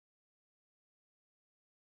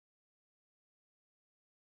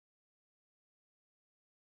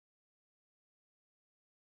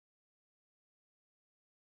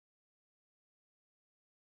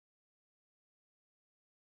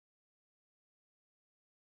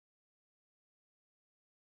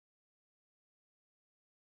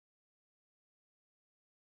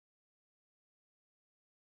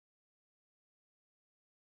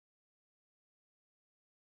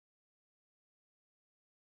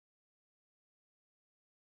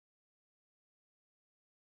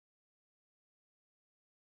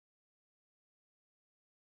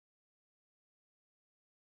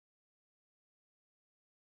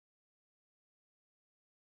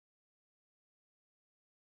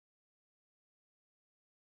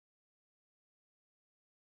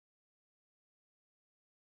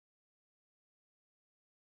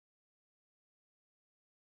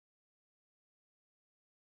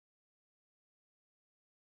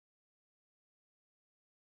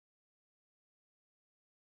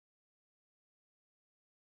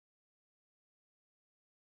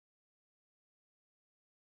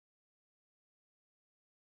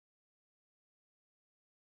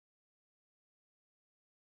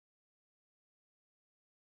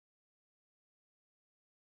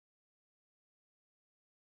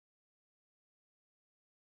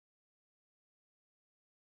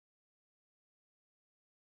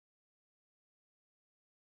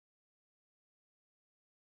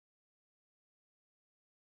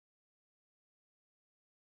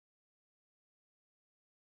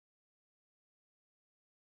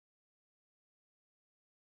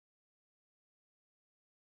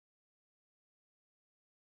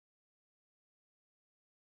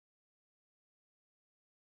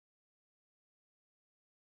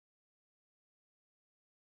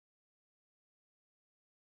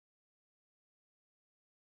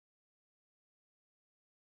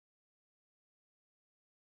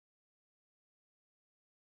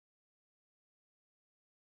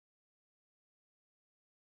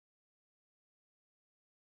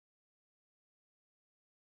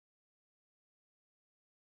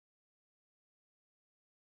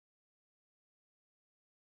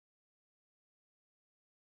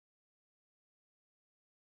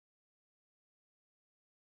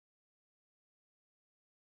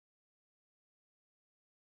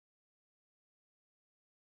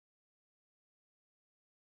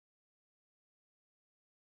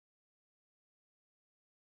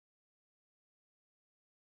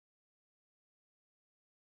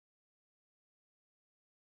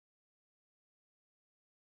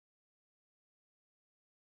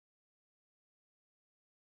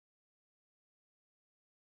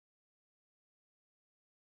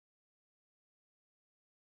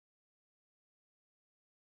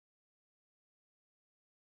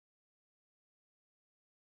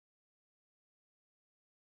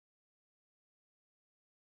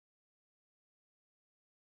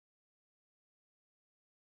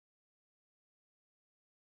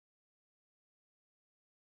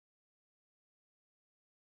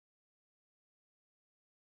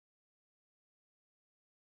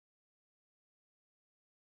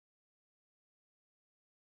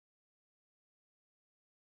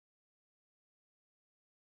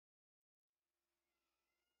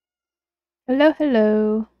Hello,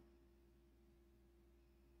 hello.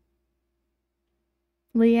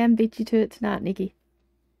 Leanne beat you to it tonight, Nikki.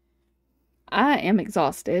 I am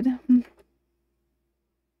exhausted.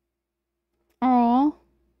 Aw,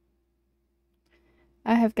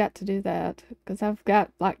 I have got to do that because I've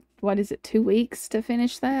got like, what is it, 2 weeks to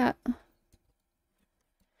finish that?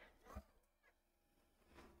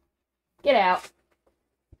 Get out.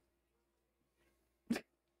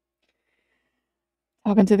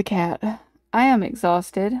 Talking to the cat. I am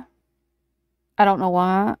exhausted. I don't know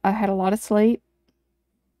why. I had a lot of sleep,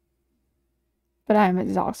 but I am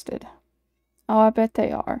exhausted. Oh, I bet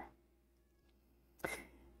they are.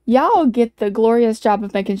 Y'all get the glorious job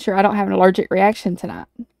of making sure I don't have an allergic reaction tonight.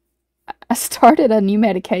 I started a new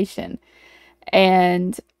medication,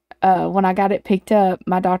 and when I got it picked up,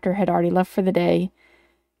 my doctor had already left for the day.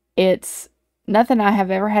 It's nothing I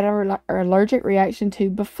have ever had an allergic reaction to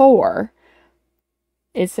before.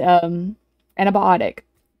 It's antibiotic,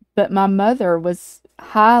 but my mother was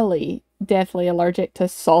highly deathly allergic to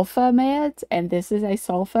sulfa meds, and this is a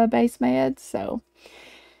sulfa based med, so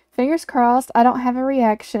fingers crossed I don't have a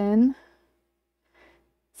reaction.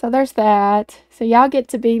 So there's that. So y'all get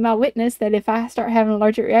to be my witness that if I start having an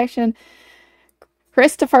allergic reaction,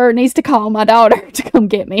 Christopher needs to call my daughter to come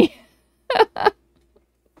get me.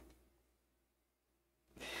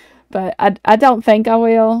 But I don't think I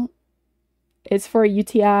will. It's for a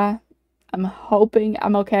UTI. I'm hoping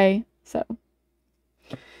I'm okay. So,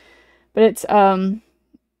 but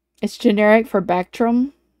it's generic for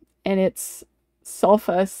Bactrim, and it's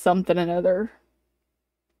sulfa something another.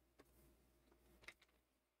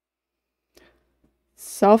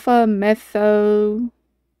 Sulfa metho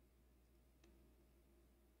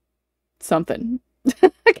something.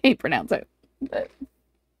 I can't pronounce it. But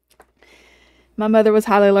my mother was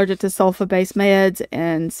highly allergic to sulfa based meds,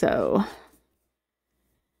 and so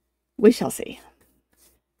we shall see.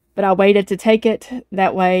 But I waited to take it.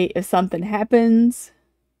 That way, if something happens,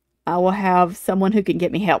 I will have someone who can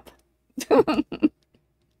get me help.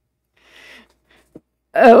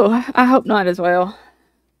 Oh, I hope not as well.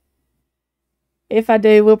 If I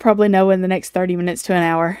do, we'll probably know in the next 30 minutes to an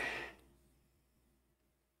hour.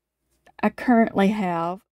 I currently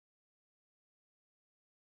have.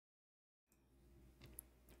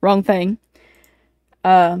 Wrong thing.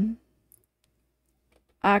 Um,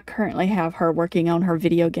 I currently have her working on her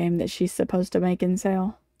video game that she's supposed to make and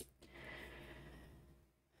sell.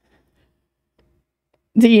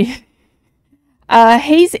 Do you?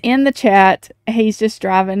 He's in the chat. He's just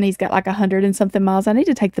driving. He's got like 100 and something miles. I need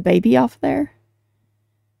to take the baby off there.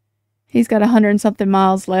 He's got 100 and something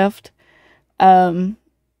miles left. Before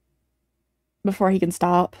he can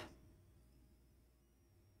stop.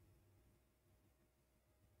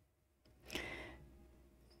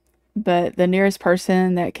 But the nearest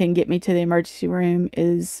person that can get me to the emergency room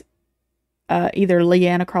is either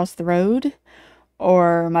Leanne across the road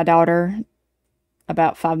or my daughter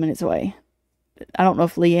about 5 minutes away. I don't know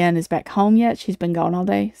if Leanne is back home yet. She's been gone all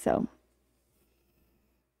day, so.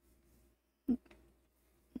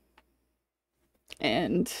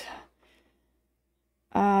 And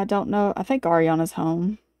I don't know. I think Ariana's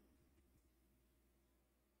home.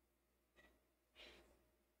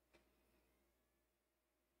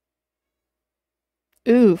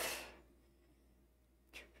 Oof.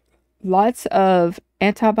 Lots of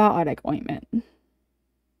antibiotic ointment.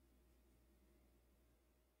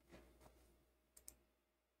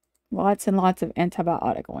 Lots and lots of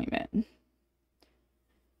antibiotic ointment.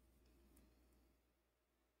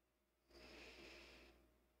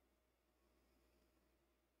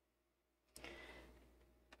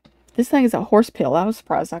 This thing is a horse pill. I was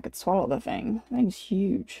surprised I could swallow the thing. The thing's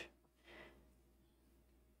huge.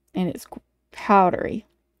 And it's powdery.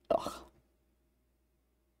 Ugh.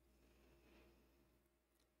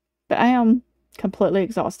 But I am completely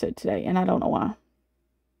exhausted today, and I don't know why.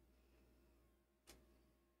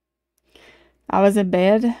 I was in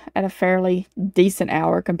bed at a fairly decent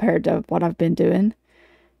hour compared to what I've been doing,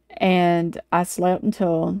 and I slept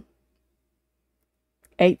until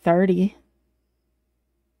 8:30.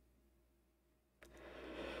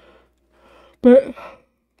 But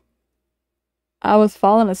I was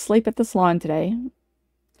falling asleep at the salon today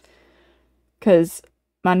because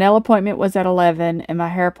my nail appointment was at 11 and my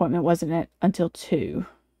hair appointment wasn't until 2.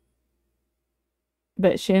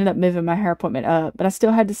 But she ended up moving my hair appointment up. But I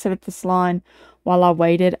still had to sit at the salon while I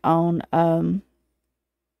waited on my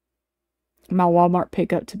Walmart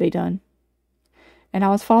pickup to be done. And I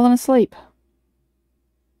was falling asleep.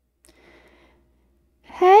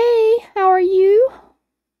 Hey, how are you?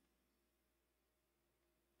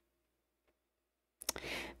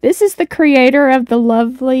 This is the creator of the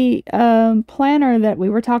lovely planner that we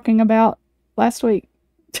were talking about last week.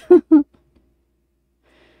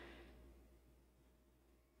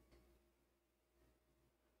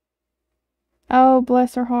 Oh,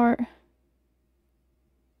 bless her heart.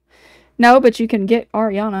 No, but you can get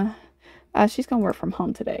Ariana. She's going to work from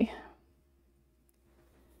home today.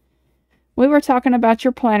 We were talking about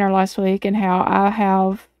your planner last week and how I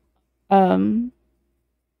have um,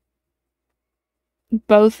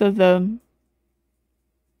 both of the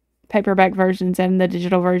paperback versions and the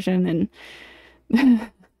digital version and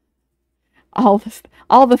all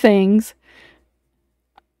the things.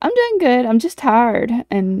 I'm doing good. I'm just tired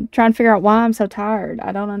and trying to figure out why I'm so tired.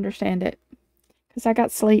 I don't understand it because I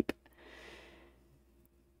got sleep.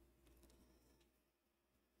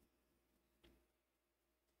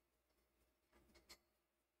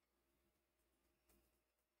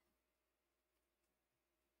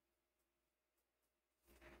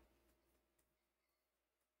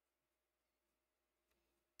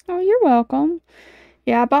 Oh, you're welcome.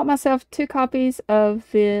 Yeah, I bought myself 2 copies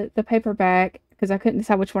of the paperback because I couldn't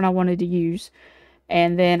decide which one I wanted to use.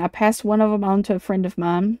 And then I passed one of them on to a friend of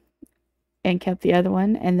mine and kept the other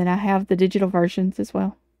one. And then I have the digital versions as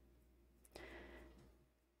well.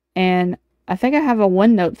 And I think I have a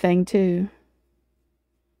OneNote thing too.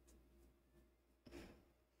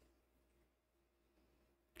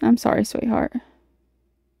 I'm sorry, sweetheart.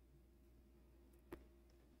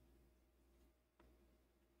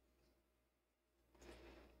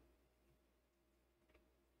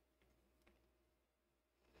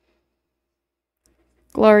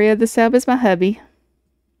 Gloria, the sub is my hubby.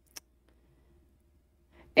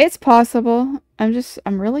 It's possible.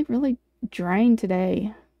 I'm really, really drained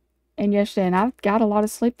today and yesterday, and I've got a lot of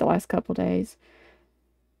sleep the last couple days.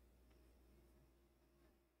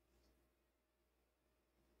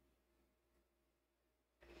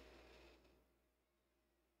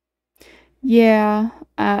 Yeah,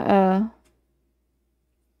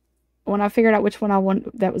 when I figured out which one I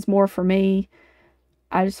want that was more for me,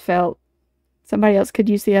 I just felt somebody else could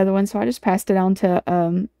use the other one, so I just passed it on to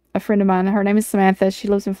a friend of mine. Her name is Samantha. She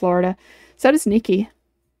lives in Florida. So does Nikki.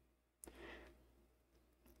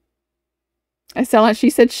 I sound like she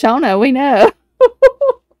said Shona. We know.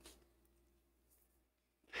 I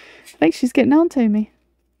think she's getting on to me.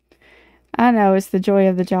 I know it's the joy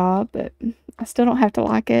of the job, but I still don't have to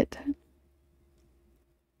like it.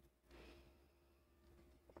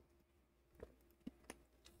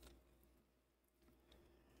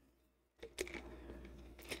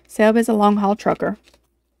 Seb is a long haul trucker.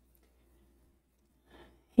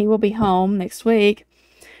 He will be home next week.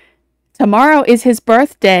 Tomorrow is his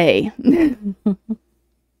birthday.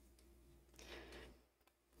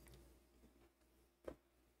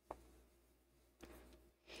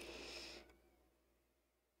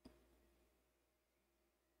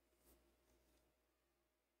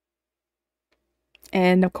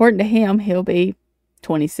 And according to him, he'll be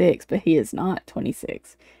 26, but he is not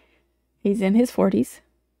 26. He's in his 40s.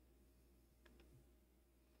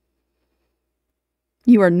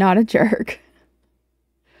 You are not a jerk.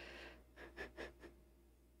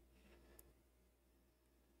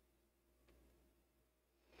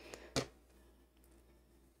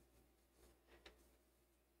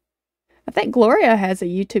 I think Gloria has a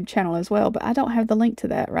YouTube channel as well, but I don't have the link to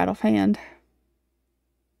that right offhand.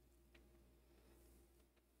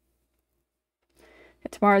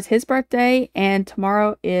 Tomorrow's his birthday, and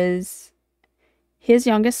tomorrow is his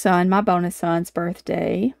youngest son, my bonus son's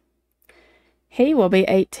birthday. He will be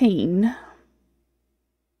 18.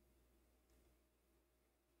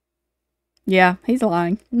 Yeah, he's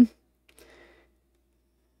lying.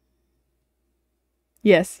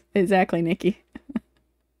 Yes, exactly, Nikki.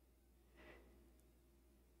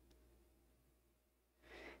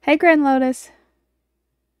 Hey, Grand Lotus.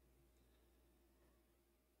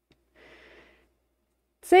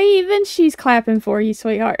 See, even she's clapping for you,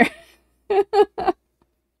 sweetheart.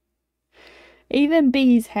 Even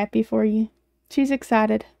Bee's happy for you. She's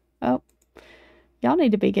excited. Oh, y'all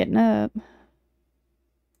need to be getting up.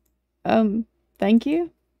 Thank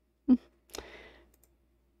you.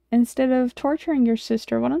 Instead of torturing your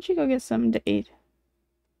sister, why don't you go get something to eat?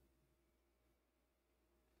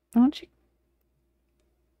 Why don't you?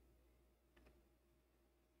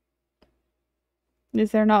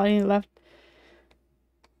 Is there not any left?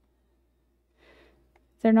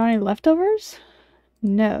 Is there not any leftovers?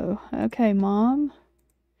 No. Okay, Mom.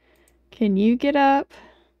 Can you get up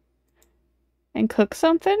and cook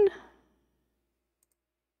something?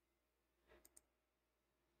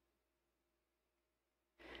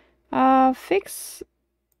 Fix.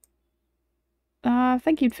 I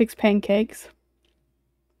think you'd fix pancakes.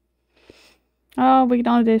 Oh, we can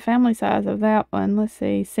only do family size of that one. Let's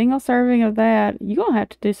see. Single serving of that. You're going to have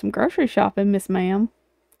to do some grocery shopping, Miss Ma'am.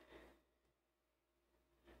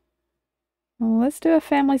 Well, let's do a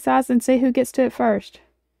family size and see who gets to it first.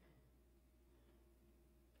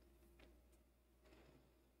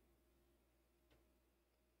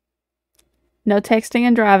 No texting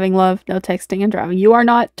and driving, love. No texting and driving. You are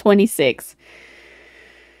not 26.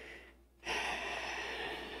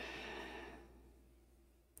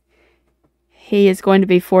 He is going to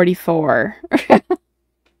be 44.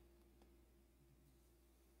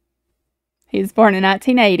 He was born in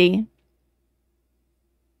 1980.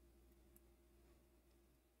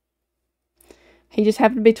 He just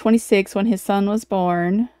happened to be 26 when his son was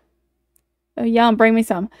born. Oh, Yum, bring me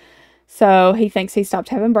some. So he thinks he stopped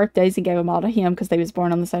having birthdays and gave them all to him because they was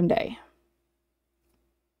born on the same day.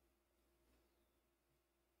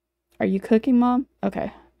 Are you cooking, Mom?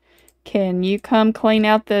 Okay. Can you come clean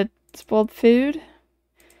out the spoiled food?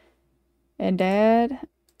 And Dad,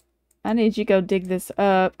 I need you to go dig this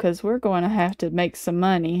up because we're going to have to make some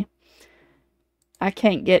money. I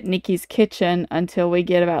can't get Nikki's kitchen until we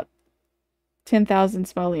get about 10,000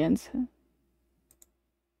 simoleons.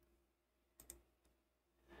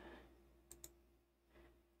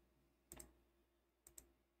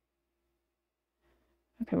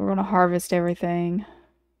 Okay, we're going to harvest everything.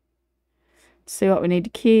 See what we need to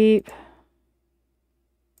keep.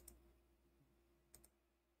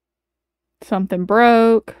 Something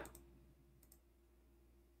broke.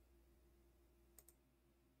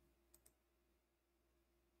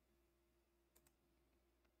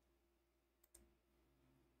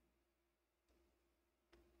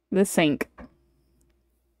 The sink.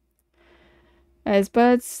 As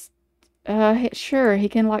Bud's, sure, he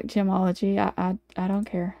can like gemology. I don't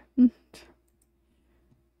care.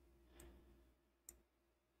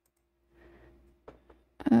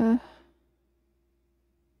 Uh,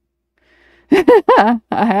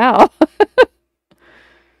 how?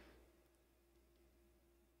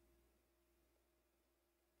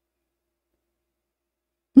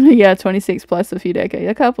 Yeah, 26 plus a few decades.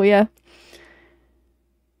 A couple, yeah.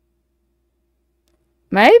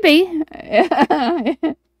 Maybe.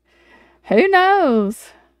 Who knows?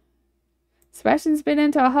 Sebastian's been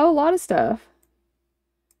into a whole lot of stuff.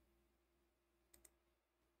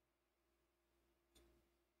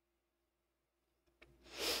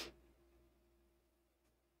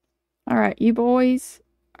 All right, you boys,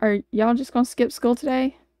 are y'all just gonna skip school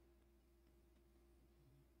today?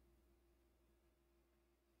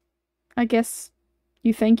 I guess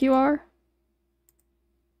you think you are.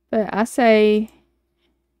 But I say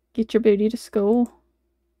get your booty to school.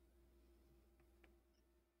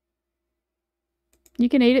 You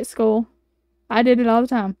can eat at school. I did it all the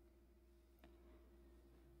time.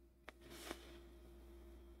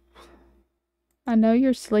 I know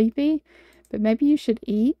you're sleepy, but maybe you should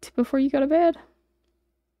eat before you go to bed.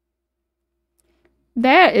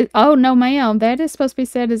 That is, oh no, ma'am. That is supposed to be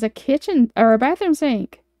set as a kitchen or a bathroom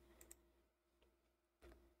sink.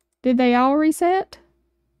 Did they all reset?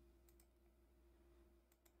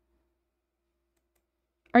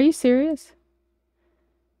 Are you serious?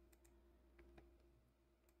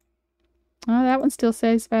 Oh, that one still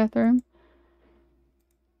says bathroom.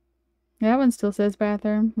 That one still says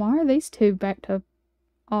bathroom. Why are these two back to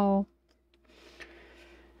all?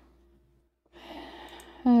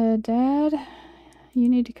 Dad, you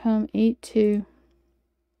need to come eat too.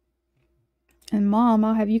 And Mom,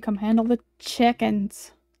 I'll have you come handle the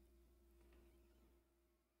chickens.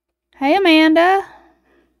 Hey, Amanda.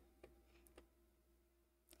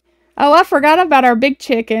 Oh, I forgot about our big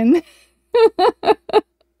chicken.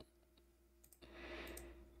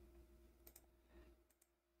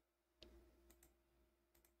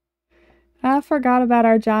 I forgot about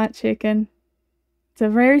our giant chicken. It's a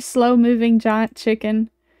very slow moving giant chicken.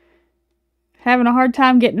 Having a hard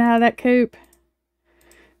time getting out of that coop.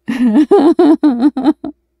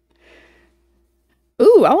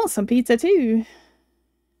 Ooh, I want some pizza too.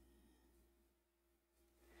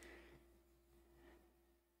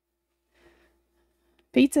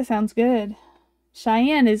 Pizza sounds good.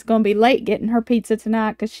 Cheyenne is going to be late getting her pizza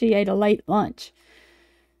tonight because she ate a late lunch.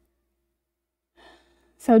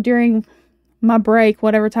 So during my break,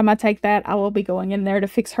 whatever time I take that, I will be going in there to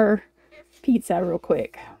fix her pizza real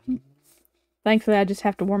quick. Thankfully, I just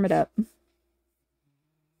have to warm it up.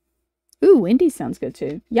 Ooh, Wendy's sounds good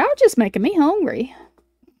too. Y'all just making me hungry.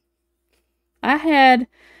 I had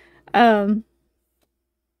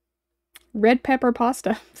red pepper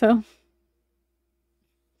pasta, so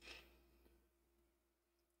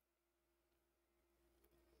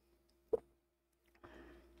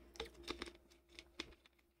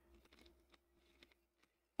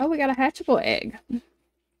got a hatchable egg.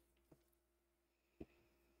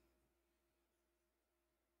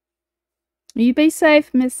 You be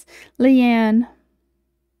safe, Miss Leanne.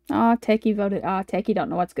 Aw, Techie voted. Ah, Techie don't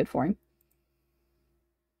know what's good for him.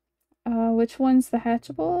 Which one's the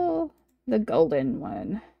hatchable? The golden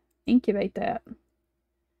one. Incubate that.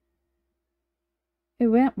 It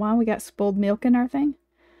went. Wow, we got spoiled milk in our thing.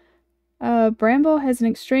 Bramble has an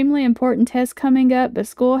extremely important test coming up, but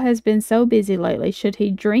school has been so busy lately. Should he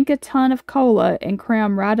drink a ton of cola and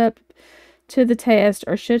cram right up to the test,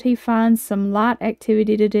 or should he find some light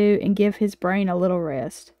activity to do and give his brain a little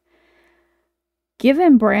rest?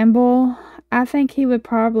 Given Bramble, I think he would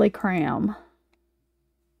probably cram.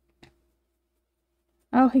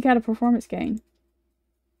 Oh, he got a performance gain.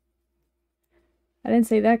 I didn't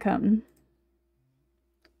see that coming.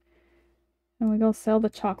 And we go sell the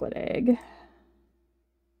chocolate egg.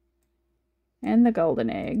 And the golden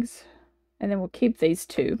eggs. And then we'll keep these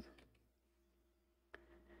two.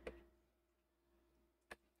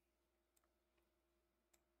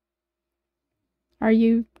 Are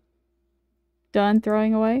you done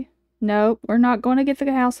throwing away? No, we're not going to get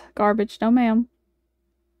the house garbage. No, ma'am.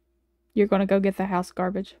 You're going to go get the house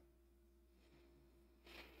garbage.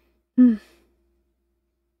 They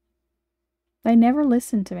never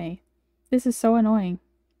listen to me. This is so annoying.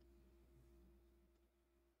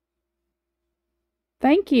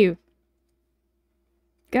 Thank you.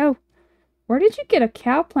 Go. Where did you get a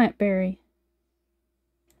cow plant berry?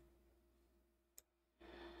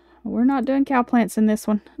 We're not doing cow plants in this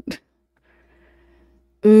one.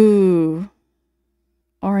 Ooh.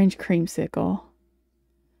 Orange creamsicle.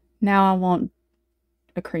 Now I want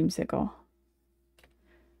a creamsicle.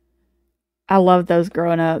 I loved those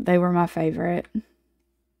growing up. They were my favorite.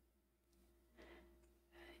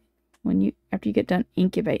 After you get done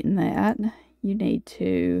incubating that, you need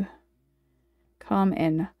to come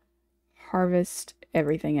and harvest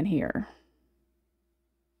everything in here.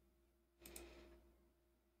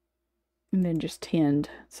 And then just tend,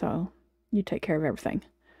 so you take care of everything.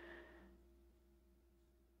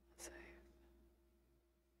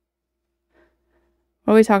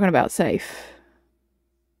 What are we talking about? Safe.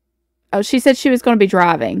 Oh, she said she was going to be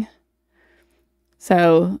driving.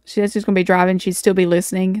 So she said she's going to be driving. She'd still be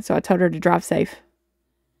listening. So I told her to drive safe.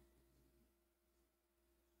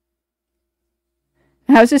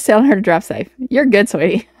 I was just telling her to drive safe. You're good,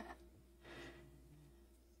 sweetie.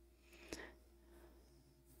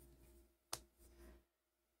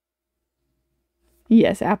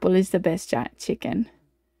 Yes, Apple is the best giant chicken.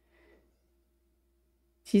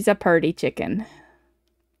 She's a purdy chicken.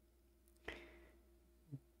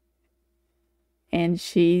 And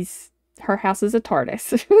her house is a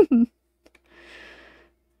TARDIS. Ooh,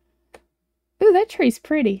 that tree's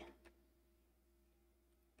pretty.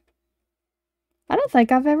 I don't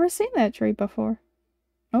think I've ever seen that tree before.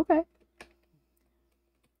 Okay.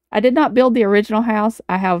 I did not build the original house.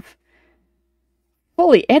 I have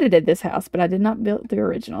fully edited this house, but I did not build the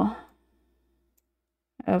original.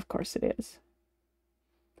 Of course it is.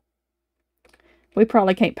 We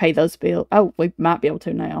probably can't pay those bills. Oh, we might be able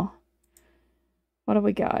to now. What do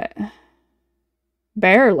we got?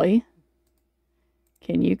 Barely.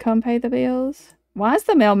 Can you come pay the bills? Why is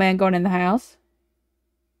the mailman going in the house?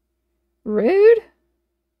 Rude.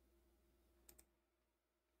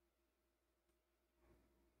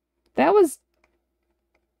 That was...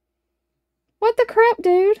 What the crap,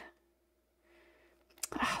 dude?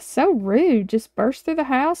 Oh, so rude. Just burst through the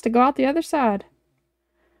house to go out the other side.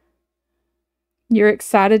 You're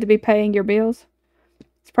excited to be paying your bills?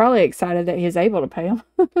 He's probably excited that he's able to pay them.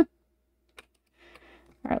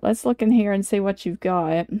 Alright, let's look in here and see what you've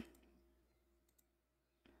got.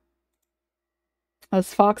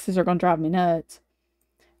 Those foxes are going to drive me nuts.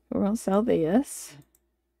 We're going to sell this.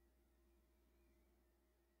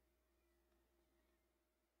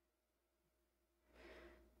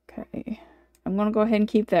 Okay. I'm going to go ahead and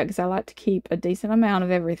keep that because I like to keep a decent amount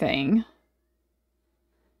of everything.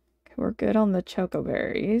 Okay, we're good on the choco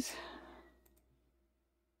berries.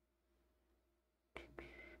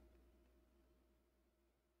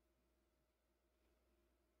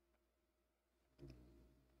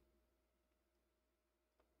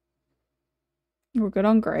 We're good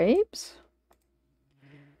on grapes.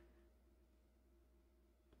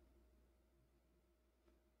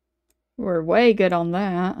 We're way good on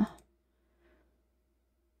that.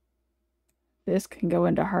 This can go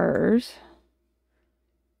into hers.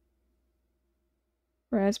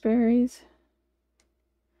 Raspberries.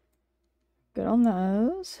 Good on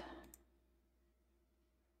those.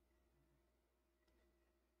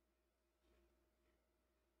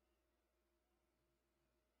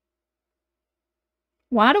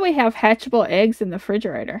 Why do we have hatchable eggs in the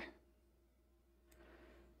refrigerator?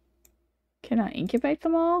 Can I incubate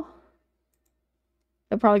them all?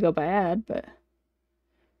 They'll probably go bad, but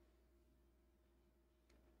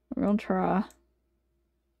we're gonna try.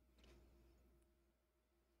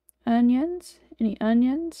 Onions? Any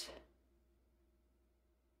onions?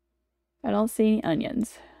 I don't see any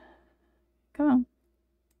onions. Come on.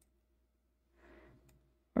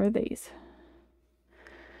 Where are these?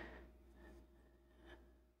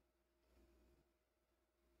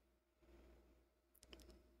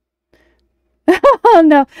 Oh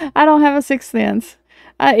no, I don't have a sixth sense.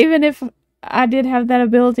 Even if I did have that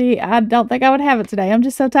ability, I don't think I would have it today. I'm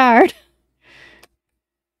just so tired.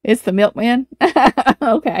 It's the milkman.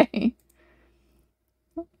 Okay.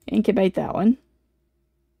 Incubate that one.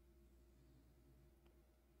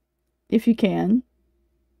 If you can.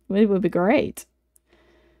 It would be great.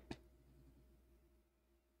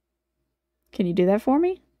 Can you do that for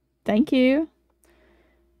me? Thank you.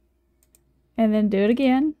 And then do it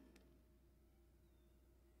again.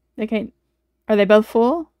 They can't. Are they both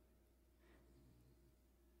full?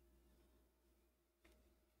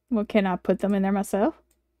 Well, can I put them in there myself?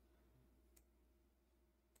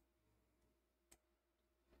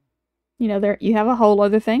 You know, there you have a whole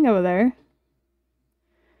other thing over there.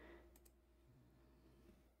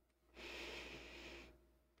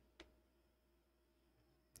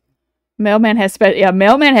 Mailman has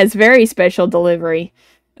Mailman has very special delivery.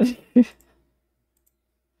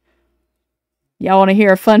 Y'all want to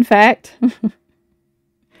hear a fun fact?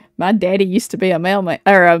 My daddy used to be a mailman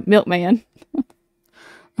or a milkman.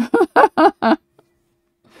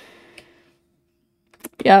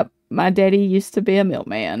 Yep, my daddy used to be a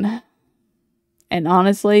milkman. And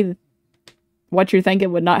honestly, what you're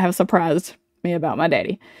thinking would not have surprised me about my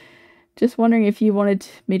daddy. Just wondering if you wanted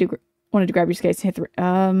to grab your skates and hit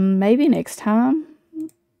the maybe next time.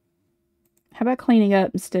 How about cleaning up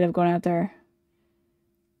instead of going out there?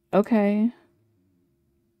 Okay.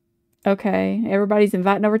 Okay, everybody's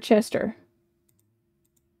inviting over Chester.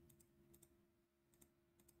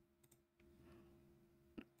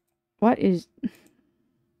 What is...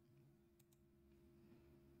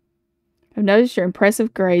 I've noticed your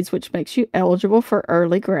impressive grades, which makes you eligible for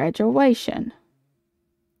early graduation.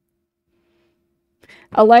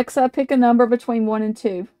 Alexa, pick a number between 1 and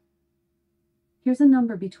 2. Here's a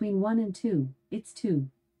number between 1 and 2. It's 2.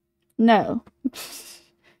 No.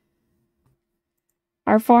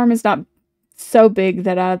 Our farm is not so big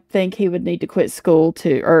that I think he would need to quit school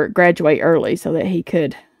or graduate early so that he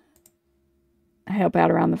could help out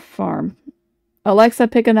around the farm. Alexa,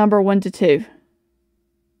 pick a number 1 to 2.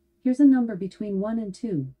 Here's a number between 1 and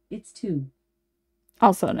 2. It's 2.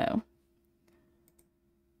 Also no.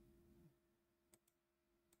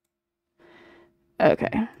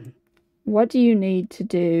 Okay. What do you need to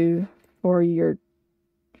do for your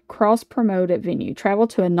cross-promote at venue? Travel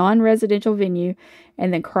to a non-residential venue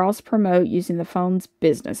and then cross-promote using the phone's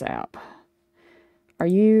business app. Are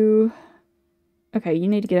you... Okay, you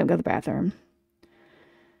need to get up and go to the bathroom.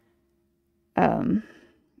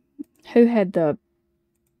 Who had the...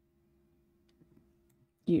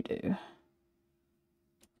 You do.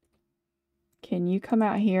 Can you come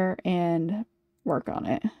out here and work on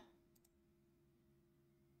it?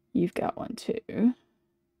 You've got one too.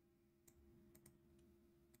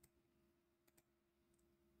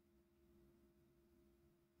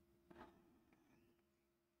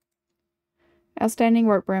 Outstanding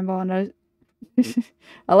work, Bramble. I know.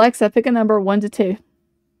 Alexa, pick a number 1 to 2.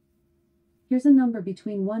 Here's a number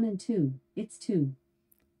between 1 and 2. It's 2.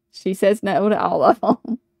 She says no to all of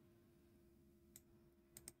them.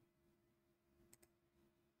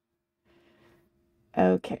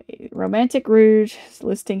 Okay. Romantic Rouge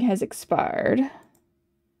listing has expired.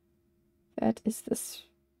 That is this.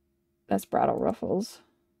 That's Bridal Ruffles.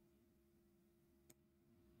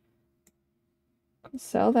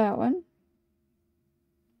 Sell that one.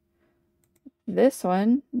 This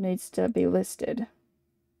one needs to be listed.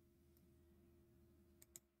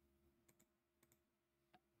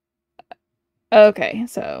 Okay,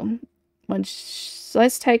 so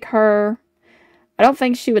let's take her. I don't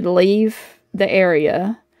think she would leave the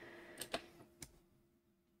area.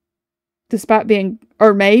 Despite being,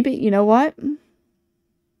 or maybe, you know what?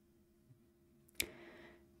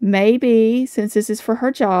 Maybe, since this is for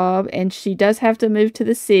her job and she does have to move to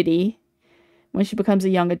the city when she becomes a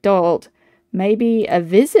young adult, maybe a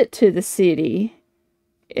visit to the city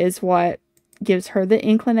is what gives her the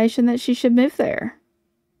inclination that she should move there.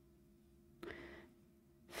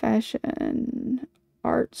 Fashion,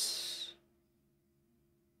 arts.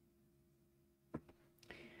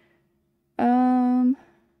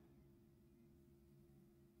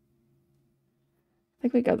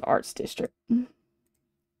 think we go to the arts district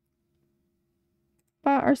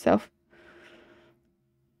by ourselves.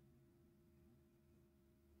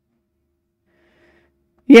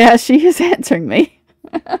 Yeah, she is answering me.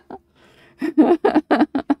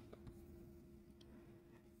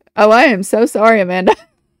 Oh, I am so sorry, Amanda.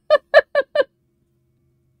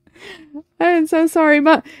 I am so sorry.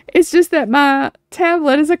 It's just that my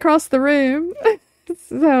tablet is across the room.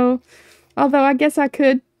 So, although I guess I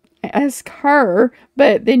could ask her,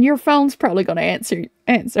 but then your phone's probably going to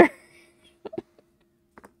answer.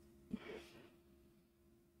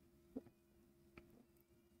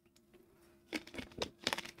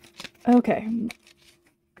 Okay.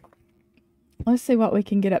 Let's see what we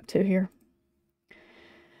can get up to here.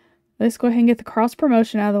 Let's go ahead and get the cross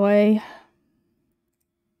promotion out of the way.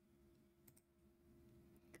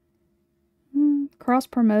 Cross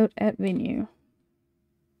promote at venue.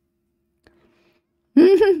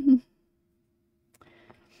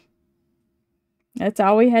 That's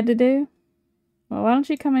all we had to do? Well, why don't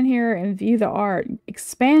you come in here and view the art?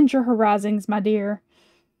 Expand your horizons, my dear.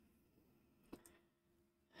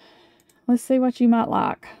 Let's see what you might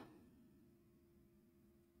like.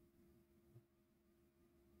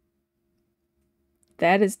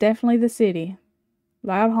 That is definitely the city.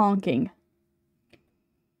 Loud honking.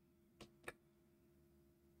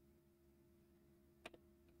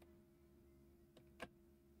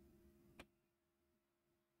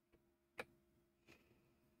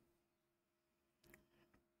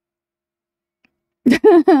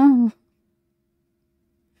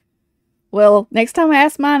 Well, next time I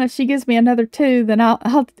ask mine, if she gives me another 2, then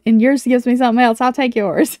I'll and yours gives me something else, I'll take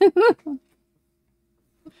yours.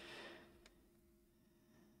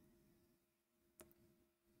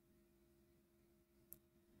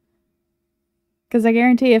 Because I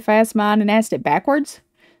guarantee if I asked mine and asked it backwards,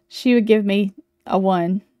 she would give me a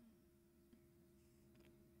 1.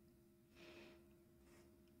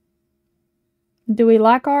 Do we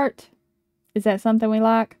like art? Is that something we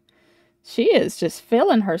like? She is just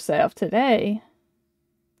feeling herself today.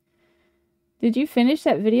 Did you finish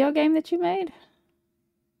that video game that you made?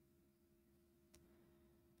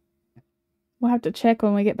 We'll have to check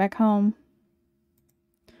when we get back home.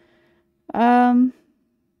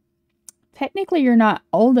 Technically you're not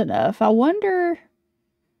old enough. I wonder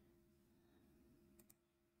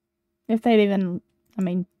if they'd even, I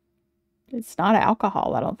mean, it's not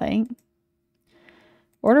alcohol, I don't think.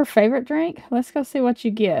 Order favorite drink? Let's go see what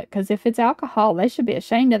you get, because if it's alcohol, they should be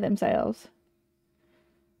ashamed of themselves.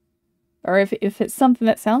 Or if it's something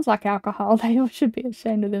that sounds like alcohol, they should be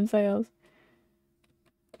ashamed of themselves.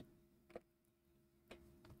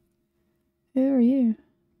 Who are you?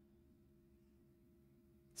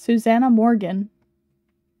 Susanna Morgan.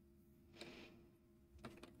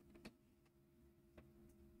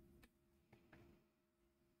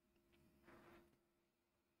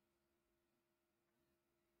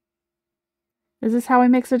 Is this how we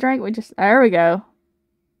mix a drink? There we go.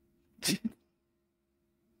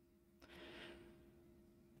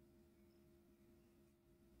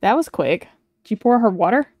 That was quick. Did you pour her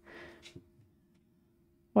water?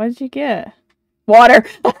 What did you get? Water.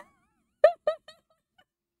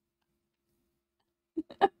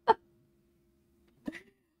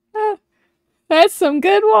 That's some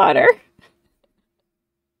good water.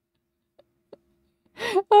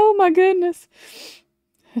 Oh my goodness.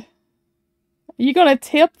 You gonna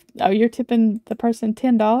tip? Oh, you're tipping the person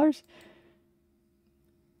 $10?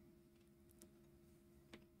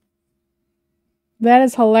 That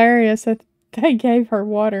is hilarious that they gave her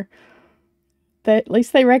water. At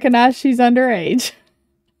least they recognize she's underage.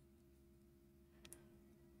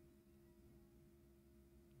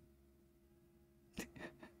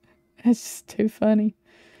 That's just too funny.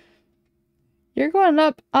 You're going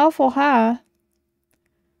up awful high.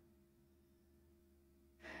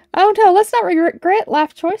 Oh no, let's not regret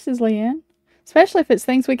life choices, Leanne. Especially if it's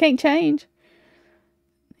things we can't change.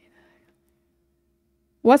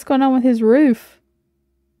 What's going on with his roof?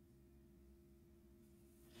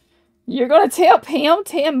 You're gonna tip him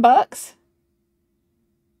 $10?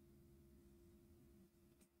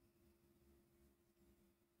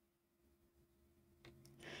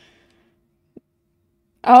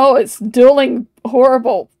 Oh, it's dueling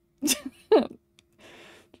horrible.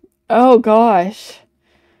 Oh gosh.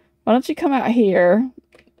 Why don't you come out here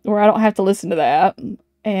where I don't have to listen to that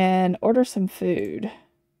and order some food?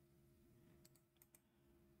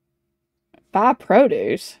 Buy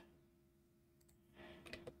produce.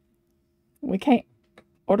 We can't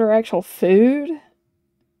order actual food? What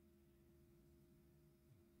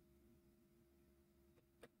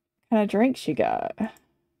kind of drinks you got?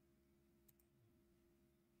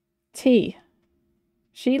 Tea.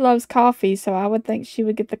 She loves coffee, so I would think she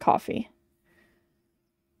would get the coffee.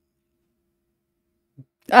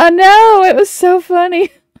 I know, it was so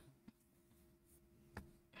funny.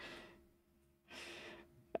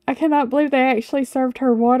 I cannot believe they actually served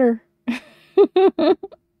her water.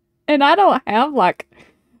 And I don't have like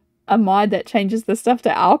a mod that changes the stuff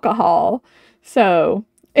to alcohol. So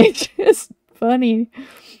it's just funny.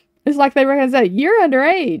 It's like they recognize that you're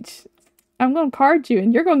underage. I'm going to card you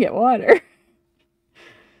and you're going to get water.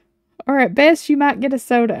 Or at best, you might get a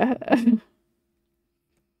soda.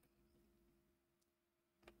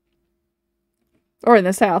 Or in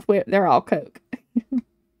the South, they're all Coke.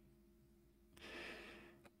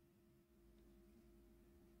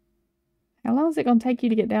 How long is it going to take you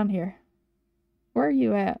to get down here? Where are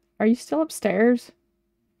you at? Are you still upstairs?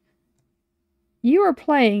 You are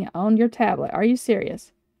playing on your tablet. Are you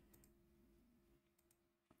serious?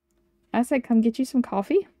 I said come get you some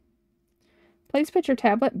coffee. Please put your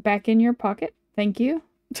tablet back in your pocket. Thank you.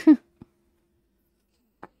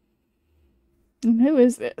 Who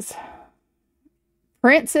is this?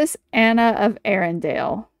 Princess Anna of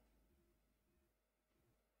Arendelle.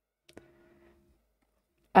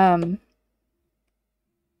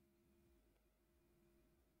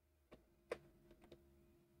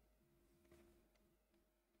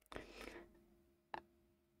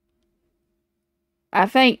 I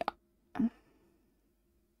think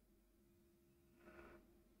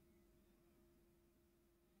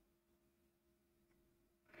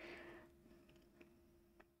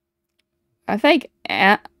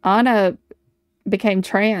Anna became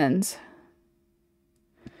trans.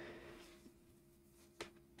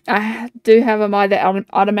 I do have a mod that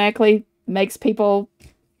automatically makes people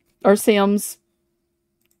or Sims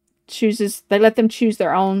they let them choose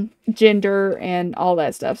their own gender and all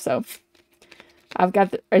that stuff. So I've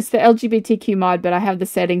got it's the LGBTQ mod, but I have the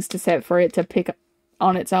settings to set for it to pick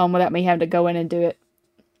on its own without me having to go in and do it.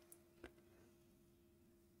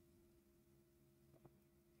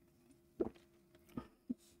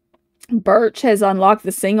 Birch has unlocked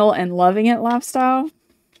the single and loving it lifestyle.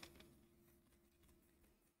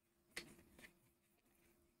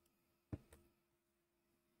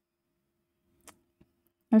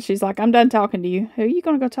 And she's like, I'm done talking to you. Who are you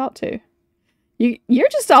going to go talk to? You're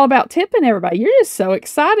just all about tipping everybody. You're just so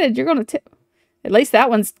excited. You're going to tip. At least that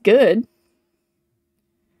one's good.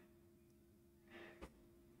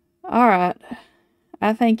 All right.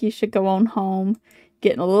 I think you should go on home,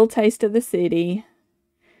 getting a little taste of the city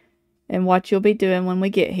and what you'll be doing when we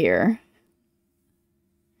get here.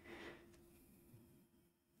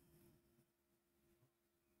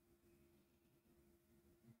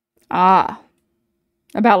 Ah,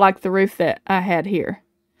 about like the roof that I had here.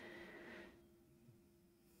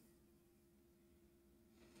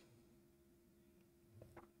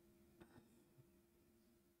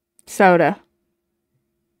 Soda.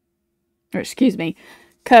 Or excuse me,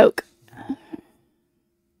 Coke.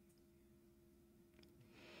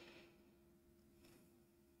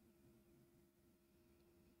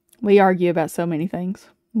 We argue about so many things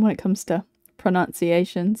when it comes to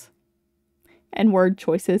pronunciations and word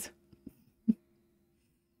choices.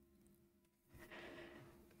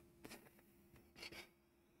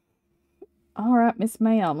 All right, Miss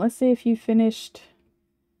Ma'am. Let's see if you finished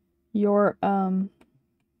your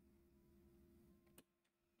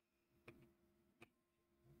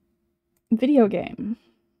video game.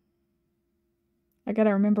 I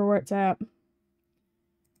gotta remember where it's at.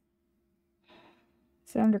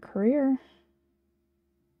 Is it under career?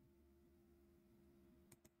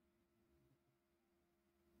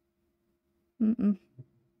 Mm-mm.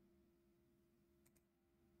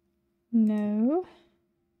 No.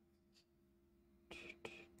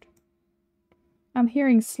 I'm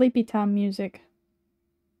hearing sleepy time music.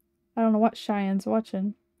 I don't know what Cheyenne's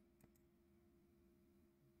watching.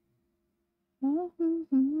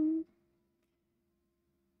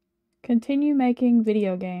 Continue making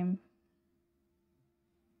video game.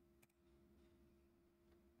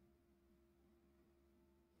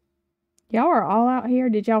 Y'all are all out here.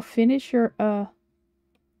 Did y'all finish your,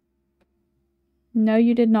 No,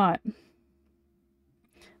 you did not. I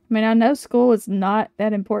mean, I know school is not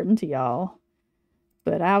that important to y'all,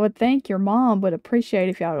 but I would think your mom would appreciate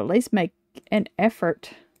if y'all would at least make an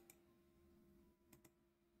effort.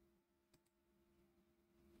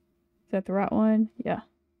 Is that the right one? Yeah.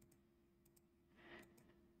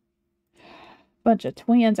 Bunch of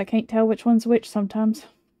twins. I can't tell which one's which sometimes.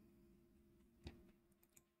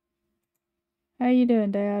 How you doing,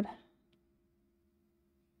 Dad?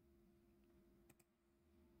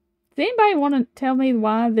 Does anybody want to tell me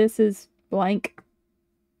why this is blank?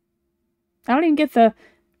 I don't even get the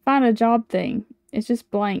find a job thing. It's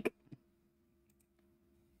just blank.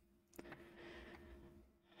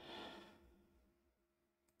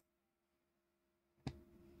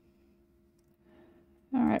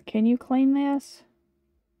 Alright, can you clean this?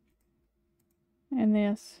 And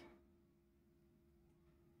this.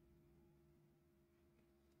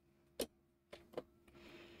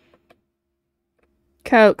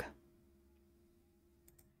 Coke.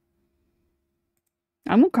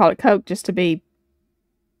 I'm gonna call it Coke just to be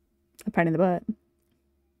a pain in the butt.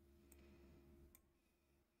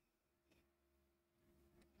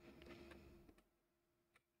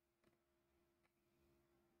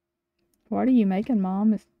 What are you making,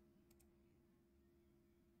 Mom?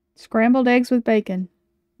 Scrambled eggs with bacon.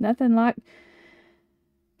 Nothing like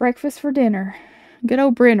breakfast for dinner. Good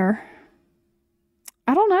old Brenner.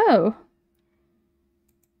 I don't know.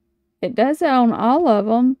 It does it on all of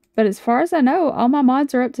them, but as far as I know, all my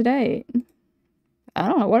mods are up to date. I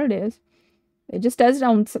don't know what it is. It just does it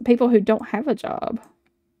on people who don't have a job.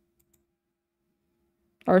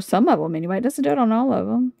 Or some of them, anyway. It doesn't do it on all of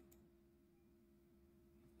them.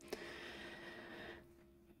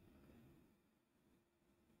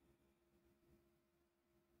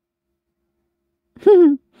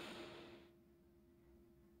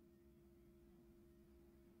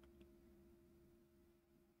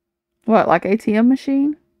 What, like ATM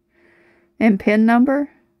machine? And PIN number?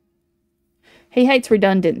 He hates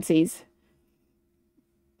redundancies.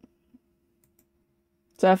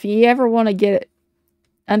 So if you ever want to get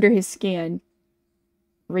under his skin,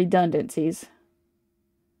 redundancies.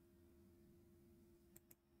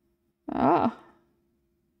 Ah.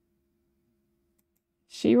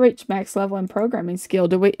 She reached max level in programming skill.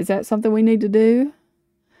 Is that something we need to do?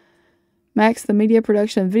 Max the media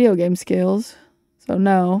production and video game skills. So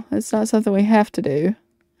no, it's not something we have to do.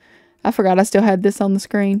 I forgot I still had this on the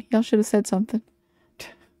screen. Y'all should have said something.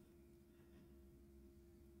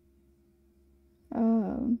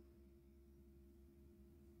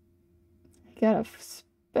 Got a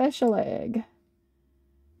special egg.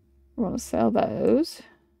 We're going to sell those.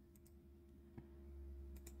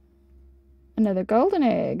 Another golden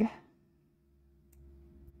egg.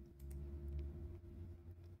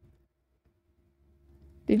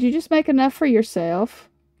 Did you just make enough for yourself?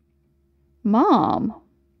 Mom.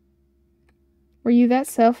 Were you that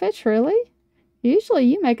selfish, really? Usually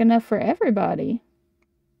you make enough for everybody.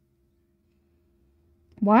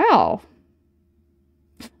 Wow.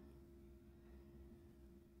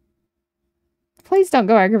 Please don't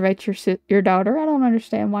go aggravate your daughter. I don't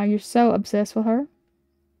understand why you're so obsessed with her.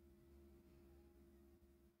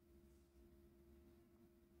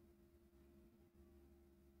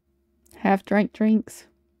 Half drank drinks.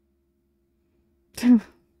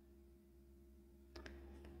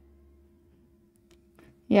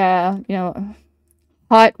 Yeah, you know,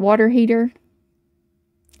 hot water heater.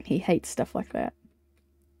 He hates stuff like that.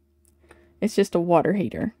 It's just a water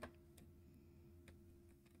heater.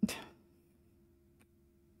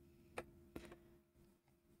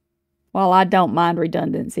 Well, I don't mind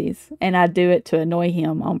redundancies, and I do it to annoy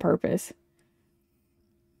him on purpose.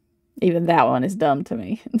 Even that one is dumb to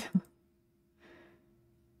me.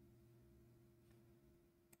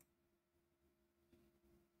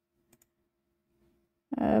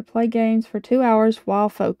 Play games for 2 hours while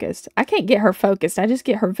focused. I can't get her focused. I just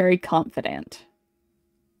get her very confident.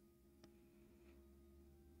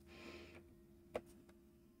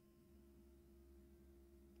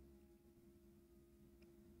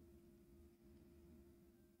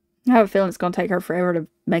 I have a feeling it's going to take her forever to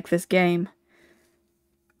make this game.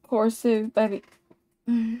 Corsu, baby.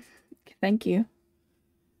 Thank you.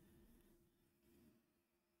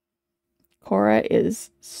 Cora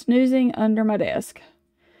is snoozing under my desk,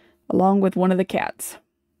 along with one of the cats.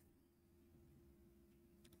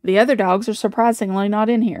 The other dogs are surprisingly not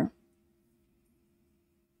in here.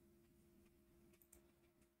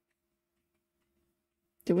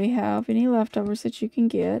 Do we have any leftovers that you can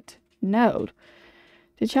get? No.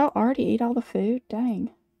 Did y'all already eat all the food?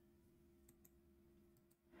 Dang.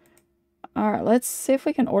 Alright, let's see if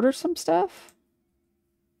we can order some stuff.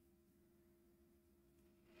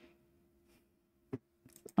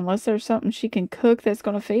 Unless there's something she can cook that's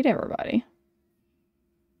going to feed everybody.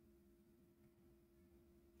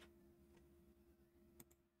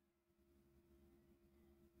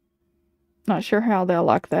 Not sure how they'll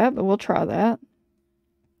like that, but we'll try that.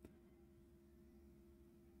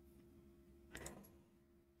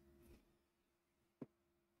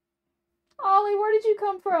 Ollie, where did you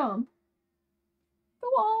come from? Go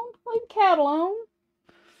on, leave the cat alone.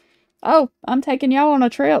 Oh, I'm taking y'all on a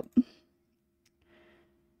trip.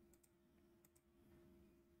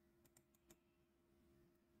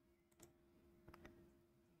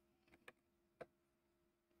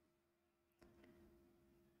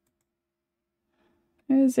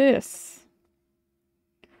 Who is this?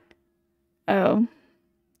 Oh,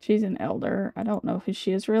 she's an elder. I don't know who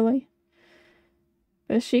she is really.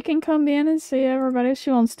 But she can come in and see everybody if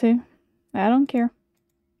she wants to. I don't care.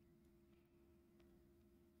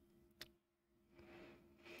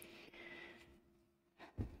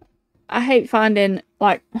 I hate finding,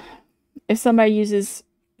 like, if somebody gets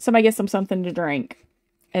them something to drink,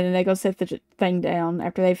 and then they go set the thing down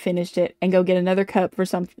after they've finished it and go get another cup for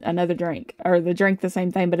another drink, or the drink the same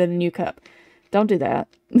thing but in a new cup. Don't do that.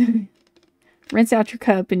 Rinse out your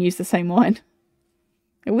cup and use the same one.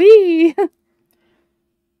 Wee!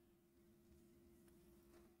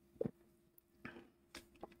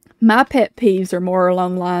 My pet peeves are more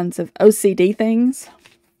along the lines of OCD things.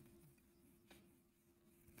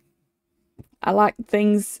 I like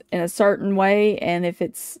things in a certain way, and if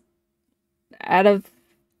it's out of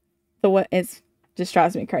the way, it just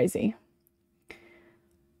drives me crazy.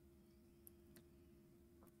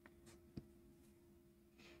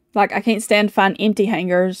 Like, I can't stand to find empty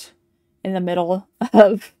hangers in the middle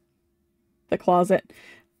of the closet.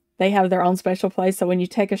 They have their own special place, so when you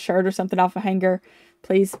take a shirt or something off a hanger,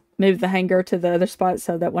 please move the hanger to the other spot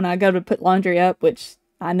so that when I go to put laundry up, which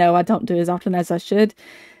I know I don't do as often as I should,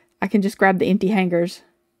 I can just grab the empty hangers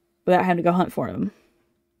without having to go hunt for them.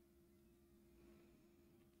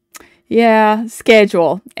 Yeah,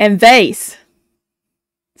 schedule and vase.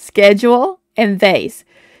 Schedule and vase.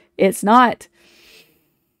 It's not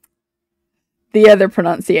the other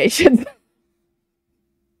pronunciation.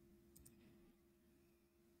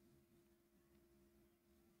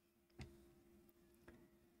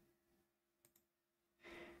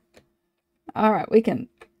 All right, we can.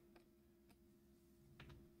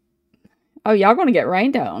 Oh, y'all gonna get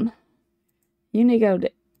rained on. You need to go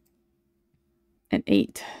and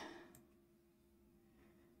eat.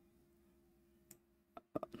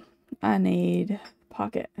 I need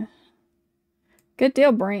pocket. Good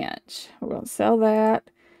deal branch. We're gonna sell that.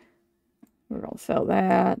 We're gonna sell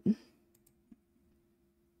that.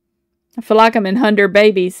 I feel like I'm in Hunter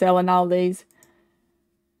Baby selling all these.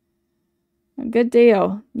 A good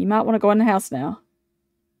deal. You might want to go in the house now.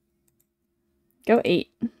 Go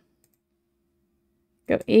eat.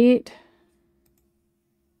 Go eat.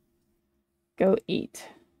 Go eat.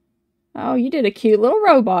 Oh, you did a cute little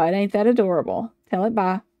robot. Ain't that adorable? Tell it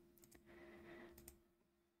bye.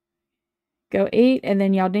 Go eat, and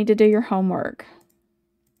then y'all need to do your homework.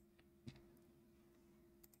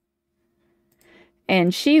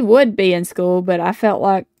 And she would be in school, but I felt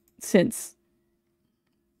like since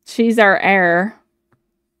she's our heir,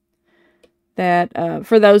 that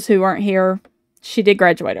for those who weren't here, she did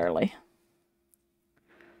graduate early.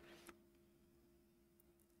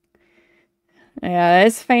 Yeah,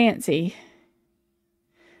 it's fancy.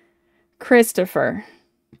 Christopher.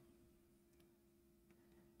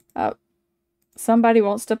 Oh, somebody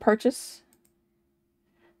wants to purchase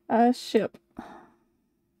a ship.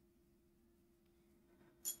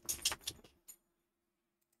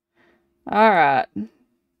 All right.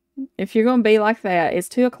 If you're going to be like that, it's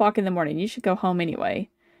 2 o'clock in the morning. You should go home anyway.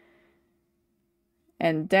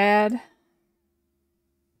 And Dad...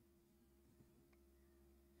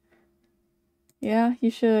 Yeah, you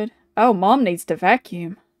should. Oh, Mom needs to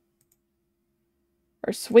vacuum.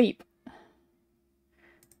 Or sweep.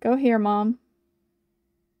 Go here, Mom.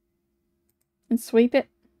 And sweep it.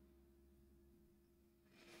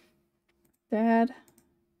 Dad.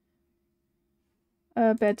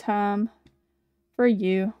 Bedtime. For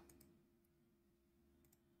you.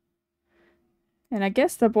 And I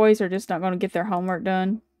guess the boys are just not going to get their homework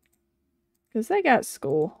done. Because they got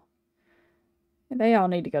school. And they all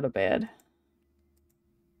need to go to bed.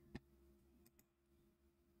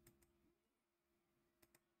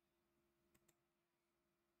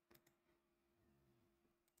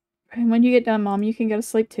 And when you get done, Mom, you can go to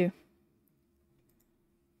sleep too.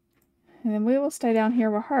 And then we will stay down here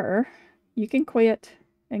with her. You can quit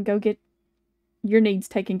and go get your needs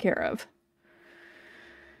taken care of.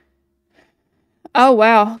 Oh,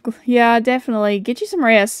 wow. Yeah, definitely. Get you some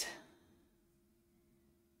rest.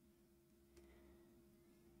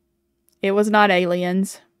 It was not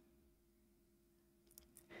aliens.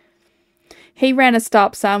 He ran a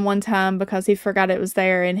stop sign one time because he forgot it was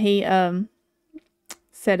there, and he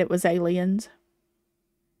said it was aliens.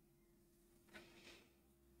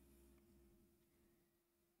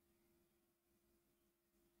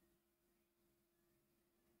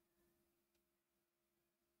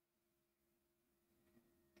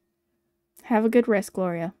 Have a good rest,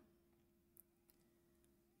 Gloria.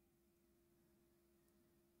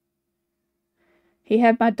 He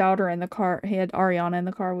had my daughter in the car. He had Ariana in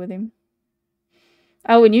the car with him.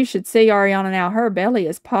 Oh, and you should see Ariana now. Her belly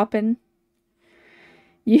is popping.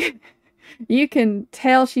 You you can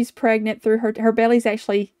tell she's pregnant through her belly's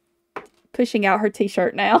actually pushing out her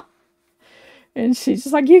t-shirt now. And she's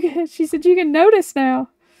just like, she said, you can notice now.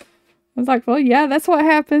 I was like, well, yeah, that's what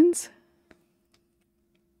happens.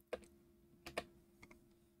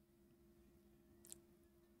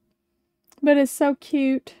 But it's so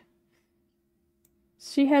cute.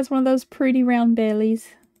 She has one of those pretty round bellies.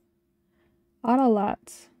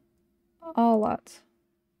 Autolots. All lots.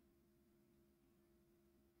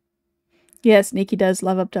 Yes, Nikki does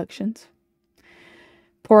love abductions.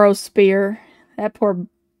 Poor old Spear. That poor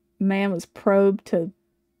man was probed to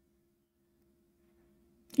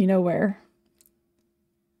you know where.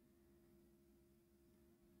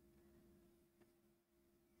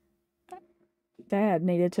 Dad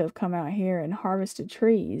needed to have come out here and harvested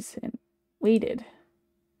trees and weeded.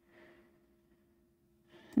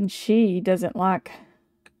 And she doesn't like,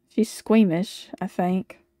 she's squeamish, I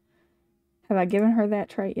think. Have I given her that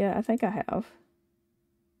trait yet? I think I have.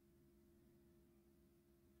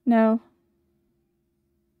 No.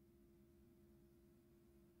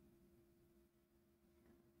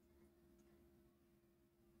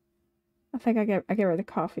 I think I gave her the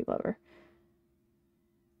coffee lover.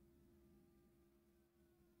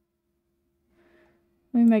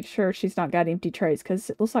 Let me make sure she's not got empty trays because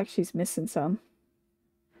it looks like she's missing some.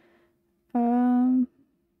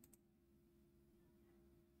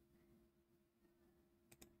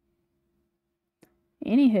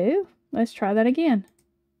 Anywho, let's try that again.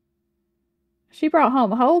 She brought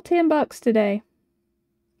home a whole $10 today.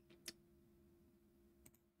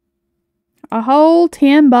 A whole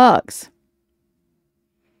 $10.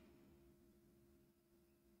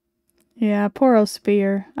 Yeah, poor old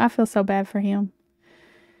Spear. I feel so bad for him.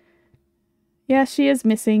 Yeah, she is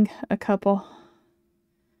missing a couple.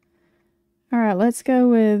 Alright, let's go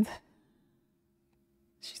with...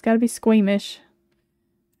 She's got to be squeamish.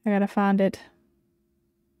 I gotta find it.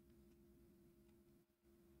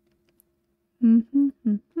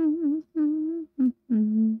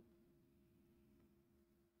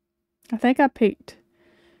 I think I picked...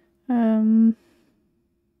 No,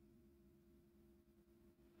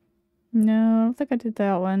 I don't think I did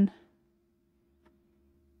that one.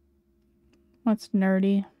 What's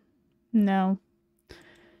nerdy? No.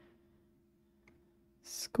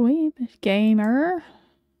 Squeamish gamer.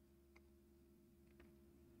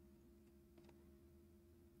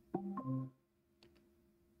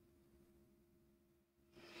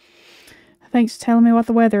 Thanks for telling me what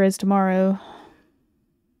the weather is tomorrow.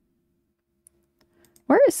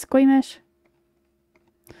 Where is squeamish?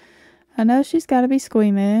 I know she's got to be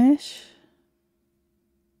squeamish.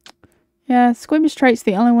 Yeah, squeamish trait's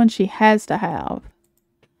the only one she has to have.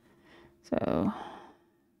 So...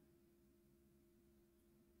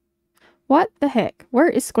 What the heck? Where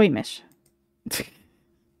is squeamish?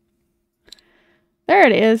 There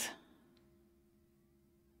it is.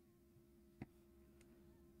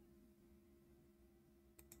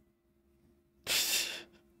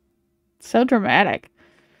 So dramatic.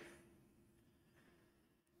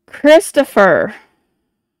 Christopher.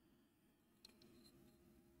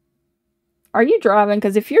 Are you driving?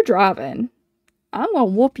 Because if you're driving, I'm going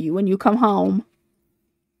to whoop you when you come home.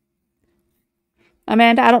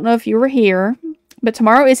 Amanda, I don't know if you were here, but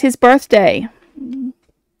tomorrow is his birthday.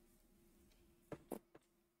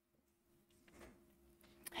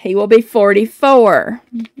 He will be 44,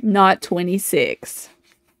 not 26.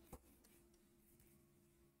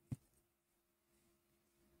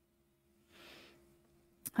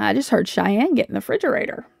 I just heard Cheyenne get in the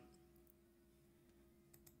refrigerator.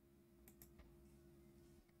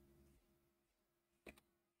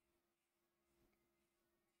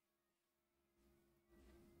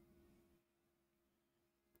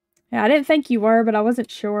 Yeah, I didn't think you were, but I wasn't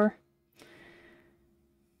sure.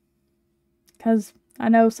 Because I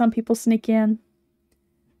know some people sneak in.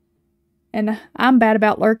 And I'm bad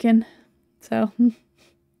about lurking. So.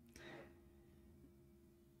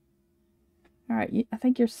 Alright, I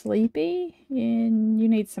think you're sleepy and you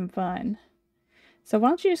need some fun. So why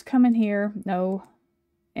don't you just come in here,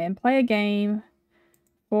 and play a game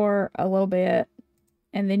for a little bit,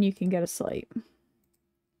 and then you can go to sleep.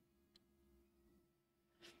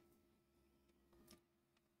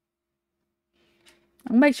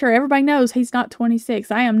 I'll make sure everybody knows he's not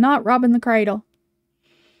 26. I am not robbing the cradle.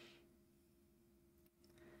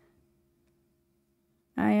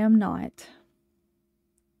 I am not.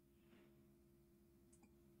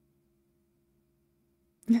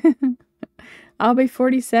 I'll be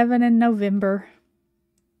 47 in November.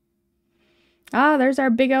 Ah, there's our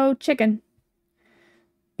big old chicken.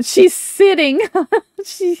 She's sitting.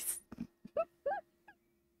 she's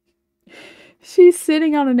she's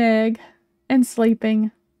sitting on an egg and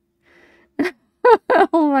sleeping.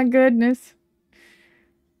 Oh my goodness.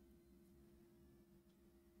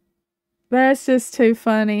 That's just too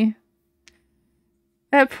funny.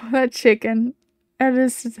 That chicken. That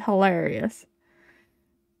is hilarious.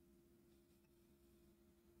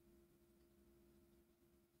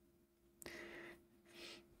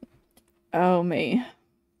 Oh me.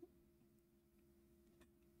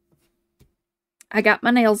 I got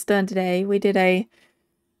my nails done today. We did a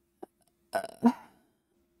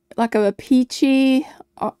like a peachy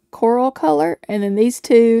coral color, and then these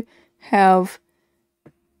two have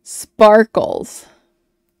sparkles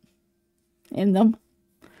in them.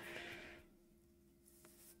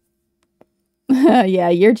 Yeah,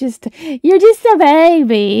 you're just a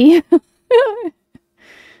baby.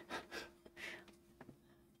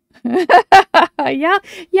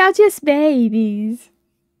 Y'all just babies.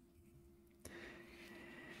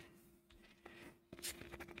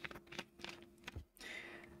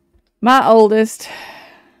 My oldest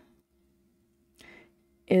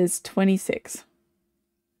is 26.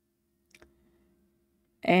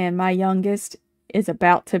 And my youngest is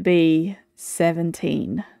about to be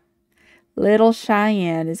 17. Little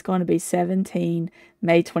Cheyenne is going to be 17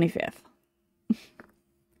 May 25th.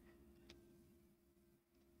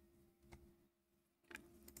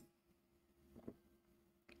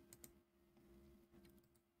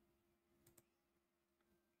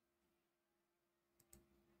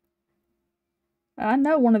 I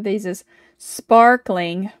know one of these is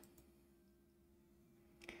sparkling.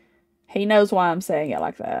 He knows why I'm saying it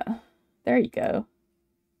like that. There you go.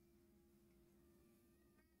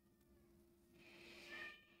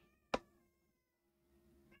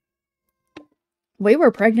 We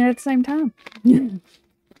were pregnant at the same time.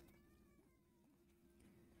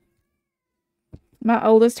 My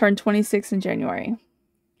oldest turned 26 in January.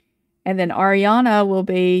 And then Ariana will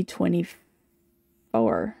be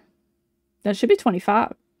 24. No, it should be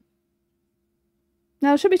 25.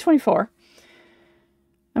 No, it should be 24.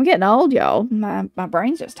 I'm getting old, y'all. My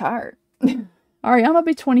brain's just tired. Ariana will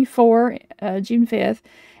be 24 June 5th.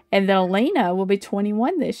 And then Alina will be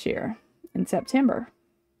 21 this year in September.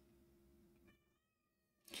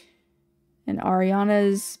 And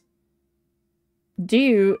Ariana's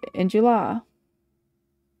due in July.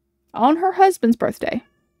 On her husband's birthday.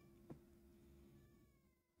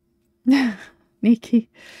 Nikki.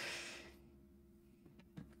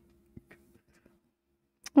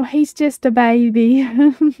 Well, he's just a baby.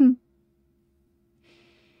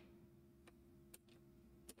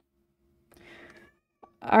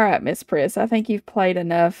 All right, Miss Priss, I think you've played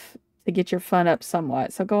enough to get your fun up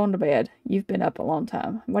somewhat, so go on to bed. You've been up a long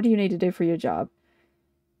time. What do you need to do for your job?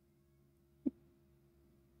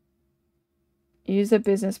 Use a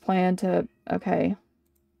business plan to... Okay.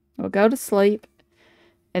 We'll go to sleep,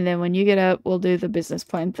 and then when you get up, we'll do the business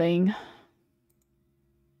plan thing.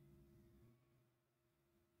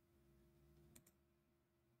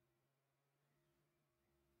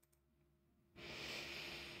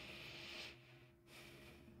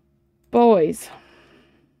 Boys,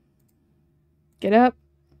 get up.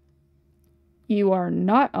 You are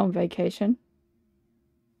not on vacation.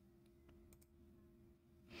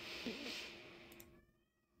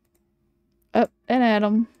 Up and at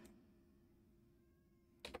 'em.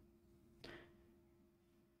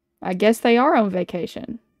 I guess they are on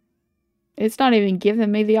vacation. It's not even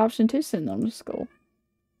giving me the option to send them to school.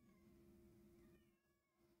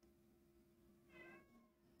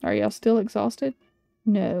 Are y'all still exhausted?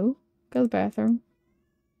 No. Go to the bathroom.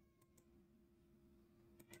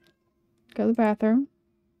 Go to the bathroom.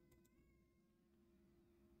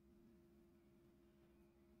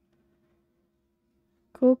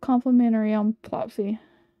 Cool complimentary on Plopsy.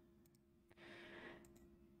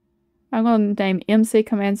 I'm going to name MC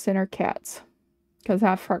Command Center Cats. Because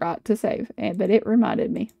I forgot to save. But it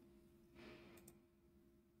reminded me.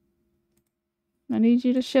 I need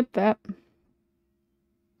you to ship that.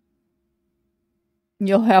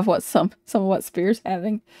 You'll have what some of what Spear's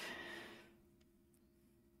having.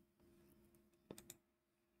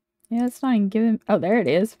 Yeah, it's not even giving... Oh, there it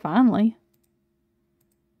is. Finally.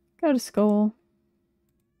 Go to school.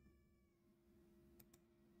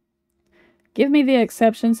 Give me the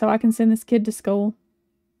exception so I can send this kid to school.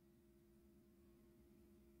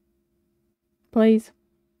 Please.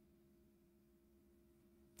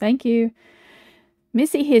 Thank you.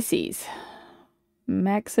 Missy Hissies.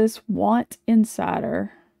 Maxis Want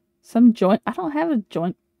Insider. Some joint. I don't have a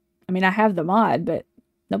joint. I mean, I have the mod, but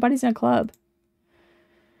nobody's in a club.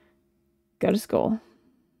 Go to school.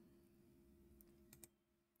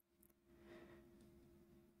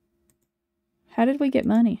 How did we get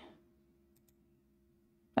money?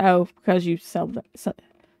 Oh, because you sent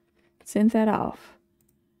that off.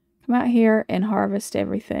 Come out here and harvest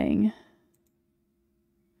everything.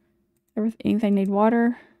 Anything need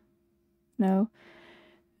water? No.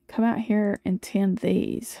 Come out here and tend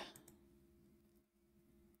these.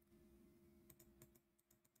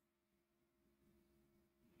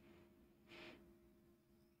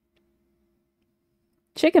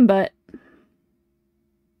 Chicken butt.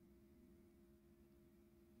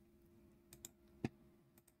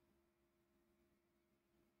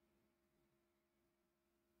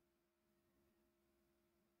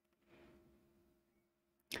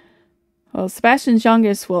 Well, Sebastian's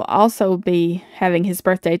youngest will also be having his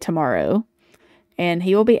birthday tomorrow, and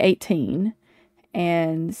he will be 18.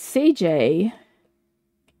 And CJ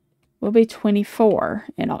will be 24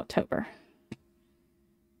 in October.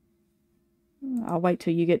 I'll wait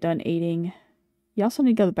till you get done eating. You also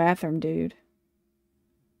need to go to the bathroom, dude.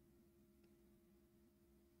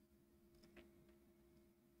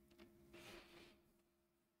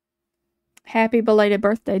 Happy belated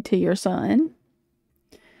birthday to your son.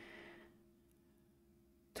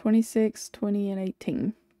 26, 20, and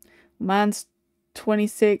 18. Mine's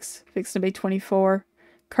 26, fixing to be 24,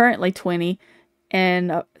 currently 20,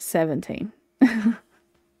 and 17.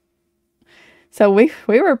 So we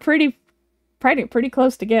were pretty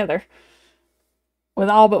close together with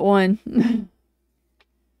all but one.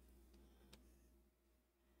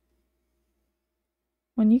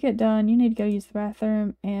 When you get done, you need to go use the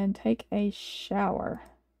bathroom and take a shower.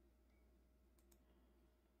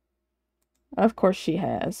 Of course she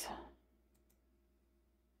has.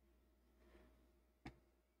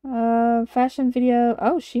 Fashion video.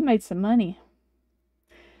 Oh, she made some money.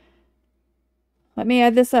 Let me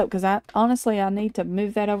add this up because I need to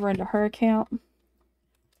move that over into her account.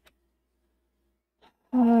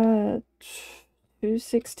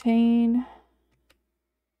 216,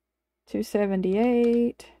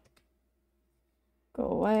 278. Go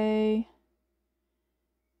away.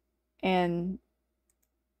 And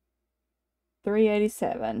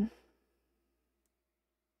 387.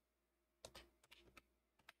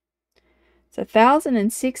 It's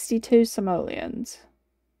 1,062 simoleons.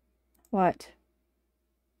 What?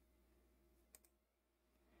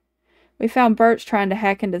 We found Birch trying to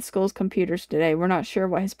hack into the school's computers today. We're not sure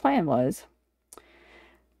what his plan was.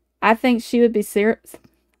 I think she would be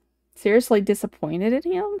seriously disappointed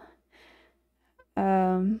in him.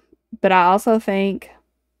 But I also think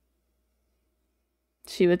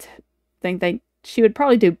she would she would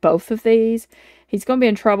probably do both of these. He's going to be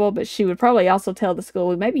in trouble, but she would probably also tell the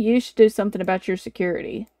school, maybe you should do something about your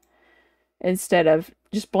security instead of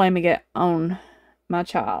just blaming it on my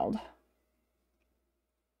child.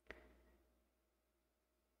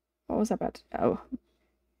 What was I about to... Oh,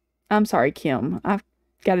 I'm sorry, Kim. I've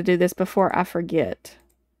got to do this before I forget.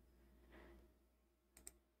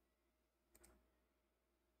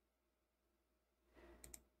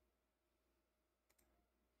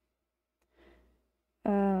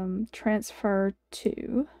 Transfer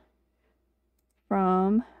to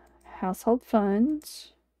from household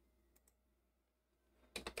funds.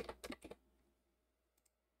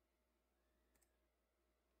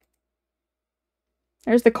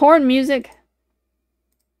 There's the corn music.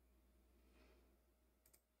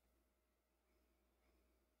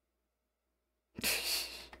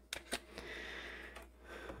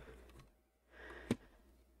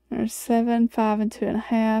 There's 7, 5, and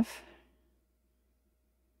 2.5.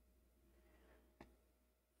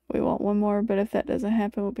 We want one more, but if that doesn't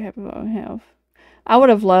happen, we'll be happy with what we have. I would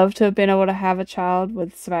have loved to have been able to have a child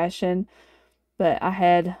with Sebastian, but I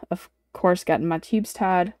had, of course, gotten my tubes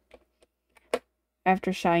tied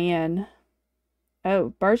after Cheyenne. Oh,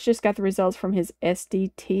 Birch just got the results from his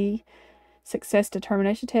SDT success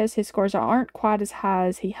determination test. His scores aren't quite as high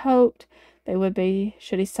as he hoped they would be.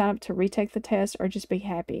 Should he sign up to retake the test or just be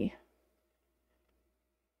happy?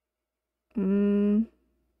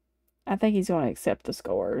 I think he's going to accept the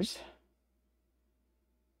scores.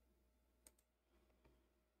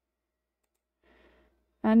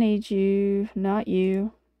 I need you, not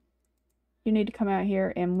you. You need to come out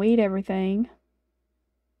here and weed everything.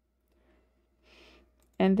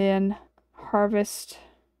 And then harvest.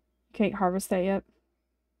 Can't harvest that yet.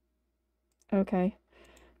 Okay.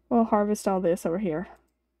 We'll harvest all this over here.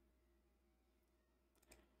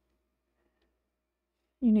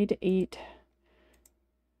 You need to eat.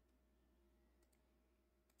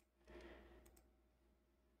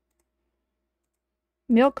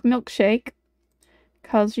 Milkshake.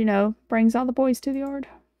 Because, you know, brings all the boys to the yard.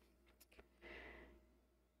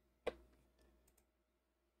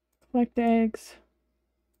 Collect eggs.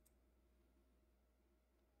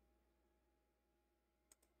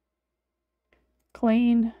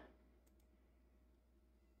 clean.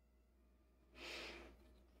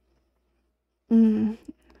 Mm.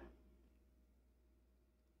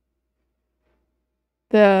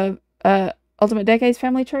 The Ultimate Decades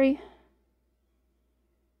family tree.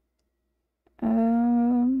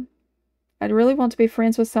 Um, I really want to be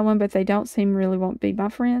friends with someone, but they don't seem really want to be my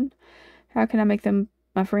friend. How can I make them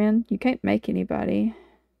my friend? You can't make anybody.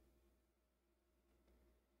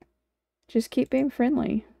 Just keep being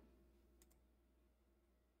friendly.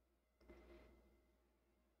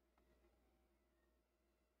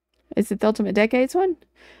 Is it the Ultimate Decades one?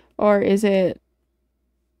 Or is it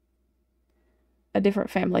a different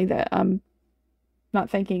family that I'm not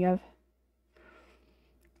thinking of?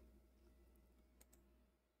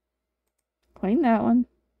 Clean that one.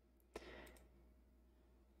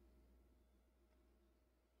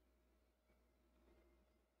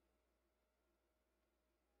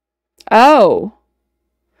 Oh,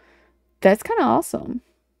 that's kind of awesome.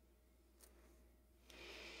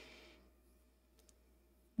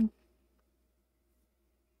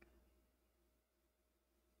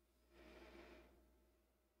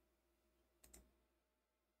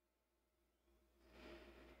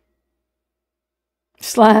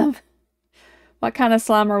 Slime. What kind of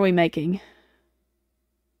slime are we making?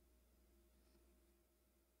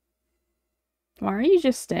 Why are you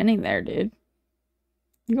just standing there, dude?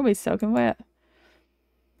 You're gonna be soaking wet.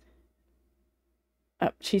 Oh,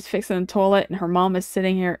 she's fixing the toilet, and her mom is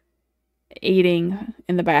sitting here eating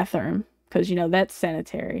in the bathroom because you know that's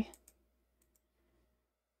sanitary.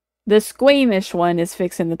 The squeamish one is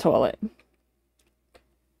fixing the toilet.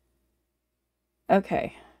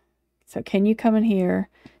 Okay, so can you come in here,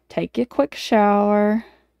 take a quick shower?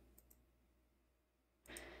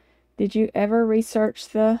 Did you ever research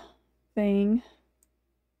the thing?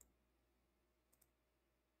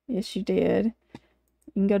 Yes, you did.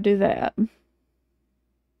 You can go do that.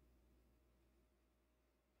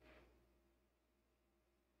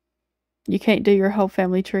 You can't do your whole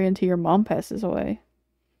family tree until your mom passes away.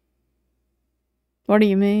 What do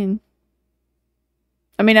you mean?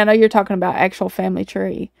 I mean, I know you're talking about actual family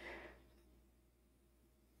tree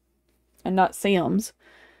and not Sims,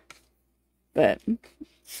 but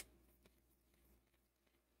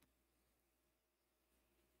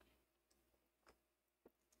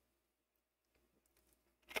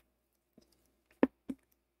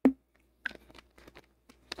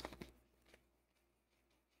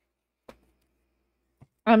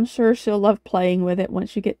I'm sure she'll love playing with it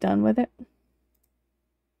once you get done with it.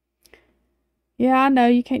 Yeah, I know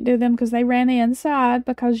you can't do them because they ran inside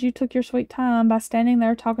because you took your sweet time by standing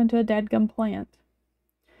there talking to a dadgum plant.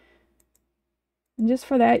 And just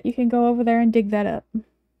for that, you can go over there and dig that up.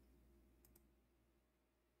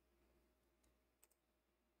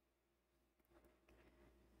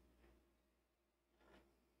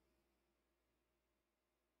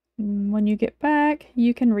 When you get back,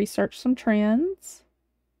 you can research some trends.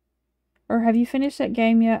 Or have you finished that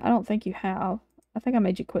game yet? I don't think you have. I think I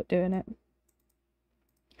made you quit doing it.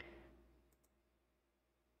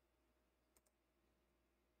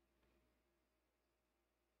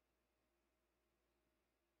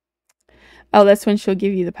 Oh, that's when she'll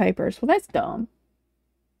give you the papers. Well, that's dumb.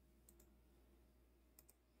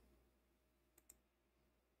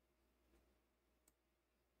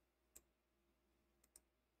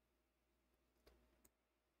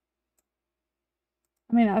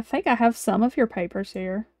 I mean, I think I have some of your papers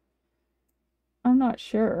here. I'm not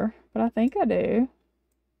sure, but I think I do.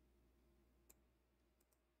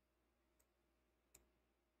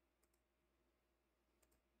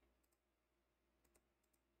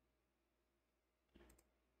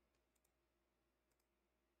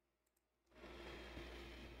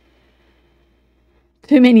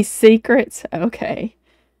 Too many secrets? Okay.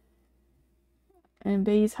 And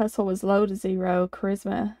B's hustle was low to zero.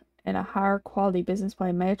 Charisma and a higher quality business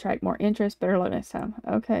plan may attract more interest. Better luck next time.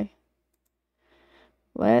 Okay.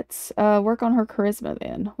 Let's work on her charisma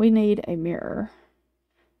then. We need a mirror.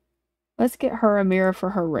 Let's get her a mirror for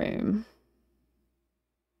her room.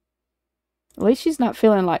 At least she's not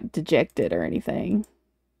feeling like dejected or anything.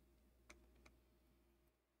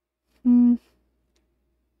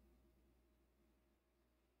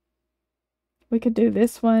 We could do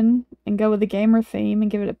this one and go with the gamer theme and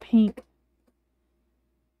give it a pink.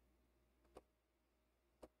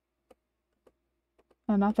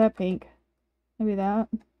 Oh, not that pink. Maybe that.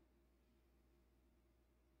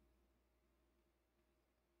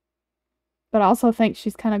 But I also think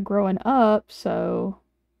she's kind of growing up, so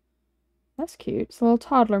that's cute. It's a little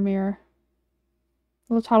toddler mirror.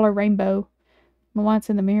 A little toddler rainbow. The lights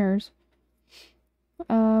in the mirrors.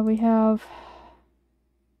 We have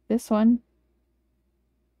this one.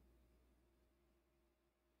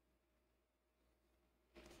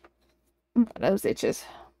 My nose itches.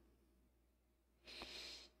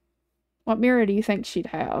 What mirror do you think she'd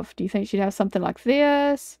have? Do you think she'd have something like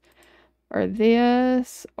this? Or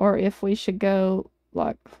this? Or if we should go,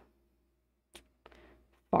 like,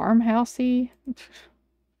 farmhousey?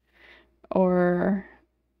 Or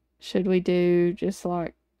should we do just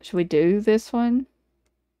like, should we do this one?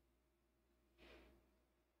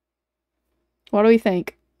 What do we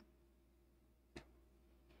think?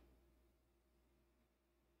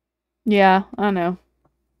 Yeah, I know.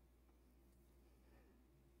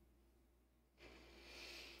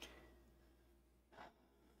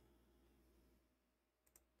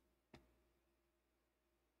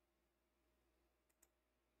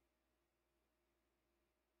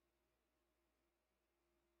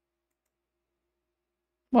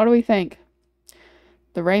 What do we think?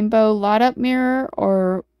 The rainbow light up mirror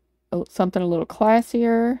or something a little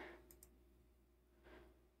classier?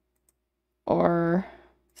 Or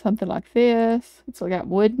something like this? It's got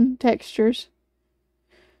wooden textures.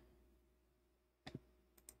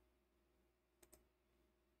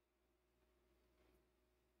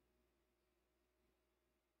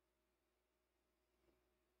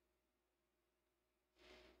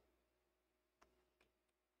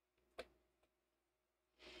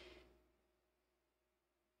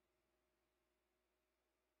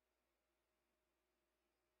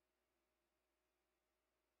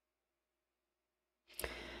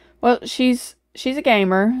 Well, she's a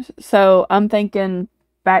gamer, so I'm thinking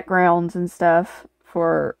backgrounds and stuff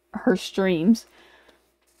for her streams.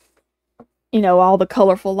 You know, all the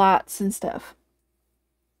colorful lights and stuff.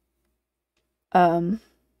 Um,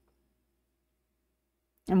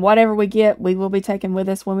 and whatever we get, we will be taking with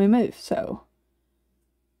us when we move. So,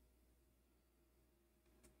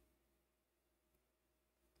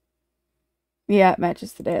 yeah, it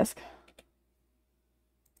matches the desk.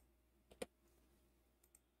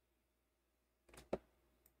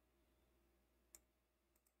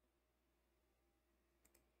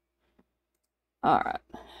 All right.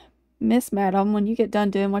 Miss Madam, when you get done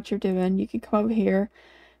doing what you're doing, you can come over here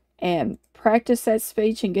and practice that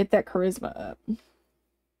speech and get that charisma up.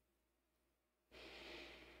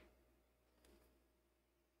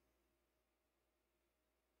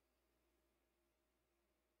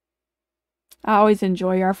 I always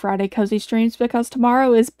enjoy our Friday cozy streams because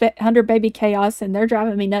tomorrow is 100 baby chaos and they're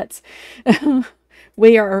driving me nuts.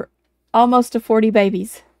 We are almost to 40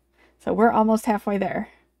 babies, so we're almost halfway there.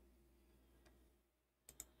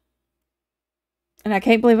 And I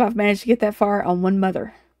can't believe I've managed to get that far on one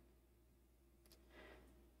mother.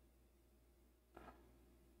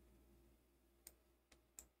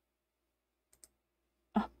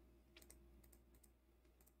 Oh.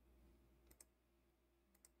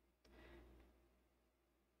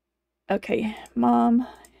 Okay, Mom,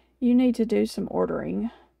 you need to do some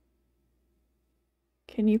ordering.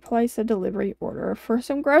 Can you place a delivery order for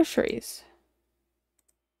some groceries?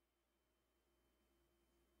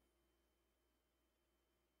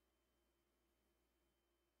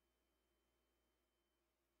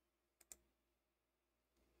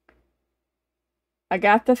 I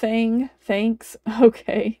got the thing. Thanks.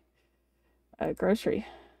 Okay. Grocery.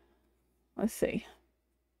 Let's see.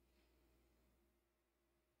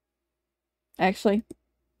 Actually,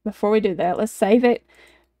 before we do that, let's save it.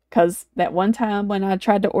 Because that one time when I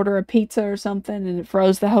tried to order a pizza or something and it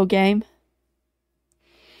froze the whole game.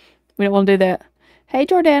 We don't want to do that. Hey,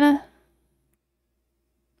 Jordana.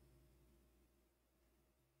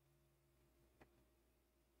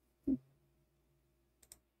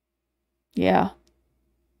 Yeah.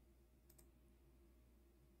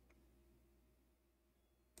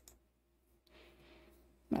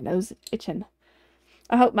 My nose is itching.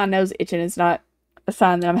 I hope my nose itching is not a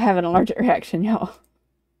sign that I'm having an allergic reaction, y'all.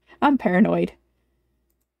 I'm paranoid.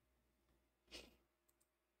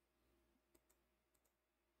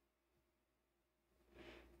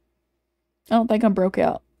 I don't think I'm broke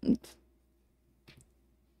out.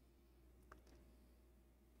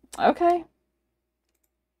 Okay.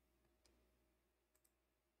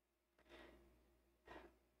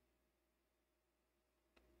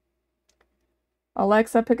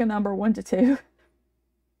 Alexa, pick a number 1 to 2.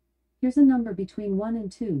 Here's a number between 1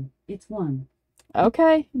 and 2. It's 1.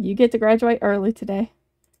 Okay, you get to graduate early today.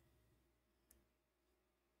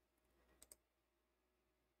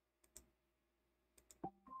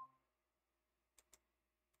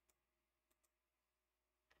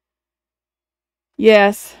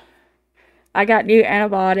 Yes, I got new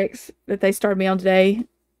antibiotics that they started me on today,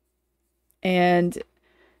 and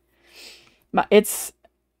it's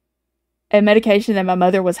a medication that my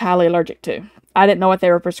mother was highly allergic to. I didn't know what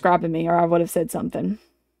they were prescribing me, or I would have said something.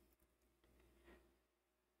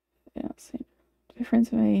 Yeah, see. Be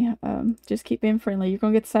friends with me. Just keep being friendly. You're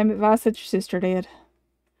gonna get the same advice that your sister did.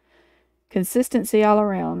 Consistency all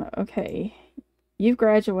around. Okay. You've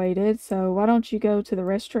graduated, so why don't you go to the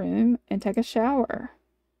restroom and take a shower?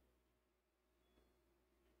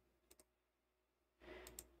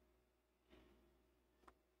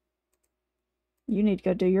 You need to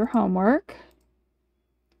go do your homework.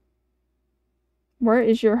 Where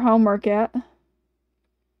is your homework at?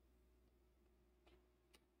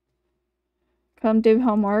 Come do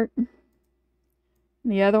homework.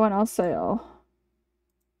 The other one I'll sell.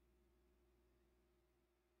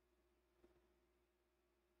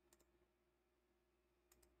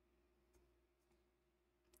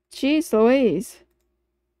 Jeez Louise.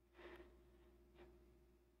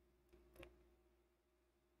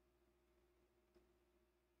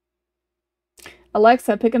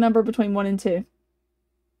 Alexa, pick a number between 1 and 2.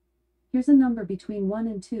 Here's a number between 1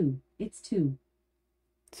 and 2. It's 2.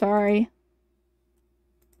 Sorry.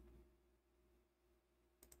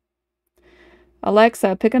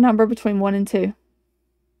 Alexa, pick a number between 1 and 2.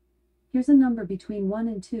 Here's a number between 1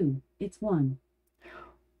 and 2. It's 1.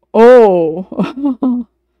 Oh.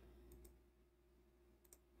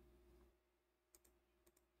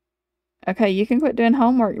 Okay, you can quit doing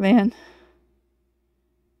homework then.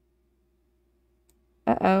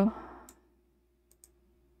 Uh-oh.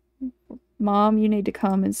 Mom, you need to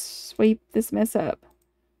come and sweep this mess up.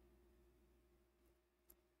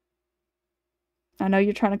 I know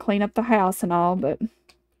you're trying to clean up the house and all, but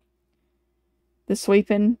the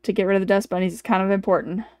sweeping to get rid of the dust bunnies is kind of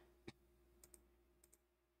important.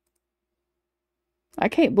 I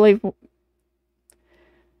can't believe.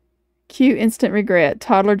 Cue instant regret.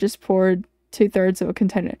 Toddler just poured 2/3 of a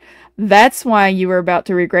container. That's why you were about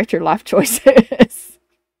to regret your life choices.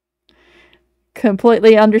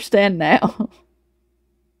 Completely understand now.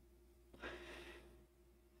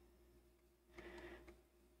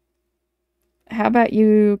 How about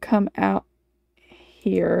you come out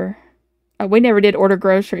here? Oh, we never did order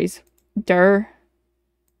groceries. Durr.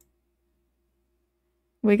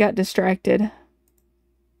 We got distracted.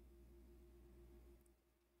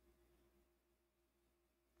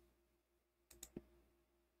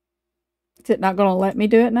 Is it not going to let me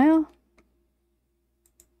do it now?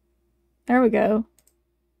 There we go.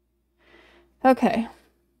 Okay.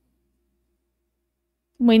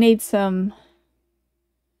 We need some.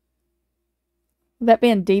 That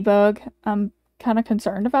being debug, I'm kind of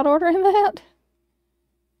concerned about ordering that.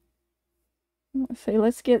 Let's see.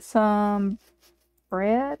 Let's get some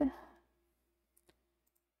bread.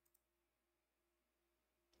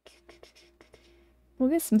 We'll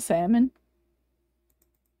get some salmon.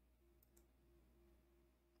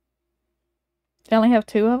 They only have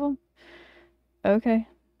 2 of them? Okay.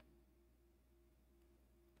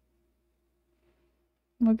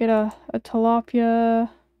 We'll get a tilapia.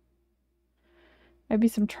 Maybe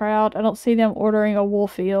some trout. I don't see them ordering a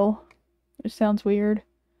wolf eel. Which sounds weird.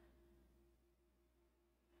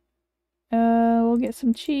 We'll get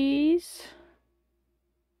some cheese.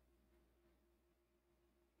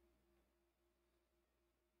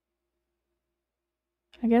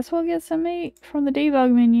 I guess we'll get some meat from the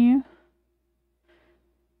debug menu.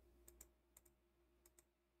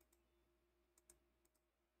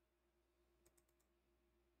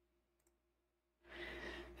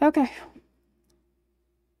 Okay.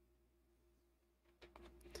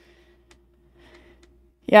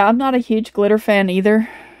 Yeah, I'm not a huge glitter fan either.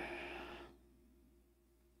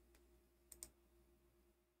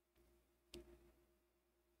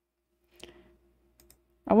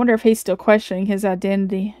 I wonder if he's still questioning his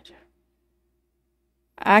identity.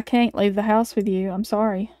 I can't leave the house with you. I'm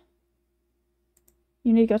sorry.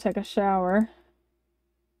 You need to go take a shower.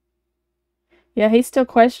 Yeah, he's still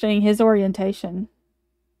questioning his orientation.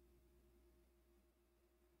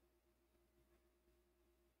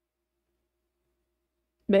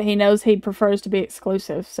 But he knows he prefers to be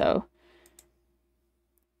exclusive, so.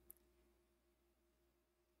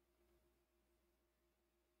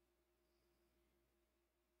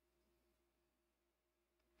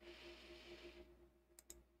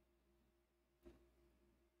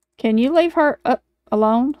 Can you leave her up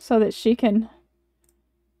alone so that she can...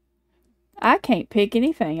 I can't pick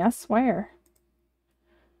anything, I swear.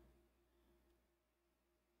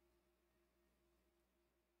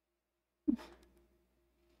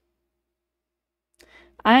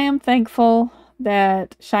 I am thankful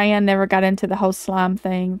that Cheyenne never got into the whole slime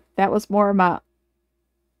thing. That was more of my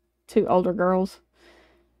 2 older girls.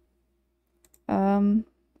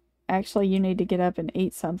 Actually, you need to get up and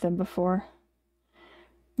eat something before.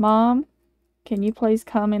 Mom, can you please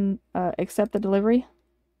come and accept the delivery?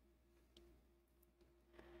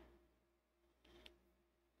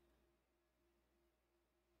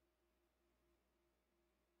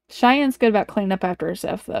 Cheyenne's good about cleaning up after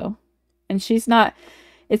herself, though. And she's not,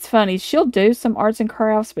 it's funny, she'll do some arts and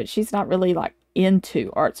crafts, but she's not really like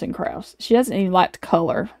into arts and crafts. She doesn't even like to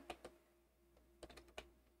color.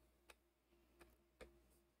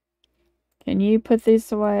 Can you put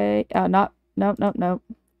these away? Not, nope, nope, nope.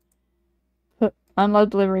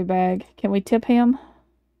 Unload delivery bag. Can we tip him?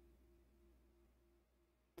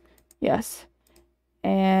 Yes.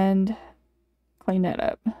 And clean that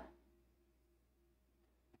up.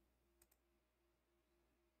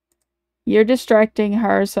 You're distracting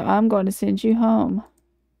her, so I'm going to send you home.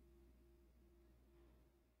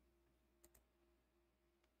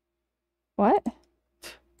 What?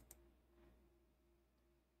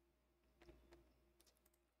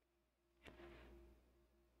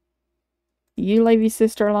 You leave your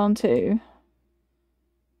sister alone too.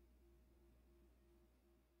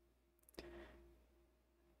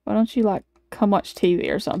 Why don't you like come watch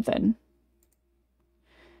TV or something?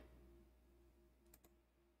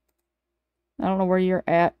 I don't know where you're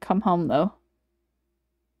at. Come home though.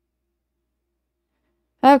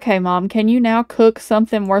 Okay, Mom, can you now cook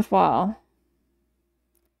something worthwhile?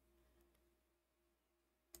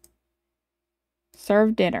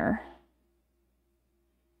 Serve dinner.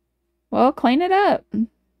 Well, clean it up.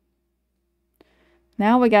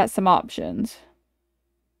 Now we got some options.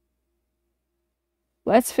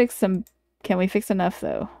 Let's fix some. Can we fix enough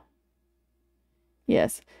though?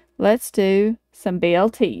 Yes. Let's do some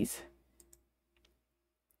BLTs.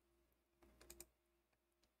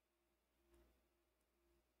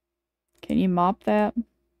 Can you mop that?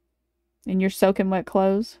 In your soaking wet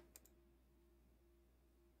clothes?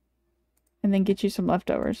 And then get you some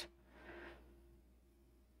leftovers.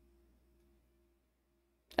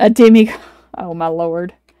 A demi. Oh, my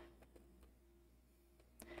lord.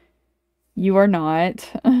 You are not.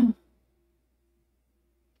 The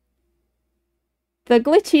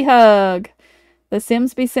glitchy hug. The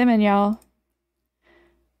Sims be simming, y'all.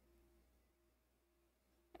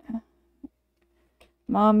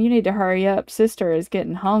 Mom, you need to hurry up. Sister is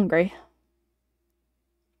getting hungry.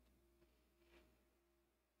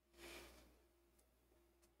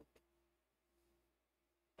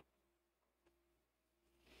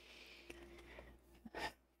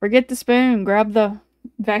 Forget the spoon. Grab the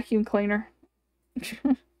vacuum cleaner.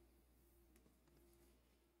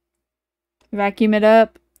 Vacuum it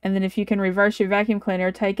up. And then if you can reverse your vacuum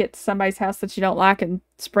cleaner, take it to somebody's house that you don't like and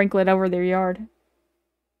sprinkle it over their yard.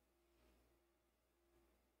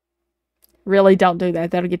 Really, don't do that.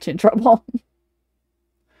 That'll get you in trouble.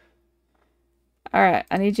 Alright,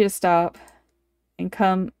 I need you to stop and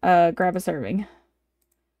come grab a serving.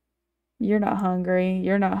 You're not hungry.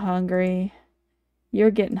 You're not hungry. You're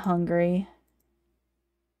getting hungry.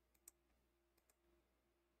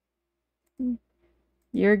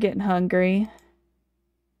 You're getting hungry.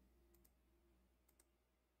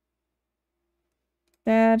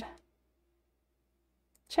 Dad,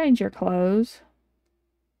 change your clothes.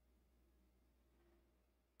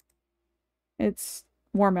 It's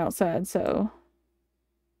warm outside, so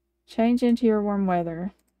change into your warm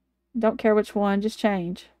weather. Don't care which one, just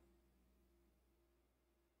change.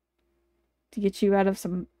 To get you out of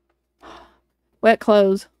some wet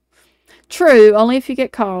clothes. True, only if you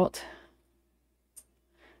get caught.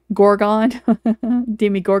 Gorgon.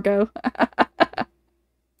 Demi Gorgo.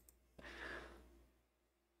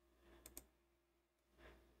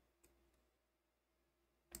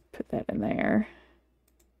 Put that in there.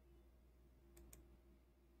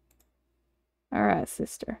 Alright,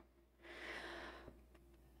 sister.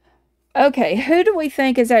 Okay, who do we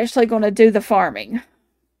think is actually going to do the farming?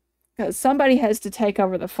 Because somebody has to take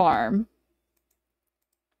over the farm.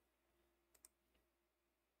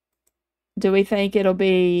 Do we think it'll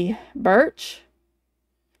be Birch,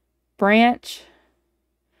 Branch,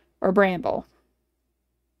 or Bramble?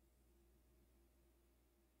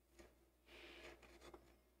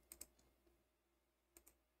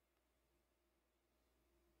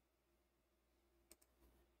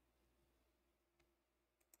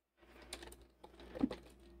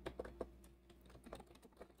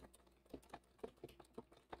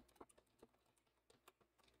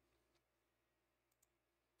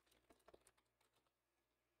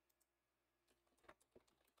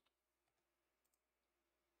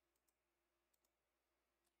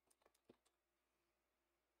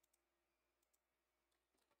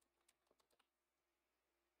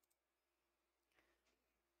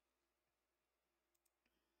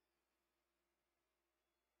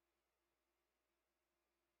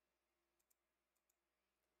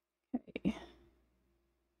 Okay.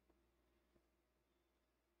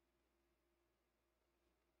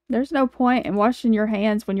 There's no point in washing your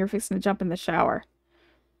hands when you're fixing to jump in the shower.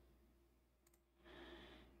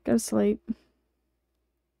 Go to sleep.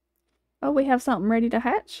 Oh, we have something ready to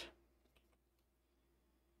hatch.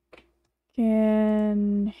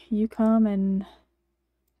 Can you come and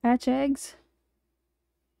hatch eggs?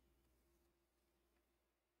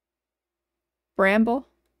 Bramble?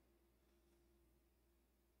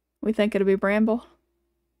 We think it'll be Bramble.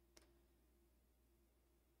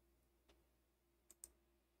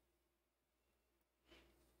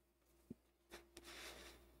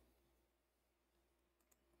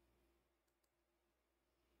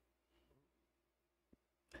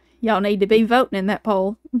 Y'all need to be voting in that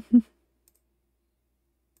poll.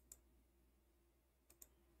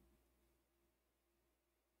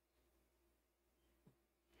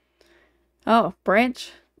 Oh,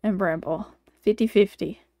 Branch and Bramble.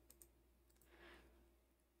 50-50.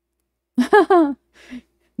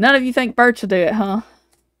 None of you think Birch will do it, huh?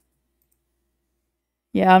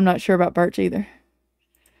 Yeah, I'm not sure about Birch either.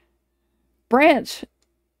 Branch.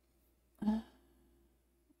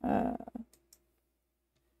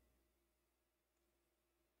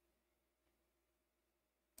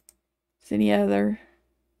 Does any other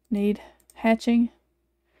need hatching?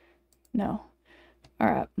 No.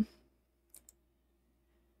 Alright.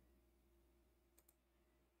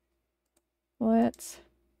 Let's...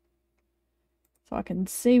 So I can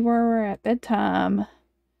see where we're at bedtime.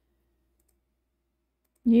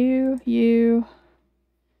 You,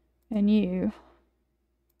 and you.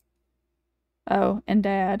 Oh, and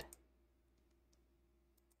Dad.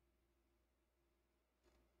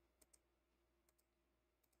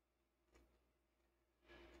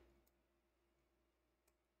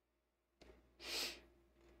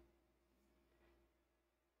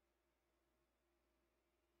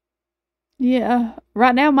 Yeah,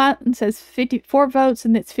 right now mine says 54 votes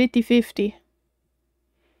and it's 50-50.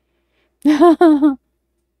 I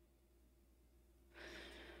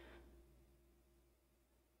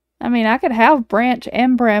mean, I could have Branch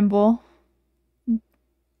and Bramble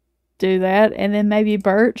do that, and then maybe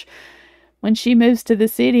Birch, when she moves to the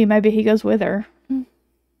city, maybe he goes with her.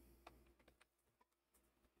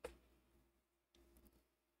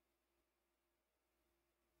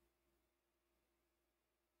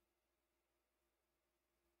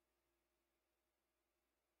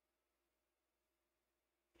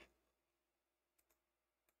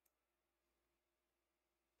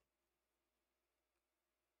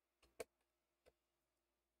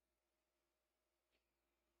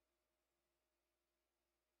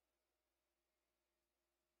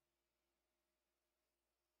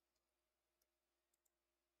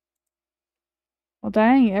 Well,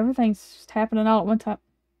 dang, everything's just happening all at one time.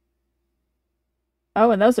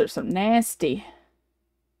 Oh, and those are some nasty.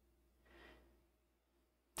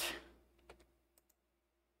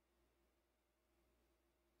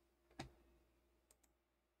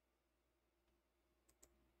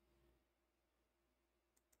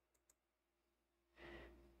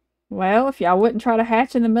 Well, if y'all wouldn't try to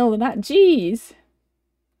hatch in the middle of the night, jeez.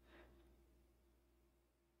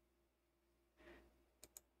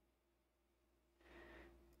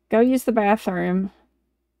 Go use the bathroom.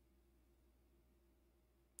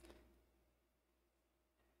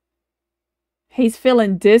 He's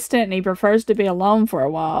feeling distant and he prefers to be alone for a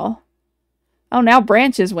while. Oh, now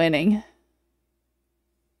Branch is winning.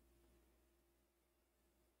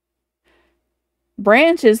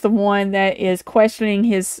 Branch is the one that is questioning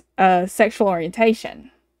his sexual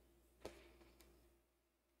orientation.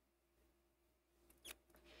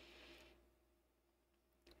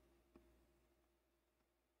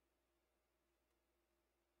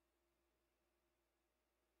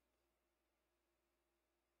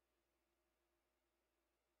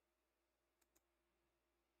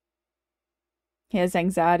 He has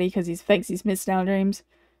anxiety because he thinks he's missed out on dreams.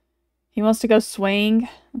 He wants to go swing.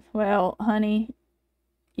 Well, honey,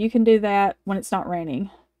 you can do that when it's not raining.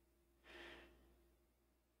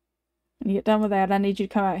 When you get done with that, I need you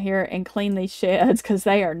to come out here and clean these sheds because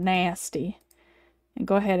they are nasty. And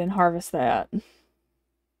go ahead and harvest that.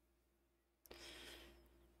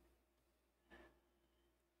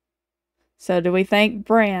 So do we think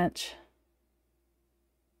Branch?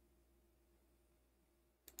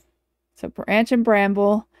 So Branch and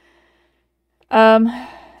Bramble.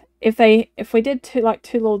 If we did two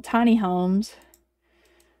little tiny homes,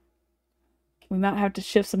 we might have to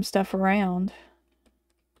shift some stuff around.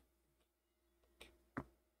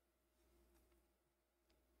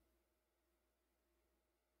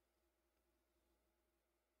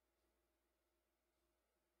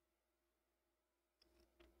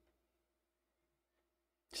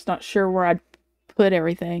 Just not sure where I'd put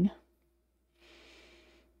everything.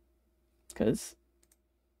 Because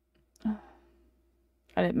I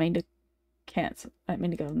didn't mean to Cancel. I didn't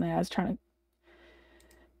mean to go in there. I was trying to.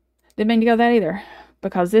 Didn't mean to go that either.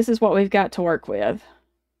 Because this is what we've got to work with.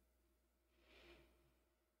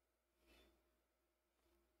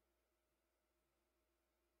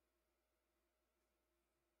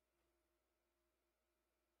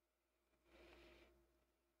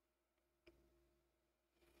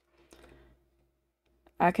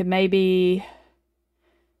 I could maybe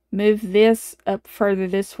move this up further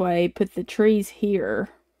this way, put the trees here,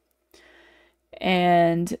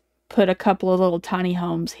 and put a couple of little tiny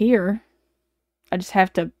homes here. I just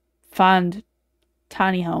have to find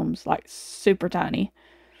tiny homes, like super tiny,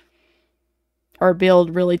 or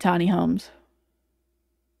build really tiny homes.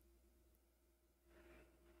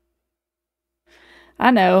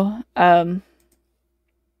 I know.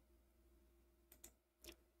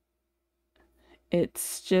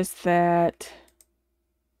 It's just that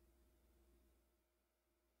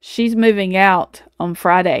she's moving out on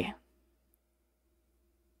Friday.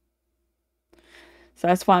 So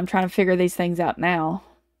that's why I'm trying to figure these things out now.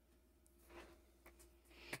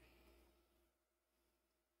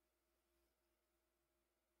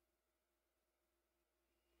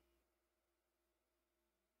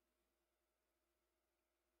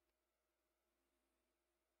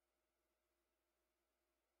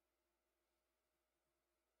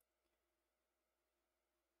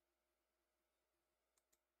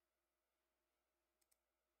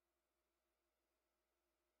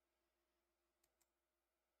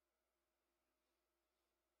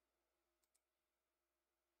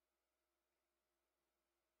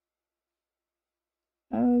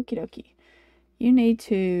 Okie dokie. You need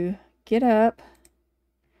to get up,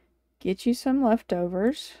 get you some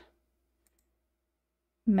leftovers,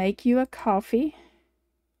 make you a coffee.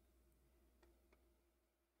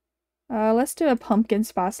 Let's do a pumpkin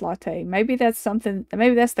spice latte. Maybe that's something,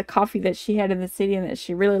 maybe that's the coffee that she had in the city and that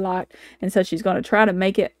she really liked, and so she's going to try to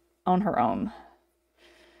make it on her own.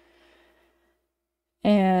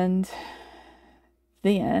 And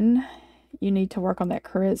then you need to work on that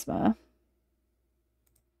charisma.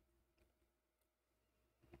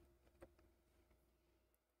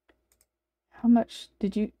 How much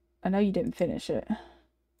did you, I know you didn't finish it.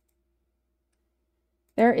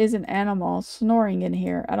 There is an animal snoring in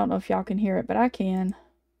here. I don't know if y'all can hear it, but I can.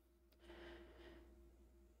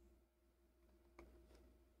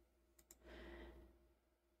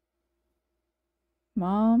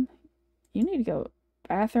 Mom, you need to go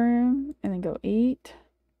bathroom and then go eat.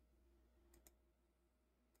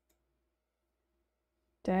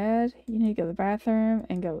 Dad, you need to go to the bathroom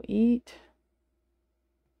and go eat.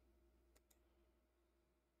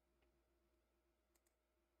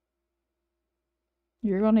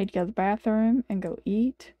 You're going to need to go to the bathroom and go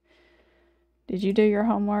eat. Did you do your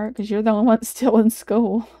homework? Because you're the only one still in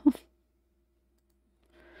school.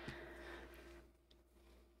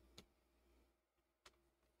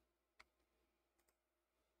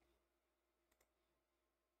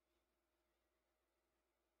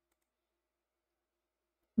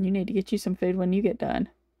 You need to get you some food when you get done.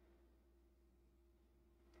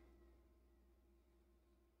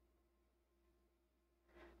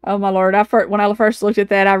 Oh my lord, when I first looked at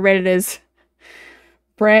that, I read it as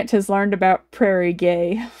Brant has learned about prairie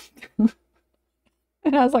gay.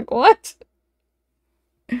 And I was like, what?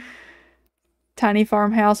 Tiny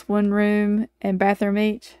farmhouse, one room, and bathroom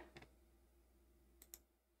each.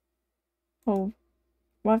 Well,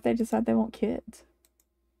 what if they decide they want kids?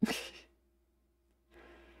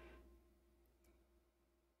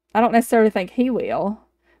 I don't necessarily think he will,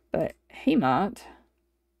 but he might.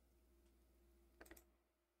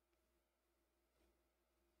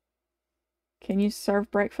 Can you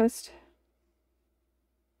serve breakfast?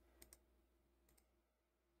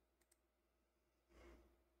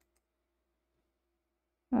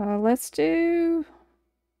 Let's do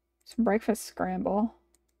some breakfast scramble.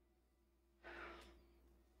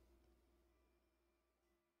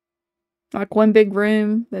 Like one big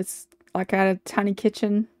room that's like got a tiny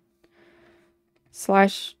kitchen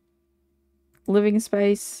slash living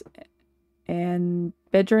space and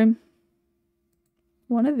bedroom.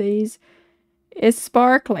 One of these is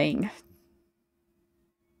sparkling.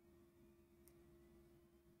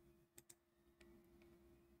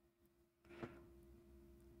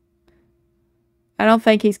 I don't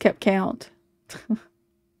think he's kept count.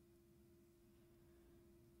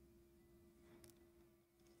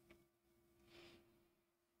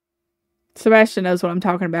 Sebastian knows what I'm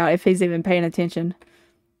talking about if he's even paying attention,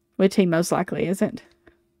 which he most likely isn't.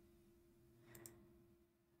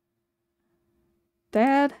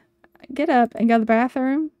 Dad, get up and go to the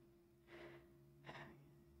bathroom.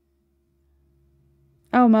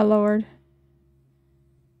 Oh my lord.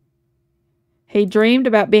 He dreamed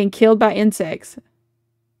about being killed by insects.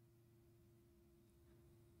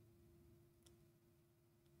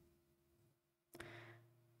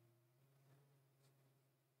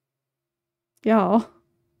 Y'all.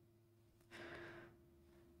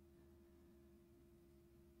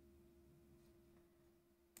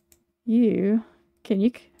 Can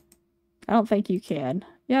you? I don't think you can.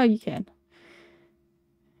 Yeah, you can.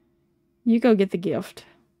 You go get the gift.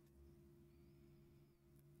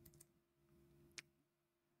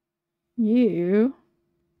 You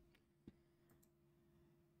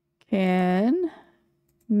can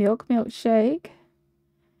milk milkshake,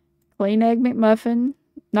 clean egg McMuffin,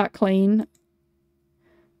 not clean,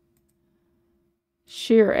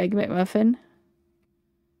 sheer egg McMuffin.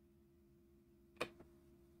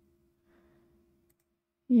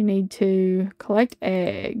 You need to collect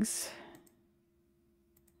eggs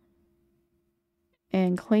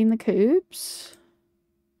and clean the coops.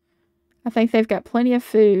 I think they've got plenty of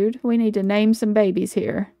food. We need to name some babies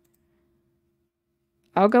here.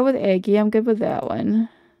 I'll go with Eggy. I'm good with that one.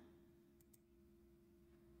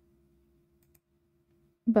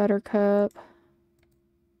 Buttercup.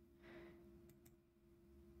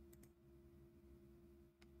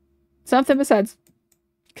 Something besides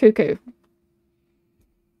Cuckoo.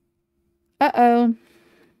 Uh-oh.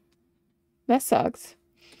 That sucks.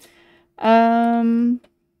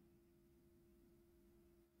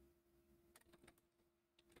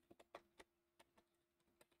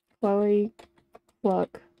 Chloe,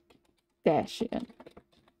 Cluck, Dashian.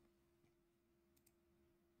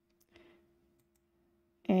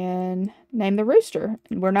 And name the rooster.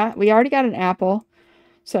 And we already got an apple.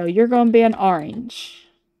 So you're going to be an orange.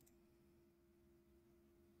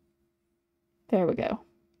 There we go.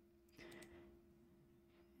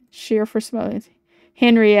 Sheer for smoke.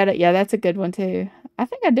 Henrietta. Yeah, that's a good one too. I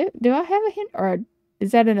think I do. Do I have a hint? Or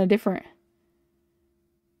is that in a different?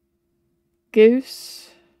 Goose.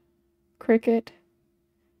 Cricket.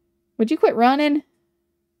 Would you quit running?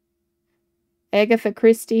 Agatha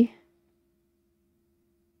Christie.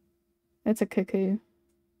 That's a cuckoo.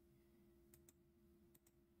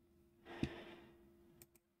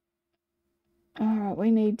 Alright,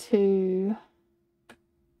 we need to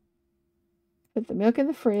put the milk in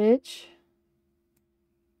the fridge.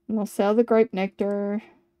 And we'll sell the grape nectar.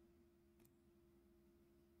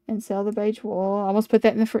 And sell the beige wool. I almost put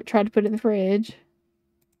that in the tried to put it in the fridge.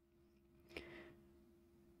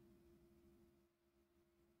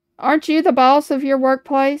 Aren't you the boss of your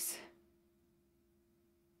workplace?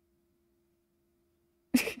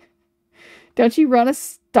 Don't you run a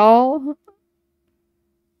stall?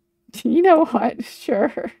 You know what?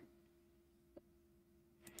 Sure.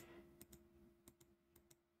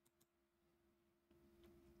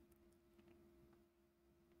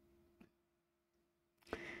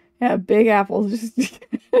 Yeah, Big Apple's just...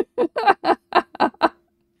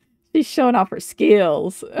 She's showing off her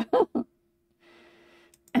skills.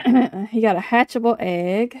 He got a hatchable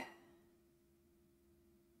egg.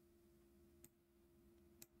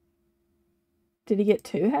 Did he get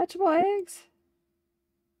 2 hatchable eggs?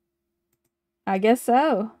 I guess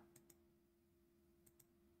so.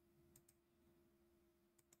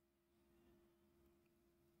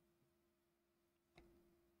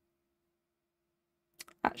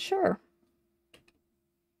 Sure.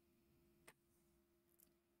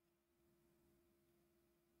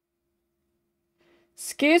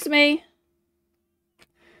 Excuse me.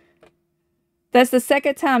 That's the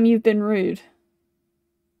second time you've been rude.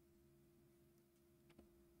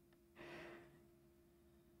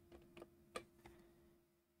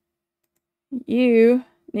 You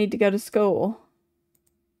need to go to school.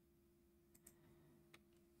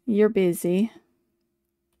 You're busy.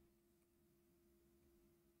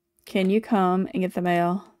 Can you come and get the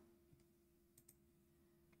mail?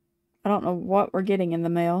 I don't know what we're getting in the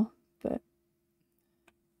mail, but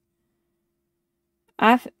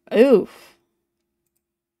oof.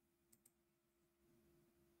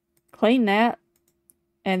 Clean that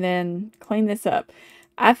and then clean this up.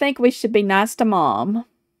 I think we should be nice to Mom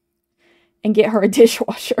and get her a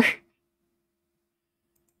dishwasher.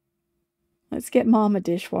 Let's get Mom a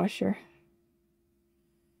dishwasher.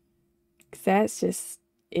 'Cause that's just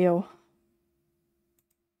ill.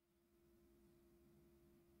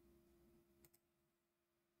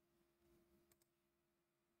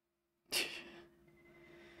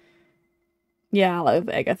 Yeah, I love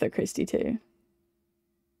Agatha Christie too.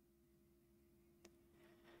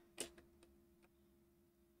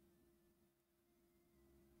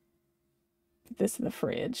 Put this in the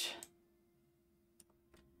fridge.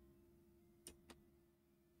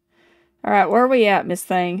 All right, where are we at, Miss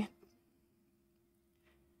Thing?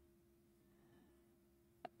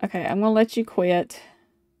 Okay, I'm gonna let you quit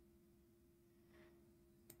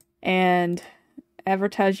and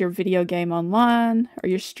advertise your video game online or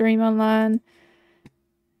your stream online.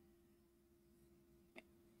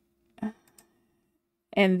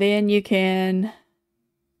 And then you can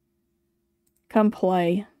come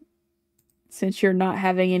play since you're not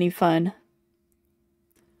having any fun.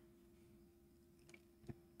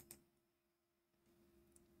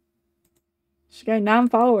 She got 9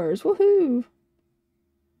 followers. Woohoo!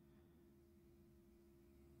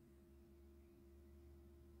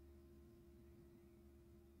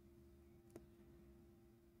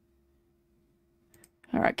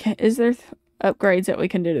 Alright, is there upgrades that we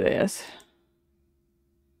can do to this?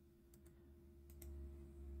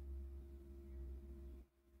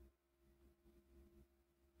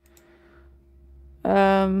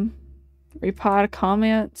 Reply to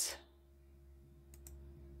comments.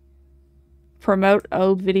 Promote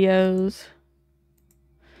old videos.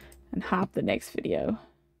 And hype the next video.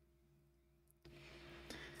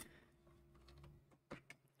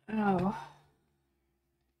 Oh.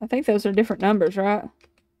 I think those are different numbers, right?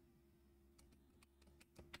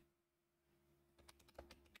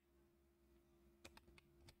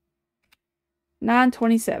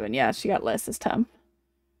 $9.27. Yeah, she got less this time.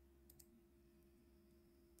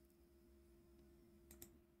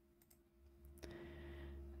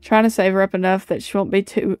 Trying to save her up enough that she won't be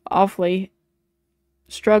too awfully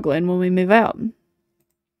struggling when we move out.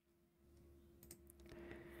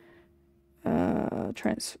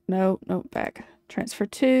 No, back. Transfer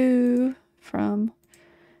to from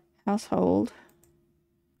household.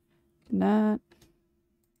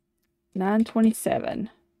 927.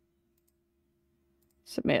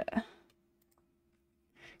 Submit.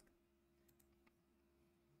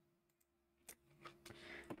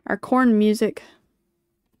 Our corn music.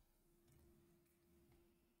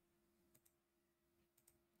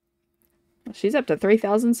 Well, she's up to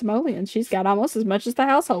 3,000 simoleons. She's got almost as much as the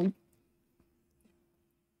household.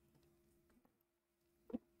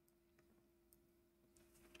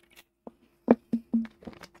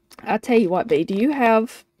 I'll tell you what, B, do you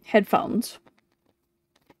have headphones?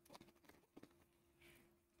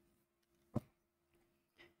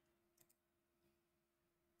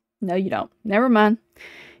 No, you don't. Never mind.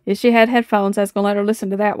 If she had headphones, I was going to let her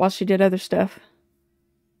listen to that while she did other stuff.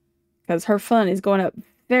 Because her fun is going up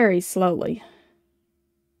very slowly.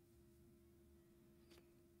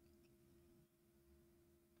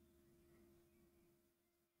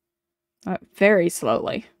 Very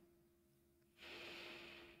slowly.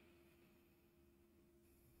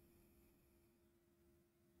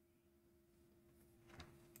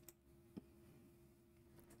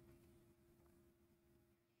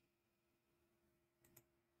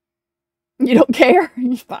 You don't care?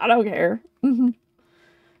 I don't care.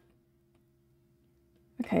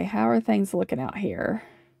 Okay, how are things looking out here?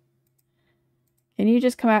 Can you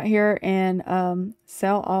just come out here and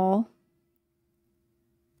sell all?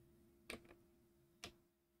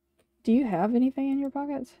 Do you have anything in your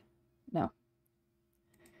pockets? No.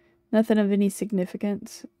 Nothing of any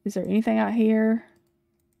significance. Is there anything out here?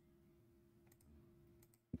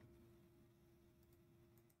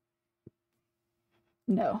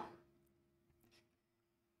 No.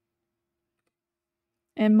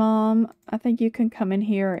 And Mom, I think you can come in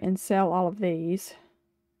here and sell all of these.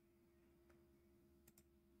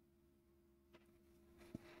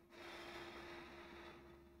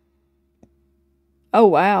 Oh,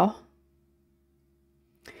 wow.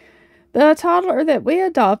 The toddler that we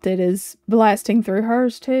adopted is blasting through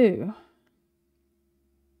hers, too.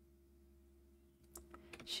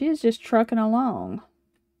 She is just trucking along.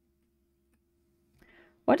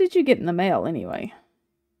 What did you get in the mail, anyway?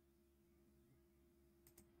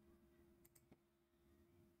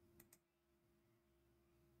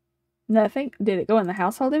 Nothing? Did it go in the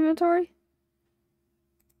household inventory?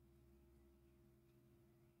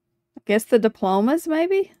 I guess the diplomas,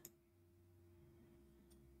 maybe?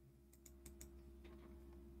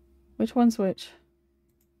 Which one's which?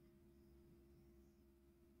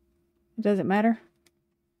 It doesn't matter.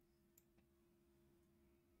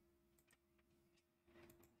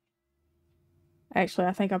 Actually,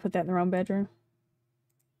 I think I put that in the wrong bedroom.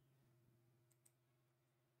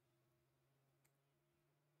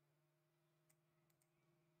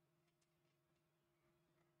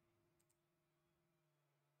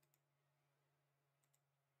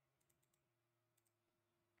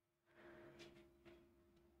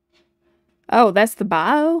 Oh, that's the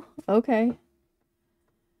bio? Okay.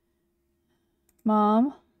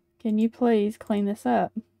 Mom, can you please clean this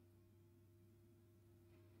up?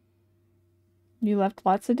 You left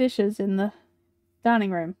lots of dishes in the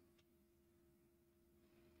dining room.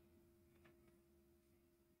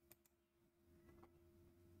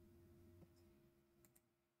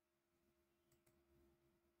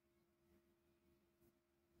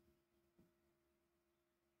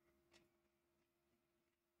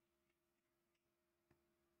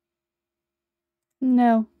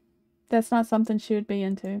 No, that's not something she would be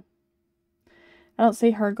into. I don't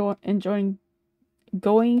see her going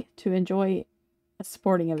to enjoy a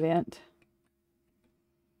sporting event.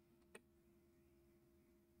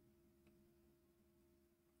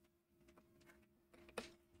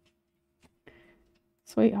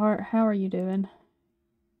 Sweetheart, how are you doing?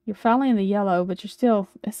 You're finally in the yellow, but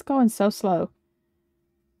it's going so slow.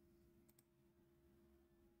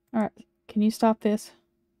 All right, can you stop this?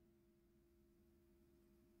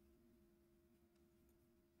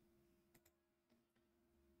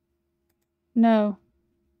 No.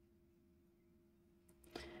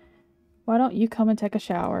 Why don't you come and take a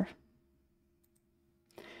shower?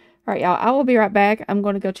 All right, y'all, I will be right back. I'm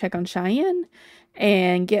going to go check on Cheyenne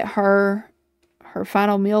and get her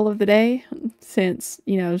final meal of the day since,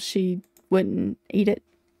 she wouldn't eat it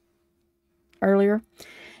earlier.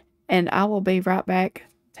 And I will be right back.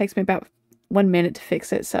 Takes me about 1 minute to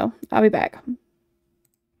fix it, so I'll be back.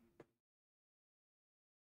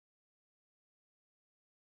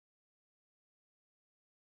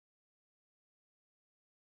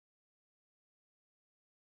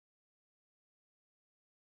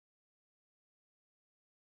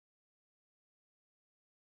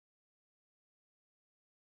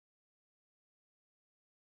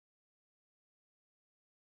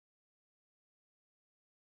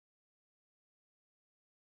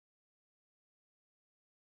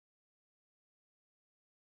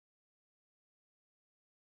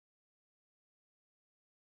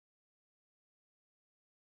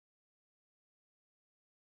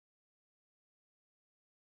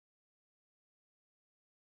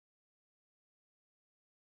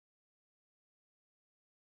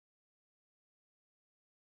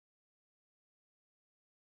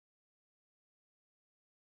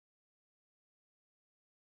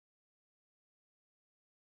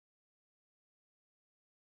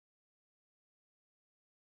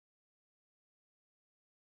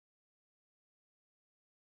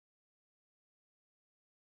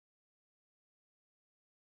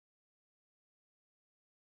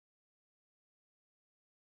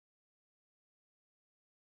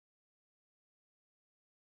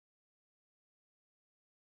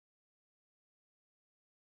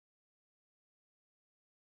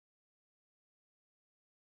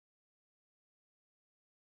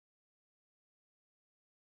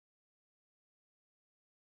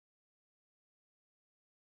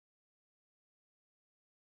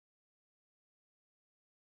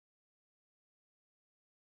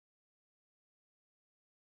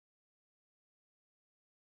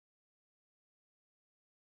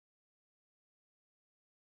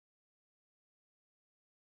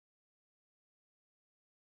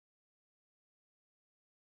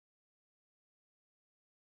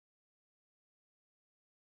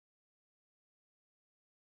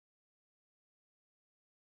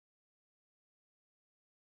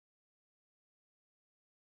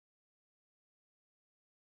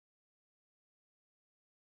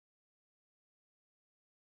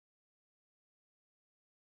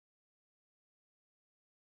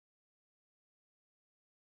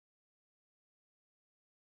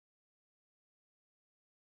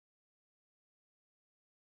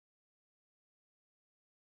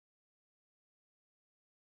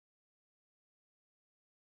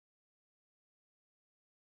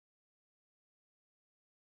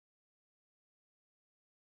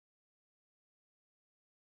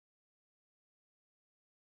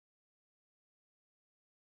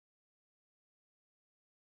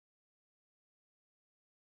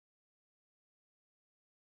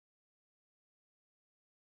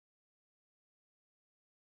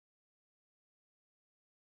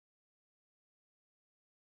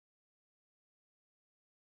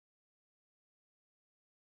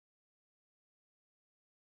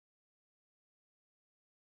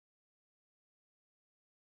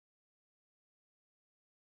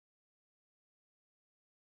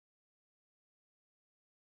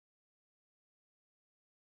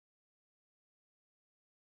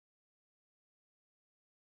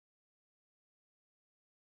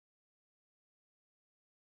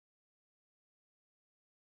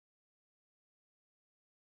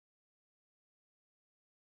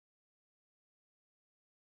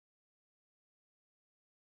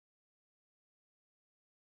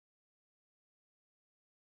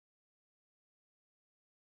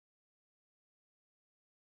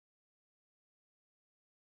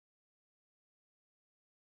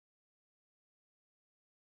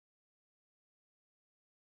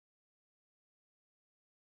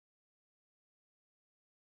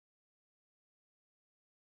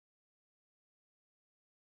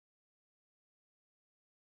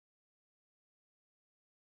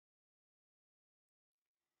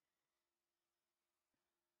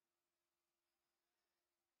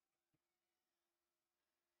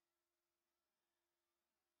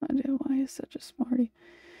 I don't know why he's such a smarty.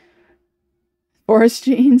 Forest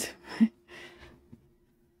jeans.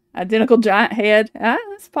 Identical giant head. Ah,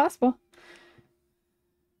 that's possible.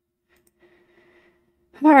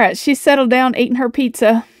 All right, she's settled down eating her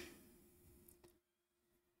pizza.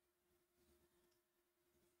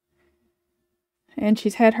 And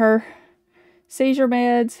she's had her seizure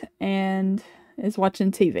meds and is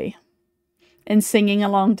watching TV and singing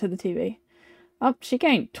along to the TV. Oh, she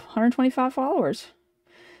gained 125 followers.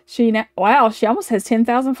 Wow, she almost has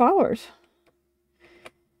 10,000 followers.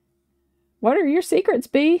 What are your secrets,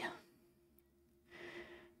 B?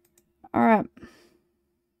 All right.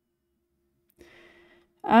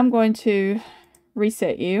 I'm going to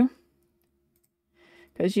reset you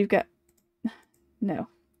because you've got... No.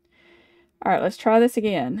 All right, let's try this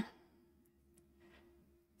again.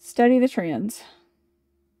 Study the trends.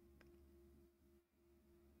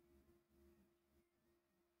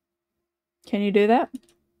 Can you do that?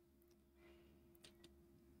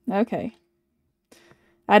 Okay.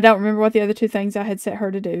 I don't remember what the other two things I had set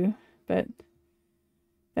her to do, but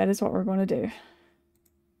that is what we're going to do.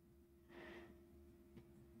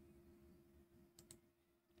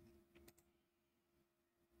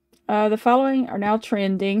 The following are now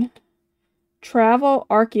trending. Travel,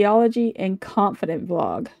 archaeology, and confident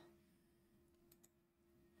vlog.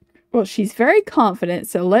 Well, she's very confident,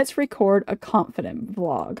 so let's record a confident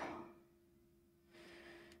vlog.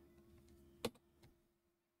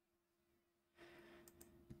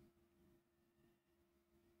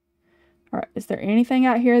 All right, is there anything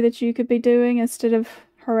out here that you could be doing instead of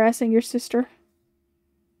harassing your sister?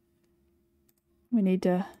 We need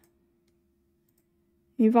to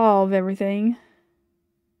evolve everything.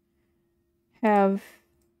 Have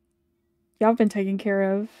y'all been taken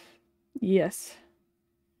care of? Yes.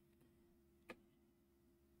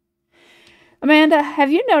 Amanda,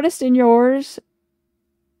 have you noticed in yours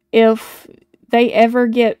if they ever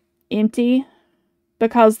get empty?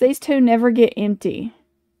 Because these two never get empty.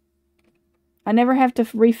 I never have to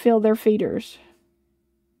refill their feeders.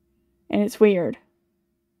 And it's weird.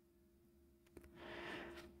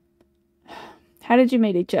 How did you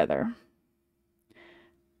meet each other?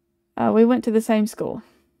 We went to the same school.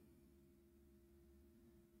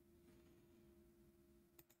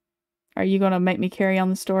 Are you going to make me carry on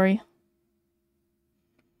the story?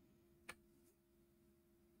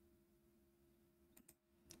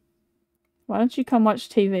 Why don't you come watch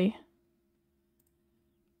TV?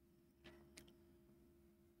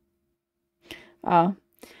 Well,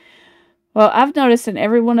 I've noticed in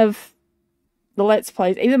every one of the Let's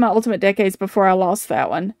Plays, even my Ultimate Decades before I lost that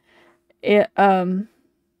one,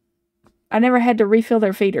 I never had to refill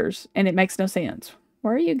their feeders, and it makes no sense.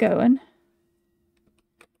 Where are you going?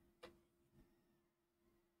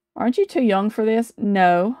 Aren't you too young for this?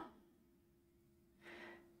 No.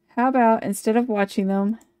 How about instead of watching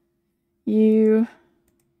them, you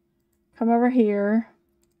come over here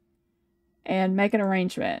and make an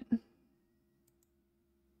arrangement.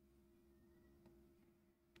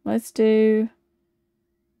 Let's do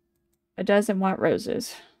a dozen white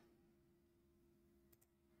roses.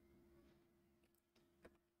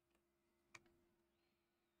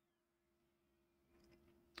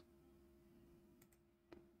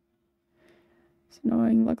 It's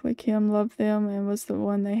annoying. Luckily, Kim loved them and was the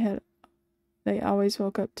one they always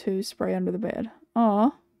woke up to spray under the bed.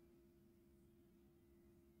 Aw.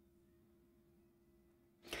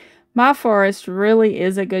 My Forrest really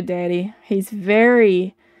is a good daddy. He's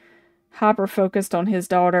very hyper-focused on his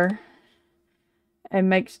daughter.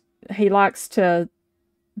 And he likes to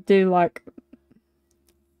do like...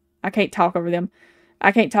 I can't talk over them.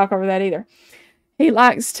 I can't talk over that either. He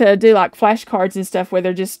likes to do like flashcards and stuff where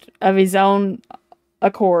they're just of his own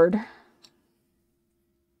accord.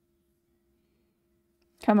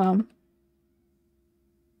 Come on.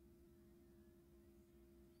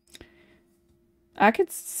 I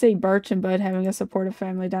could see Birch and Bud having a supportive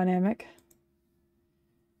family dynamic.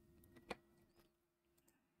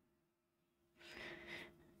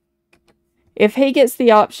 If he gets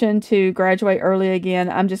the option to graduate early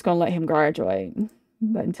again, I'm just going to let him graduate.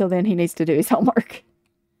 But until then, he needs to do his homework.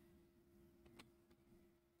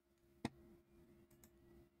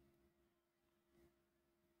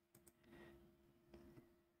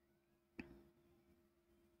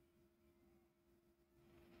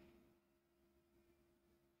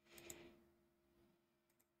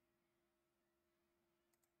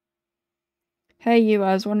 Hey, you,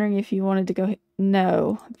 I was wondering if you wanted to go...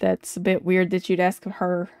 No, that's a bit weird that you'd ask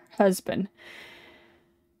her husband.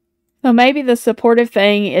 So maybe the supportive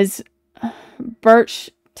thing is Birch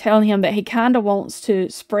telling him that he kind of wants to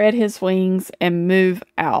spread his wings and move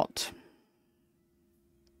out.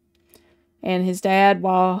 And his dad,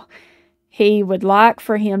 while he would like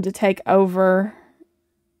for him to take over...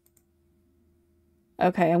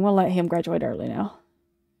 Okay, I'm going to let him graduate early now.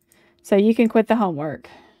 So you can quit the homework.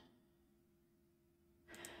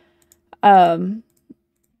 I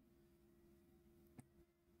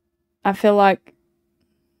feel like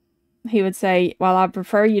he would say, while I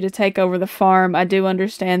prefer you to take over the farm, I do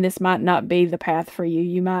understand this might not be the path for you.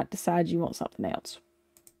 You might decide you want something else.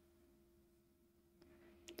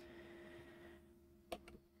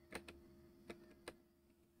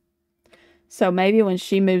 So maybe when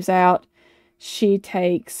she moves out, she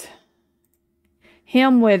takes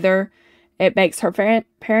him with her. It makes her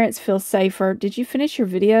parents feel safer. Did you finish your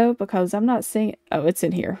video? Because I'm not seeing it. Oh, it's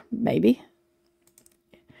in here. Maybe.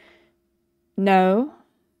 No.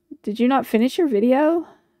 Did you not finish your video?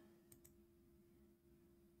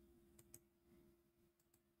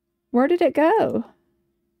 Where did it go?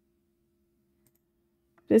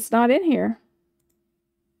 It's not in here.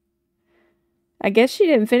 I guess she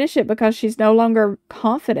didn't finish it because she's no longer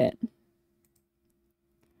confident.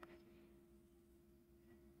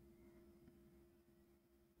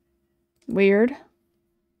 Weird.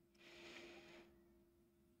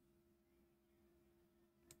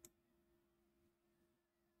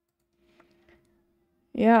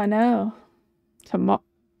 Yeah, I know.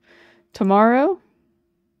 Tomorrow?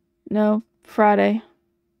 No, Friday.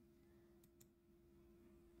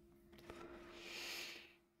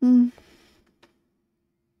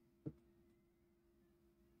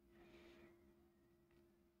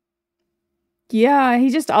 Yeah, he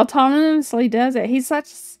just autonomously does it. He's such...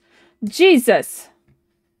 Jesus!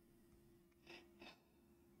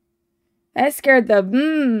 That scared the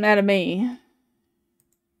out of me.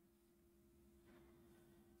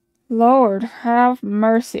 Lord, have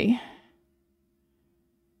mercy.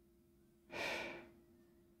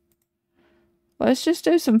 Let's just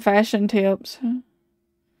do some fashion tips.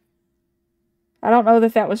 I don't know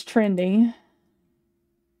that was trendy.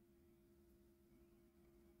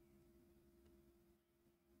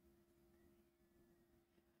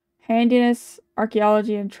 Handiness,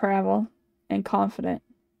 archaeology, and travel. And confident.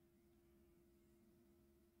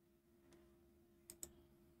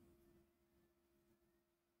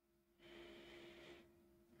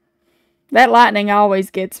 That lightning always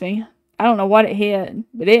gets me. I don't know what it hit,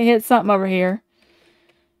 but it hit something over here.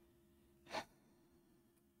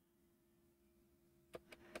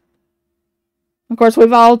 Of course,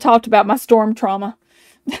 we've all talked about my storm trauma.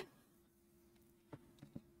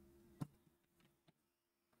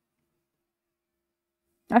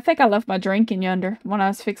 I think I left my drink in yonder when I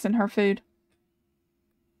was fixing her food.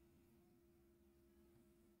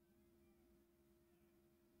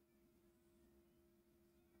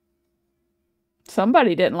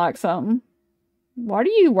 Somebody didn't like something. What are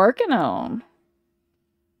you working on?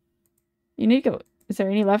 You need to go... Is there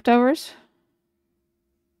any leftovers?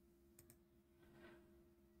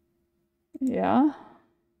 Yeah.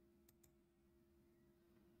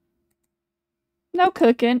 No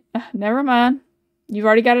cooking. Never mind. You've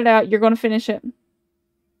already got it out. You're going to finish it.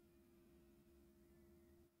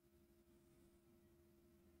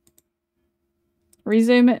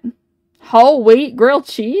 Resume it. Whole wheat grilled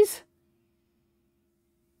cheese?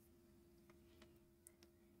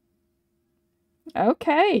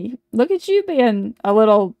 Okay. Look at you being a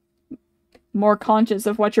little more conscious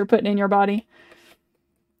of what you're putting in your body.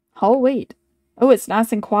 Whole wheat. Oh, it's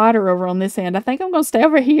nice and quieter over on this end. I think I'm going to stay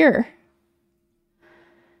over here.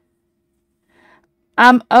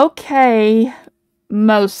 I'm okay,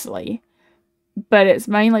 mostly. But it's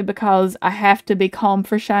mainly because I have to be calm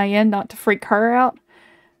for Cheyenne, not to freak her out.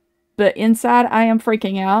 But inside, I am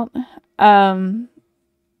freaking out.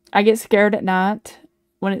 I get scared at night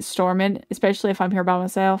when it's storming, especially if I'm here by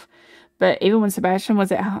myself. But even when Sebastian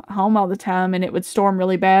was at home all the time and it would storm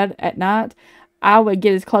really bad at night, I would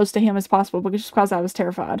get as close to him as possible just because I was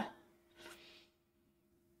terrified.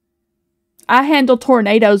 I handle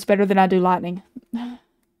tornadoes better than I do lightning.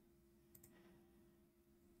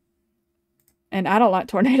 And I don't like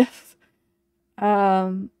tornadoes.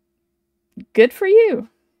 Good for you.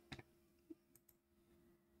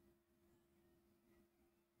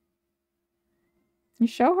 You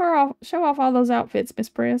show off all those outfits, Miss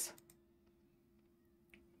Press.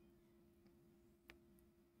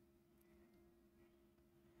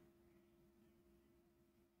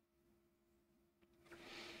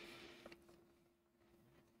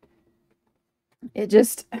 It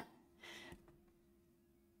just...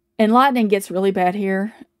 And lightning gets really bad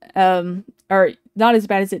here. Or not as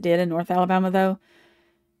bad as it did in North Alabama, though.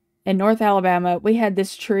 In North Alabama, we had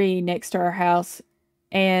this tree next to our house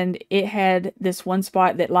and it had this one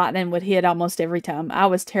spot that lightning would hit almost every time. I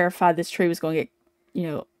was terrified this tree was going to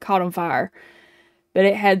get, caught on fire. But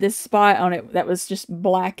it had this spot on it that was just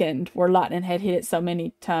blackened where lightning had hit it so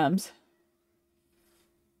many times.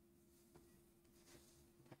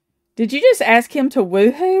 Did you just ask him to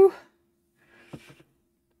woohoo?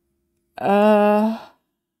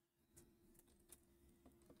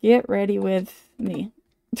 Get ready with me.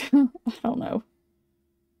 I don't know.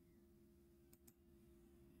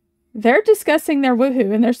 They're discussing their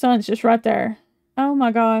woohoo and their son's just right there. Oh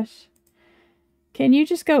my gosh. Can you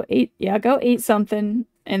just go eat? Yeah, go eat something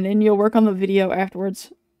and then you'll work on the video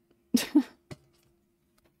afterwards.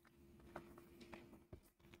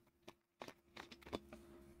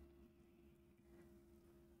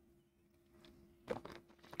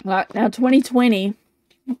 Now 2020,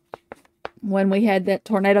 when we had that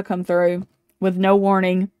tornado come through with no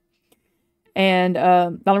warning, and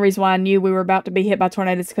the only reason why I knew we were about to be hit by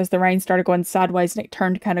tornadoes is because the rain started going sideways and it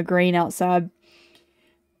turned kind of green outside.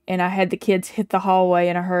 And I had the kids hit the hallway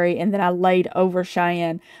in a hurry, and then I laid over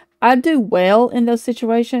Cheyenne. I do well in those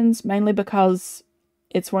situations, mainly because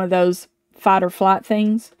it's one of those fight or flight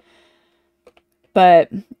things. But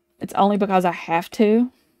it's only because I have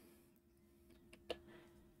to.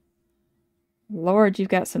 Lord, you've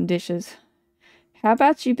got some dishes. How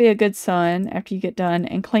about you be a good son after you get done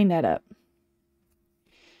and clean that up?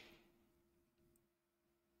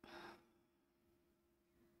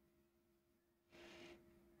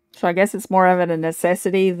 So I guess it's more of a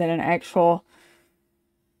necessity than an actual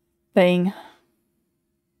thing.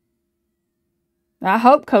 I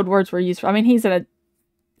hope code words were useful. I mean, he's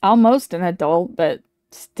almost an adult, but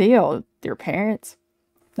still, your parents.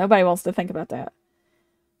 Nobody wants to think about that.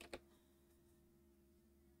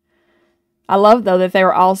 I love, though, that they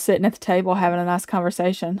were all sitting at the table having a nice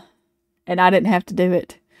conversation. And I didn't have to do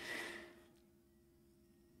it.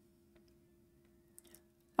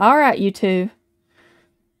 All right, you two.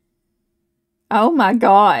 Oh my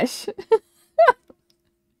gosh.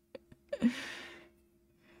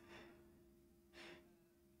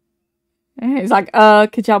 He's like,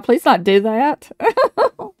 could y'all please not do that?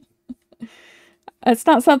 That's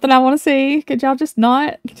not something I want to see. Could y'all just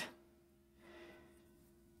not?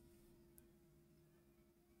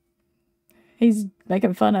 He's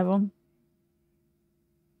making fun of him.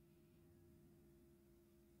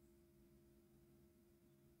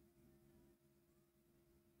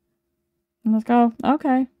 Let's go.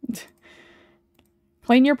 Okay.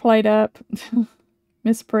 Clean your plate up,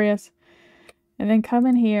 Miss Prius. And then come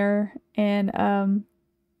in here and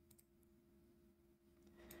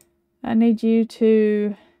I need you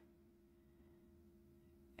to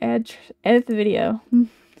edit the video.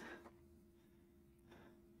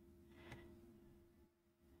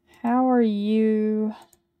 How are you?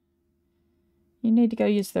 You need to go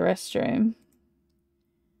use the restroom.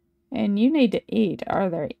 And you need to eat. Are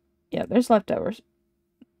there? Yeah, there's leftovers.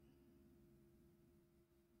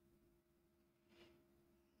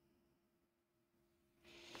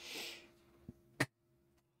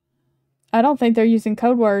 I don't think they're using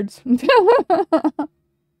code words. You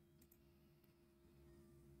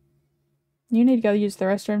need to go use the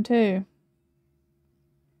restroom too.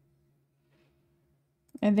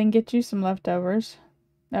 And then get you some leftovers.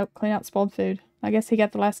 Nope, clean out spoiled food. I guess he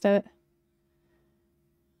got the last of it.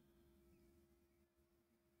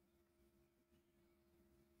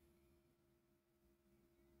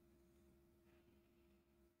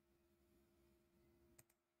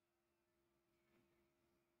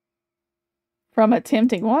 From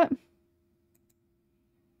attempting what?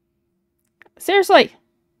 Seriously.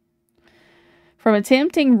 From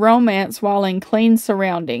attempting romance while in clean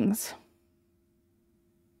surroundings.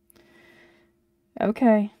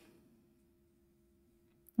 Okay.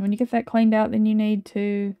 When you get that cleaned out, then you need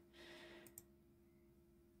to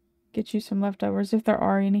get you some leftovers, if there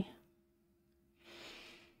are any.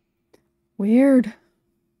 Weird.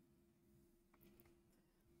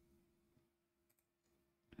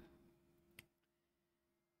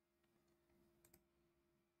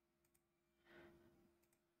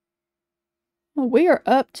 Well, we are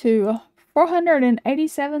up to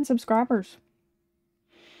 487 subscribers.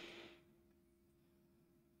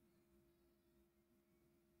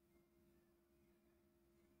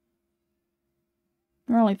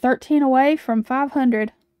 We're only 13 away from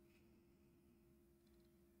 500.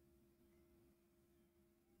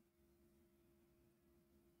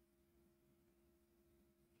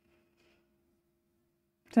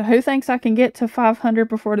 So who thinks I can get to 500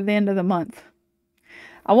 before the end of the month?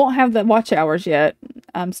 I won't have the watch hours yet.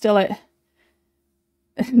 I'm still at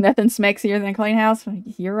nothing smexier than a clean house.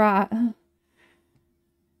 You're right.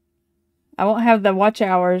 I won't have the watch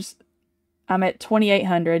hours. I'm at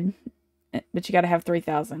 2,800, but you got to have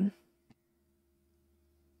 3,000.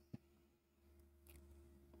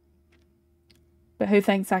 But who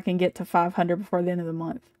thinks I can get to 500 before the end of the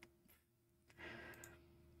month?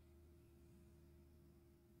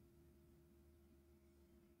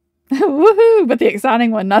 Woohoo! But the exciting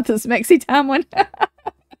one, not the smexy time one.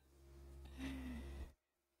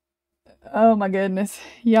 Oh my goodness.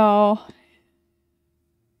 Y'all.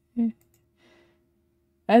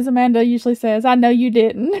 As Amanda usually says, I know you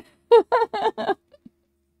didn't.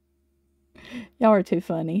 Y'all are too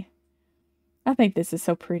funny. I think this is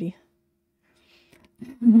so pretty.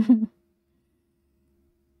 You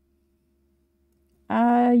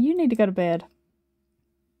need to go to bed.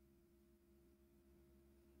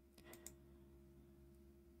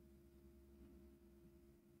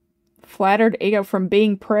 Flattered ego from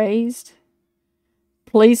being praised.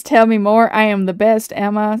 Please tell me more. I am the best,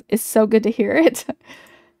 Emma. It's so good to hear it.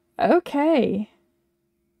 Okay.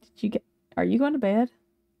 Are you going to bed?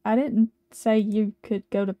 I didn't say you could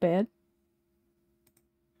go to bed.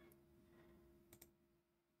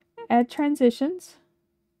 Add transitions.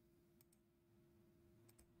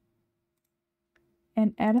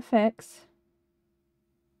 And add effects.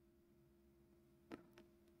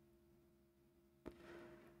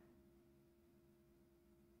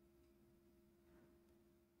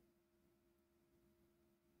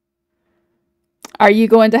 Are you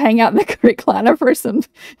going to hang out in the recliner for some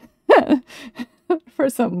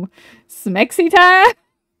smexy time?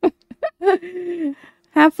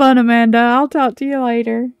 Have fun, Amanda. I'll talk to you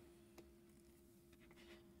later.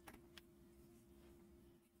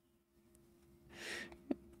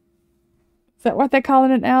 Is that what they're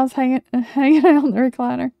calling it now? Is hanging out in the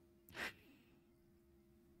recliner?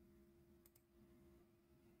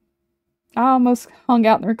 I almost hung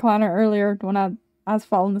out in the recliner earlier when I was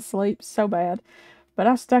falling asleep so bad. But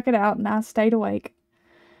I stuck it out and I stayed awake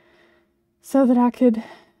so that I could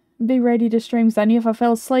be ready to stream. Because I knew if I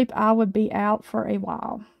fell asleep, I would be out for a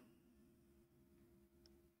while.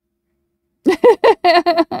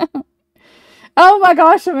 Oh my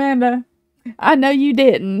gosh, Amanda. I know you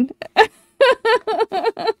didn't.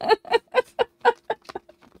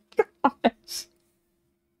 Gosh.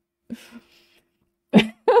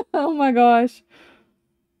 Oh my gosh.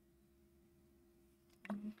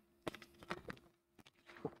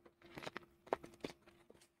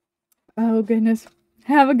 Oh goodness.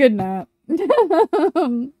 Have a good night.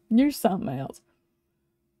 You're something else.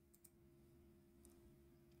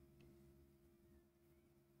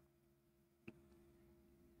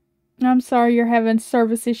 I'm sorry you're having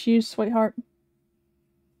service issues, sweetheart.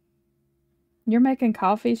 You're making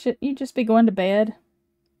coffee. Shouldn't you just be going to bed?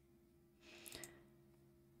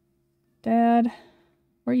 Dad,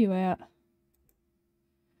 where you at?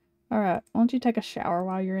 Alright, why don't you take a shower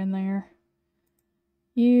while you're in there?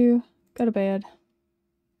 You go to bed.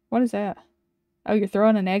 What is that? Oh, you're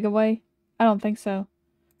throwing an egg away? I don't think so.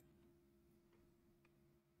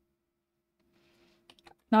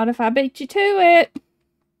 Not if I beat you to it.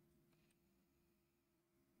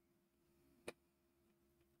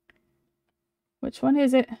 Which one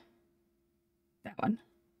is it? That one.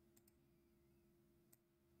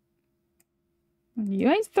 You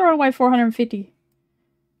ain't throwing away 450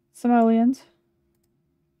 simoleons.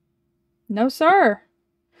 No, sir.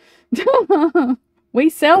 We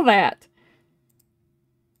sell that.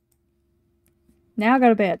 Now go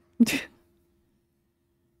to bed.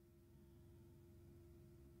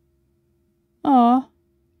 Aw.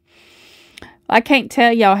 I can't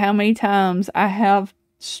tell y'all how many times I have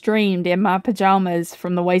streamed in my pajamas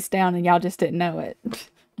from the waist down and y'all just didn't know it.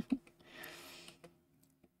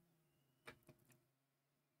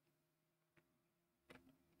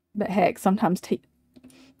 But heck, sometimes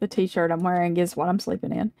the t-shirt I'm wearing is what I'm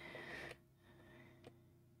sleeping in.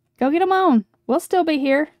 Go get them on. We'll still be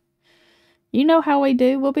here. You know how we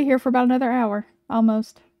do. We'll be here for about another hour.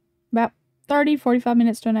 Almost. About 30, 45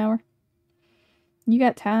 minutes to an hour. You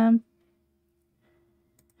got time.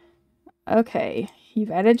 Okay.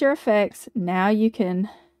 You've added your effects. Now you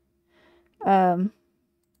can view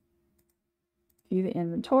the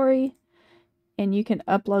inventory. And you can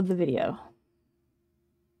upload the video.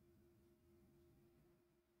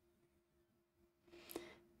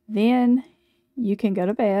 Then you can go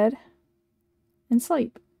to bed and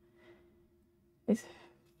sleep.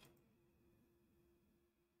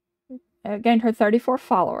 I gained her 34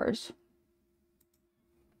 followers.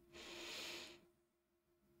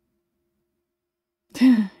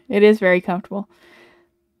 It is very comfortable.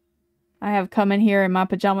 I have come in here in my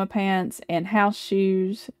pajama pants and house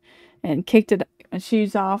shoes and kicked my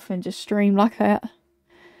shoes off and just streamed like that.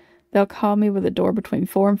 They'll call me with a door between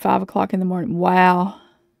 4 and 5 o'clock in the morning. Wow.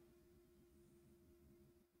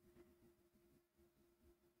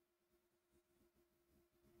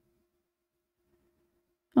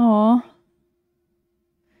 Aw.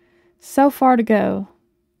 So far to go.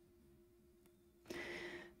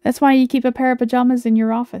 That's why you keep a pair of pajamas in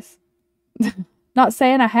your office. Not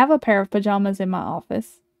saying I have a pair of pajamas in my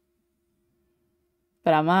office,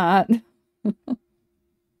 but I might.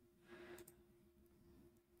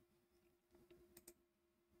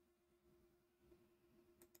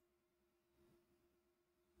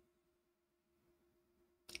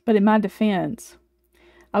 But in my defense,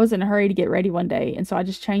 I was in a hurry to get ready one day, and so I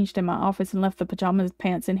just changed in my office and left the pajamas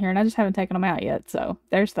pants in here, and I just haven't taken them out yet, so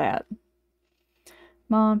there's that.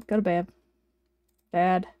 Mom, go to bed.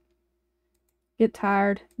 Dad, get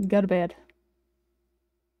tired, go to bed.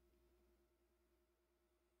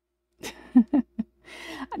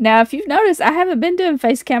 Now, if you've noticed, I haven't been doing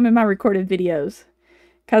face cam in my recorded videos,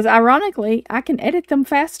 because ironically, I can edit them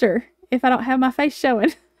faster if I don't have my face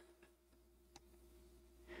showing.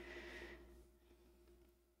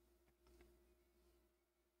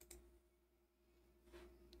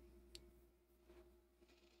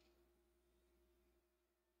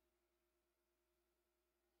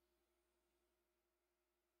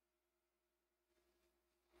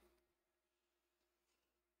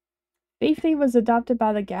 Beefy was adopted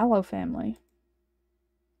by the Gallo family.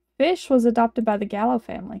 Fish was adopted by the Gallo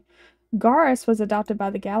family. Garis was adopted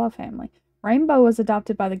by the Gallo family. Rainbow was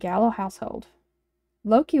adopted by the Gallo household.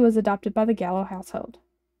 Loki was adopted by the Gallo household.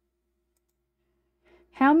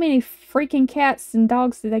 How many freaking cats and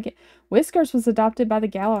dogs did they get? Whiskers was adopted by the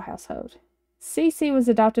Gallo household. Cece was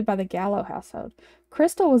adopted by the Gallo household.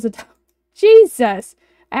 Crystal was adopted. Jesus!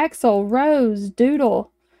 Axel, Rose,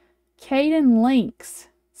 Doodle, Caden, Lynx.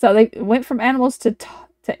 So they went from animals to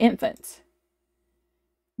infants.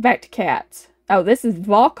 Back to cats. Oh, this is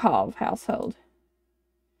Volkov household.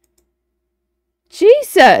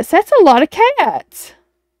 Jesus, that's a lot of cats.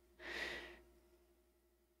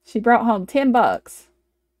 She brought home $10.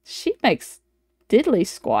 She makes diddly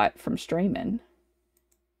squat from streaming.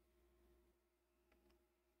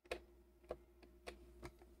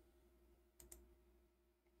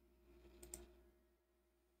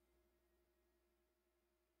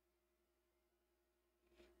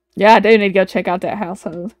 Yeah, I do need to go check out that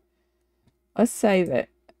household. Let's save it.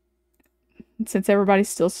 Since everybody's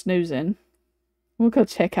still snoozing, we'll go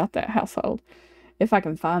check out that household if I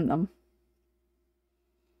can find them.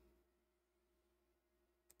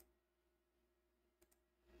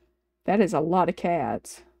 That is a lot of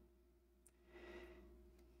cats.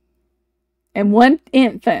 And one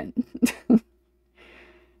infant.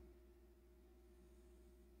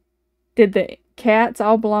 Did the cats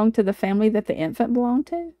all belong to the family that the infant belonged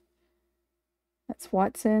to? That's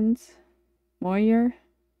Watson's, Moyer,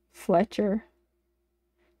 Fletcher,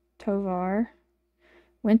 Tovar,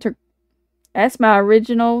 Winter. That's my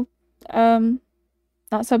original, Not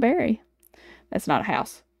So Berry. That's not a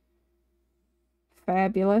house.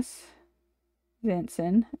 Fabulous.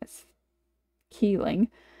 Vincent. That's Keeling.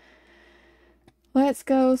 Let's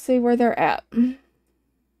go see where they're at.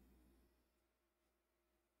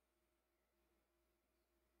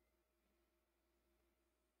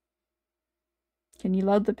 Can you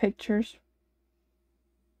load the pictures?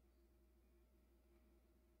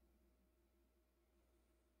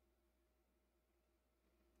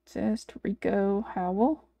 Just Rico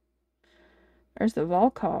Howell. There's the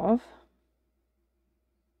Volkov.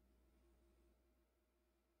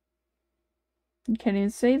 You can't even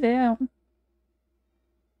see them.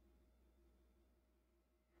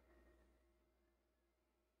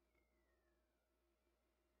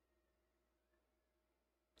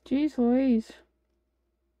 Jeez Louise.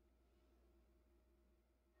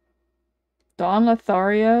 Don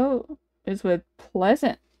Lothario is with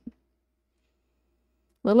Pleasant.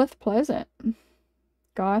 Lilith Pleasant.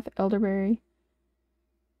 Goth Elderberry.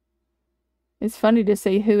 It's funny to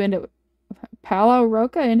see who ended up. Paolo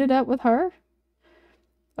Roca ended up with her?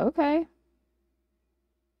 Okay.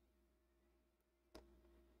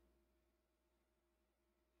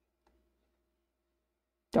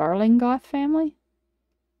 Darling Goth family?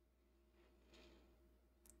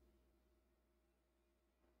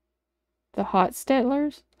 The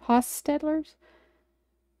Hostettlers?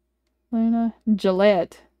 Luna.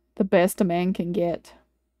 Gillette. The best a man can get.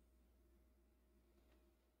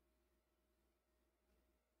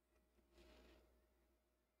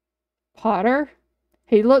 Potter?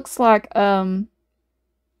 He looks like,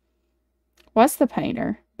 what's the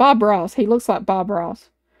painter? Bob Ross. He looks like Bob Ross.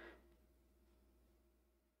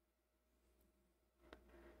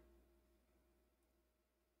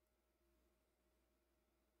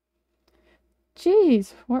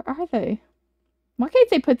 Jeez, where are they? Why can't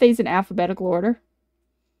they put these in alphabetical order?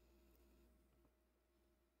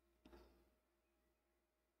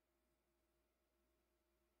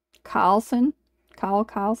 Carlson? Kyle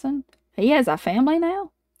Carlson? He has a family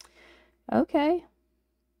now? Okay.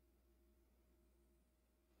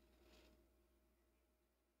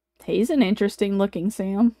 He's an interesting looking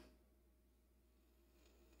Sam.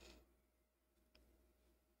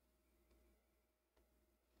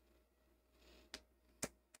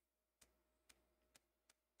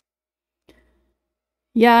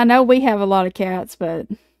 Yeah, I know we have a lot of cats, but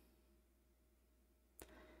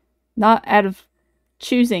not out of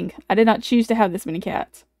choosing. I did not choose to have this many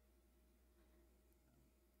cats.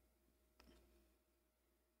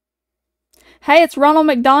 Hey, it's Ronald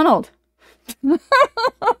McDonald.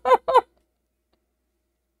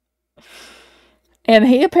 And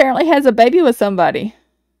he apparently has a baby with somebody.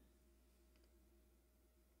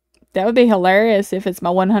 That would be hilarious if it's my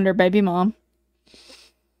 100 baby mom.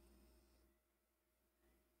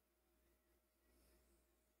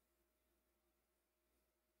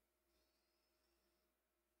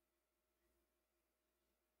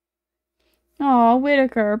 Oh,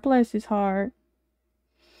 Whitaker, bless his heart.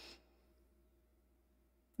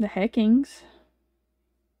 The Heckings.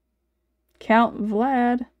 Count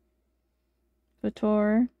Vlad.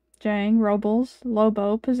 Vitor. Jang. Robles.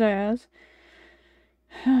 Lobo. Pizzazz.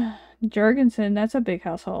 Jurgensen, that's a big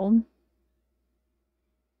household.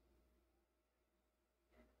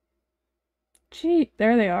 Gee,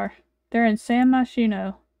 there they are. They're in San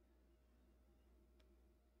Myshuno.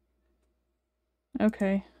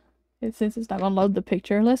 Okay. Since it's not going to load the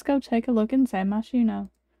picture, let's go take a look in San Myshuno.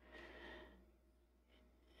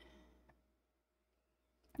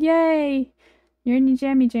 Yay! You're in your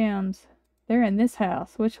jammy jams. They're in this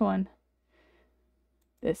house. Which one?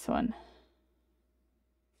 This one.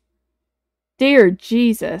 Dear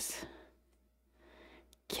Jesus.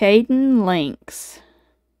 Caden Lynx.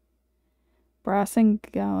 Bryson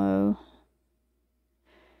Gallo.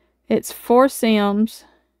 It's 4 Sims.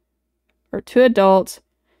 Or 2 adults.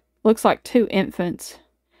 Looks like 2 infants.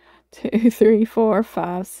 2, 3, 4,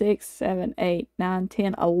 5, 6, 7, 8, 9,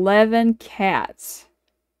 10, 11 cats.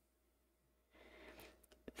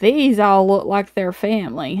 These all look like their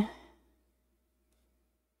family.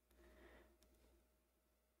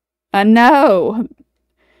 I know.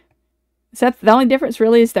 Except the only difference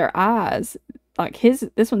really is their eyes. Like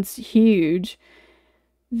this one's huge.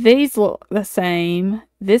 These look the same.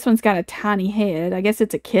 This one's got a tiny head. I guess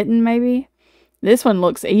it's a kitten, maybe. This one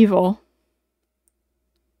looks evil.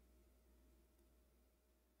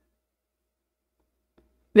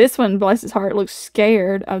 This one, bless his heart, looks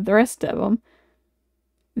scared of the rest of them.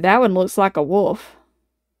 That one looks like a wolf.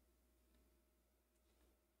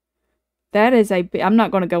 That is I'm not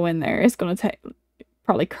going to go in there. It's going to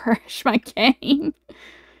probably crash my game.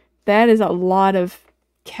 That is a lot of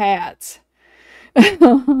cats.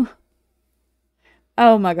 Oh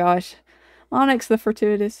my gosh. Onyx the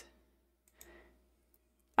fortuitous.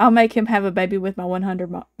 I'll make him have a baby with my 100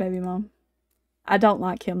 baby mom. I don't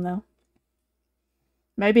like him though.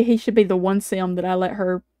 Maybe he should be the one sim that I let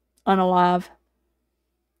her unalive.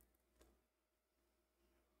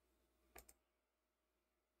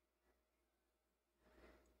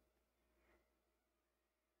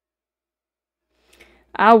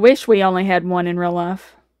 I wish we only had one in real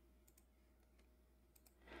life.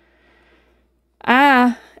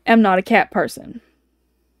 I am not a cat person.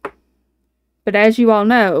 But as you all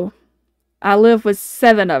know, I live with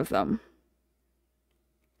 7 of them.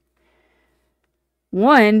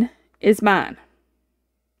 One is mine.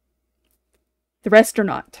 The rest are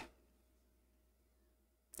not.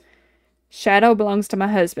 Shadow belongs to my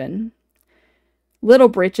husband. Little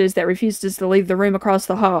Britches, that refuses to leave the room across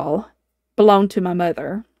the hall, belong to my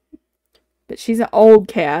mother. But she's an old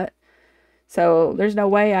cat, so there's no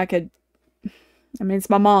way I could... I mean, it's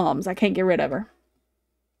my mom's. I can't get rid of her.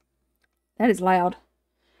 That is loud.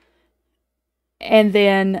 And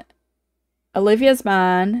then Olivia's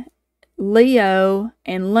mine. Leo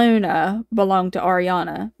and Luna belong to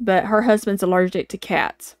Ariana, but her husband's allergic to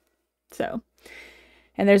cats. So,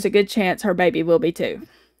 and there's a good chance her baby will be too,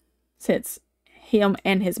 since him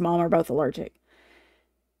and his mom are both allergic.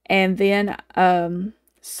 And then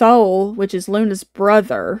Soul, which is Luna's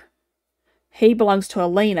brother, he belongs to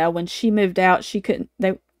Alina. When she moved out,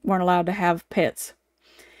 they weren't allowed to have pets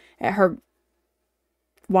at her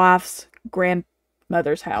wife's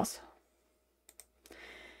grandmother's house.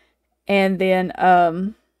 And then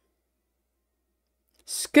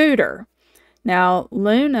Scooter. Now,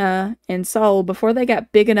 Luna and Soul, before they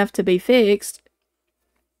got big enough to be fixed,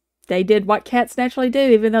 they did what cats naturally do,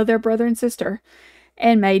 even though they're brother and sister,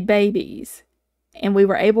 and made babies. And we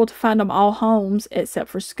were able to find them all homes except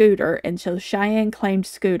for Scooter. And so Cheyenne claimed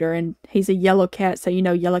Scooter, and he's a yellow cat, so you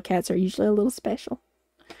know yellow cats are usually a little special.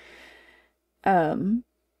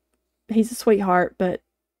 He's a sweetheart, but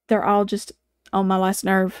they're all just on my last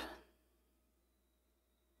nerve.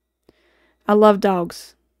 I love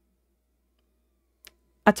dogs.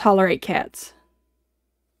 I tolerate cats.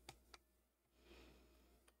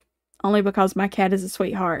 Only because my cat is a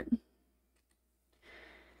sweetheart.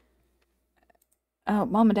 Oh,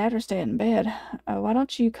 Mom and Dad are staying in bed. Why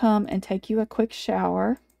don't you come and take you a quick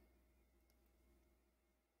shower?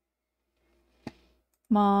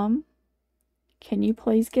 Mom, can you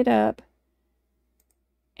please get up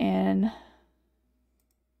and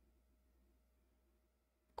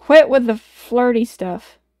quit with the flirty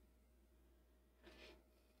stuff?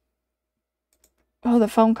 Oh, the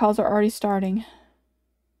phone calls are already starting.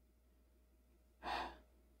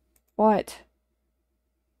 What?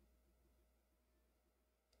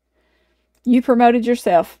 You promoted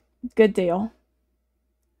yourself. Good deal.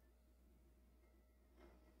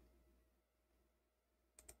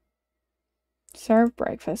 Serve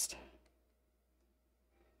breakfast.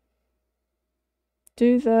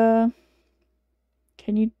 Can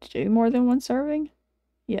you do more than one serving?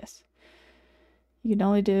 Yes. You can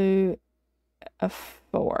only do a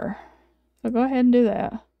 4. So go ahead and do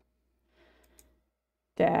that.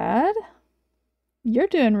 Dad, you're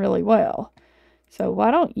doing really well. So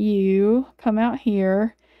why don't you come out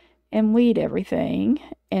here and weed everything?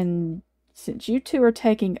 And since you two are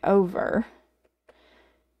taking over,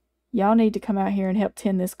 y'all need to come out here and help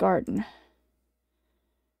tend this garden.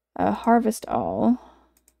 Harvest all.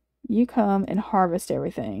 You come and harvest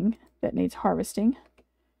everything that needs harvesting.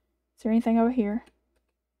 Is there anything over here?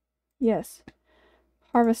 Yes.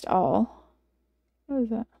 Harvest all. What is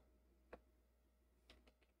that?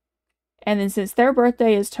 And then since their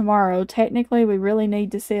birthday is tomorrow, technically we really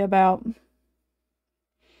need to see about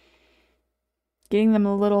getting them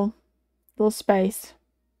a little space.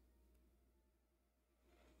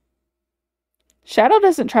 Shadow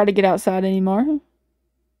doesn't try to get outside anymore.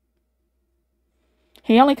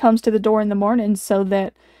 He only comes to the door in the morning so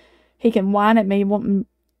that he can whine at me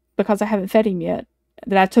because I haven't fed him yet.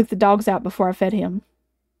 That I took the dogs out before I fed him.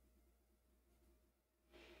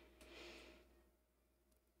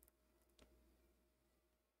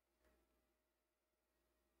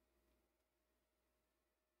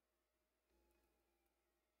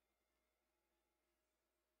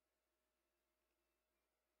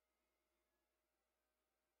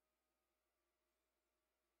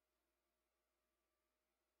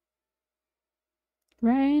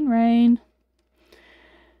 Rain, rain.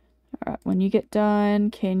 All right, when you get done,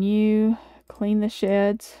 can you clean the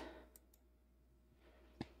sheds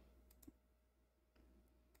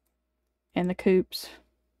and the coops?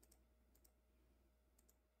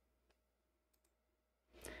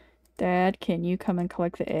 Dad, can you come and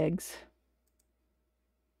collect the eggs?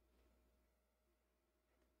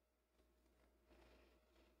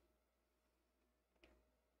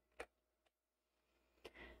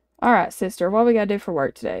 All right, sister, what we got to do for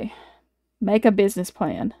work today? Make a business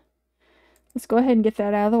plan. Let's go ahead and get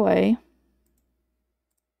that out of the way.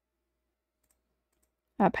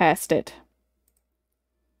 I passed it.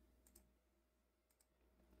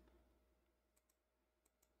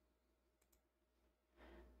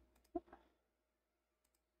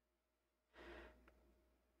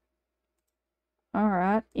 All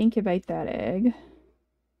right, incubate that egg.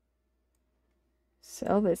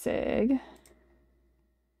 Sell this egg.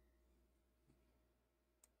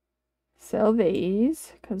 Sell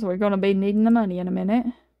these, because we're going to be needing the money in a minute.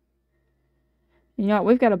 You know what?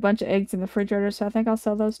 We've got a bunch of eggs in the refrigerator, so I think I'll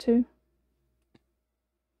sell those too.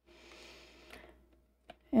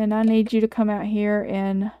 And I need you to come out here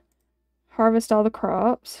and harvest all the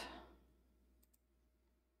crops.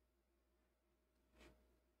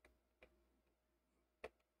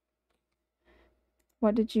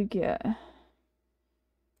 What did you get?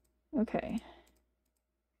 Okay.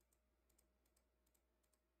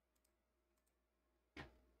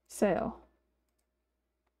 Sell.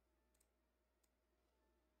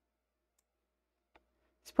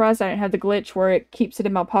 Surprised I didn't have the glitch where it keeps it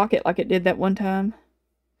in my pocket like it did that one time.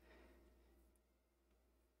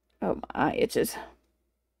 Oh, my eye itches.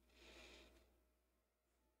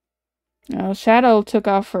 Oh, Shadow took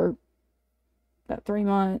off for about 3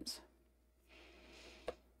 months.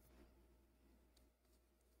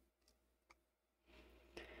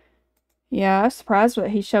 Yeah, I was surprised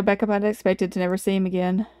that he showed back up. I'd expected to never see him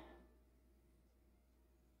again.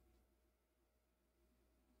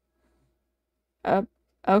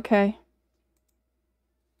 Okay.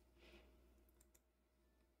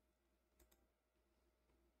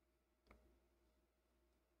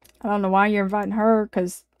 I don't know why you're inviting her,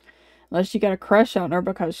 because unless you got a crush on her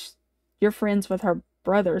because you're friends with her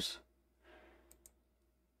brothers.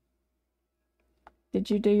 Did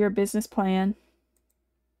you do your business plan?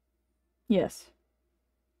 Yes.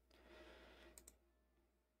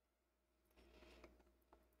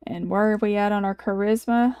 And where are we at on our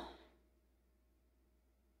charisma?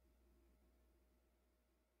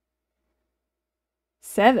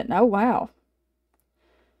 7. Oh, wow.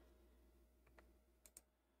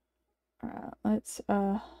 All right, let's,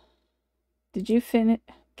 did you finish?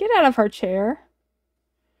 Get out of her chair.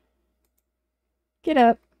 Get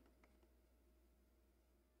up.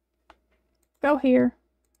 Go here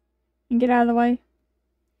and get out of the way.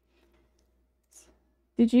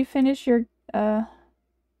 Did you finish your,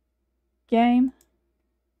 game?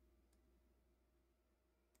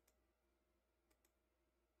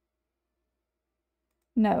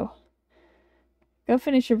 No. Go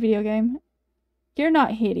finish your video game. You're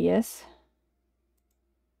not hideous.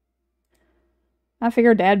 I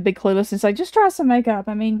figured Dad'd be clueless and say, just try some makeup.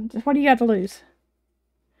 I mean, what do you got to lose?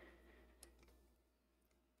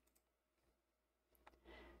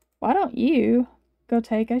 Why don't you go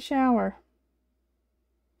take a shower?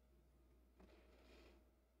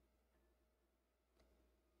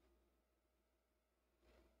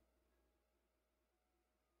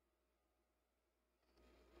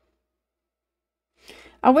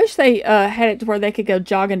 I wish they had it to where they could go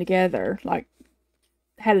jogging together, like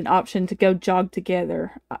had an option to go jog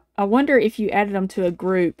together. I wonder if you added them to a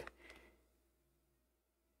group,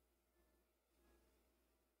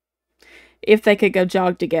 if they could go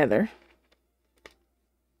jog together.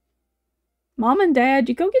 Mom and Dad,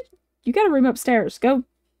 you got a room upstairs. Go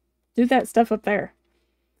do that stuff up there.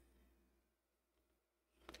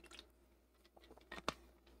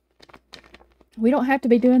 We don't have to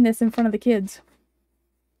be doing this in front of the kids.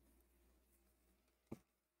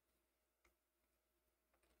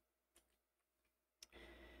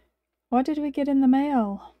 What did we get in the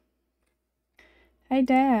mail? Hey,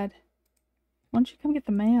 Dad, why don't you come get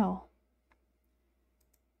the mail?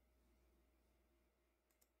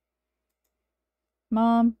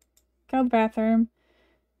 Mom, go to the bathroom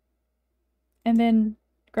and then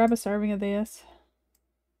grab a serving of this.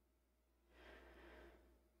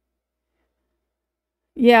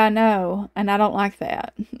 Yeah, I know, and I don't like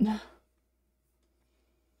that.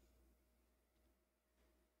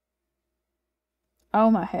 Oh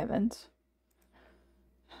my heavens.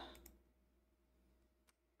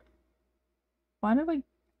 Why did we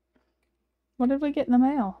What did we get in the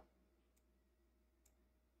mail?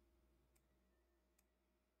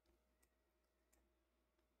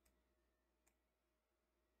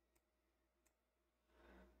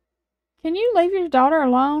 Can you leave your daughter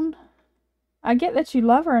alone? I get that you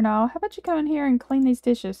love her and all. How about you come in here and clean these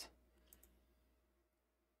dishes?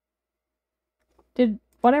 Did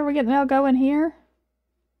whatever we get in the mail go in here?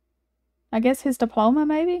 I guess his diploma,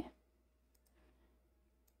 maybe?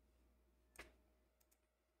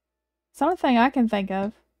 It's the only thing I can think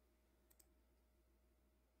of.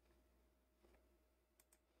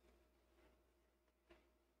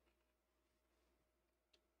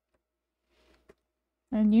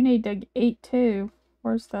 And you need to eat too.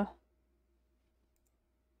 Where's the...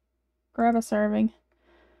 Grab a serving.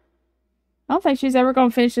 I don't think she's ever going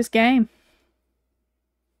to finish this game.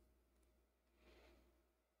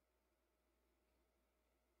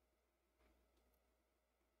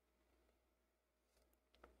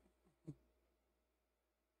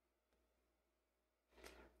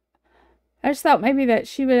 I just thought maybe that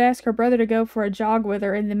she would ask her brother to go for a jog with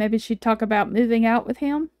her, and then maybe she'd talk about moving out with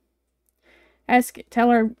him. Tell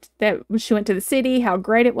her that she went to the city, how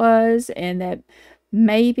great it was, and that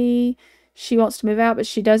maybe she wants to move out, but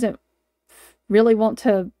she doesn't really want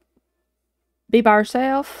to be by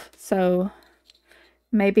herself. So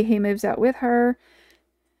maybe he moves out with her.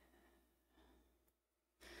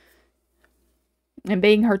 And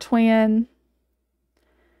being her twin,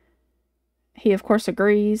 he of course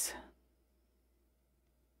agrees.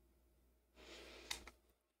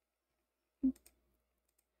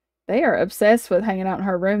 They are obsessed with hanging out in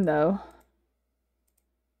her room, though.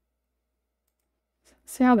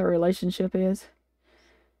 See how their relationship is.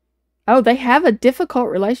 Oh, they have a difficult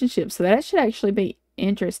relationship, so that should actually be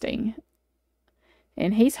interesting.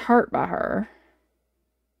 And he's hurt by her.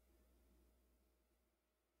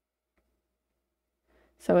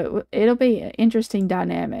 So it'll be an interesting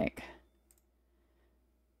dynamic.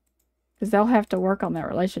 Because they'll have to work on that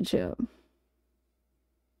relationship.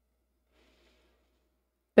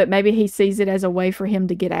 but maybe he sees it as a way for him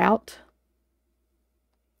to get out.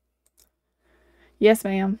 Yes,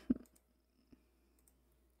 ma'am.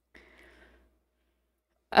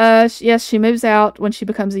 Yes, she moves out when she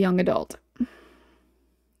becomes a young adult.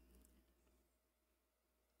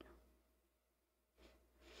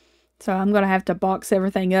 So I'm going to have to box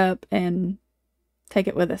everything up and take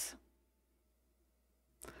it with us.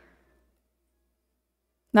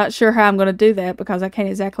 Not sure how I'm going to do that because I can't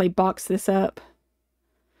exactly box this up.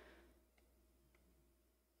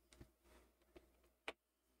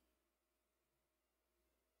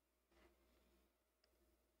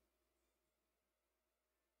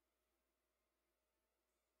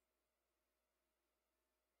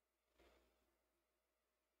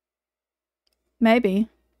 Maybe.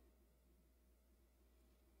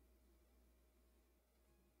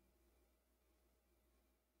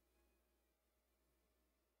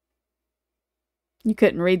 You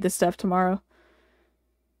couldn't read the stuff tomorrow.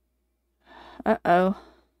 Uh-oh.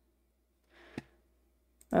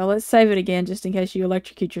 Well, let's save it again just in case you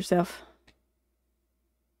electrocute yourself.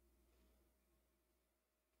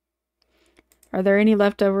 Are there any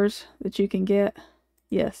leftovers that you can get?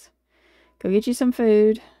 Yes. Go get you some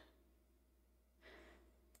food.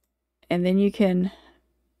 And then you can...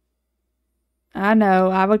 I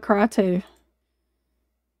know, I would cry too.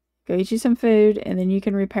 Go get you some food and then you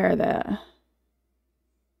can repair that.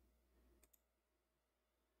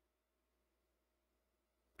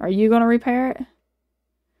 Are you going to repair it?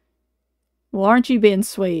 Well, aren't you being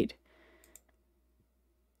sweet?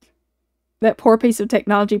 That poor piece of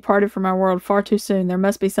technology parted from our world far too soon. There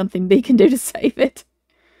must be something B can do to save it.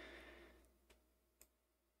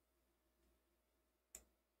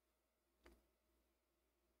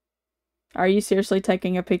 Are you seriously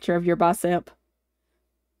taking a picture of your bicep?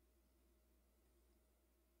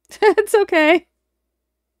 It's okay.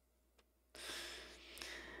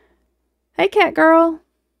 Hey, cat girl.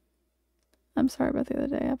 I'm sorry about the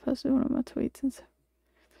other day. I posted one of my tweets and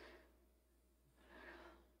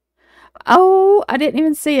oh, I didn't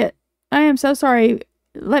even see it. I am so sorry.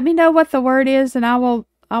 Let me know what the word is and I will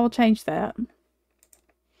change that.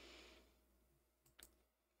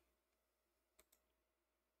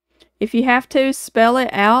 If you have to, spell it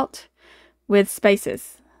out with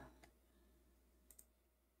spaces.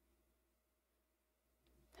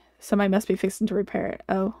 Somebody must be fixing to repair it.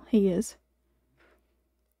 Oh, he is.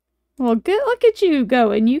 Well, good. Look at you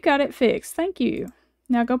going. You got it fixed. Thank you.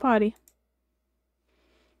 Now go potty.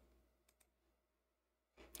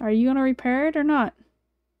 Are you going to repair it or not?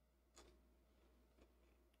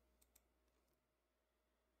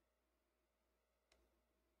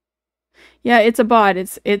 Yeah, it's a bot.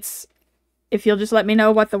 It's if you'll just let me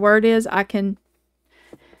know what the word is, I can.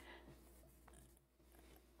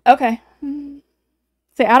 Okay.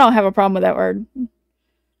 See, I don't have a problem with that word.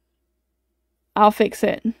 I'll fix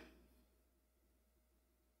it.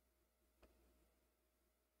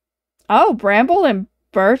 Oh, Bramble and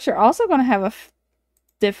Birch are also going to have a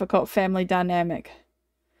difficult family dynamic.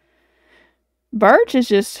 Birch is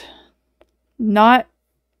just not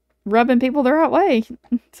rubbing people the right way,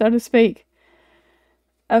 so to speak.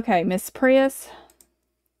 Okay, Miss Prius,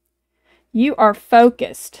 you are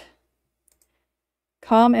focused.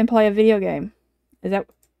 Come and play a video game. Is that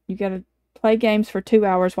you got to play games for 2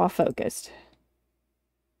 hours while focused?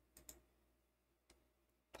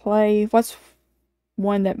 Play what's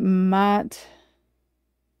one that might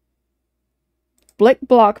Blick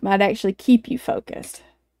Block might actually keep you focused.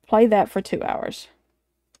 Play that for 2 hours.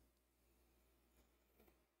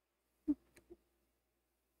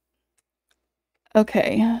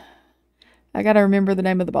 Okay. I gotta remember the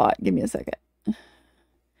name of the bot. Give me a second.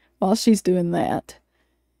 While she's doing that.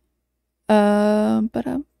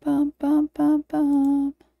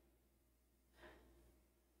 Ba-dum-bum-bum-bum-bum.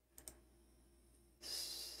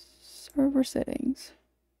 Server settings.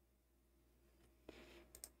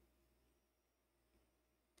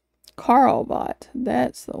 Carl bot.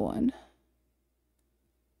 That's the one.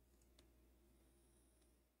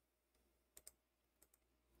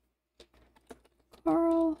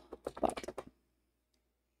 Carl bot.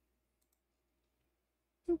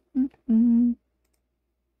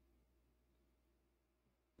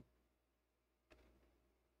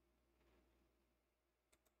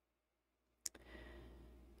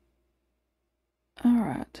 All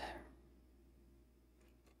right.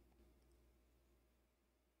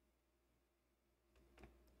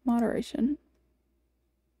 Moderation.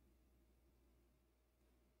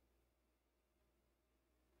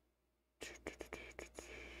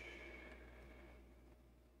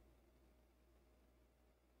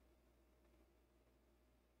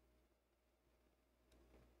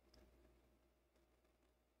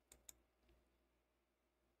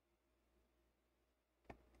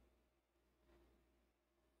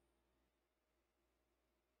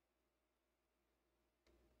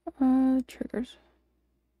 Triggers.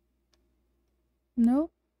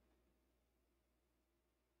 Nope.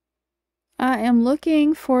 I am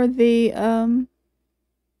looking for the,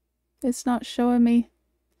 it's not showing me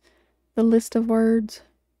the list of words.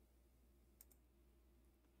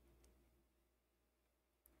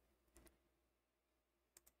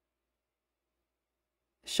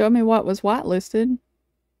 Show me what was whitelisted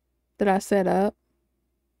that I set up.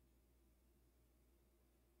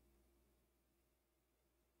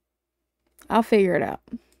 I'll figure it out.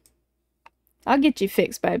 I'll get you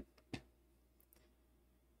fixed, babe.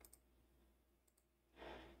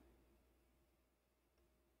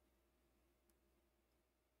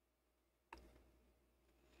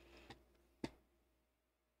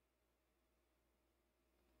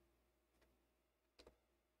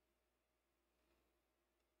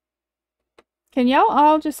 Can y'all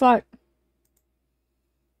all just like...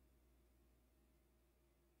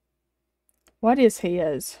 What is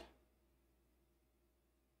his?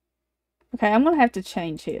 Okay, I'm gonna have to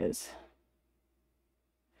change his.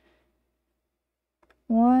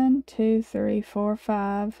 1, 2, 3, 4,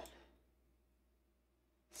 5,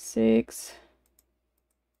 6.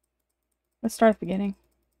 Let's start at the beginning.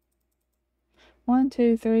 1,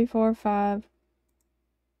 2, 3, 4, 5,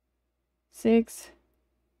 6,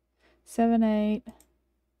 7, 8,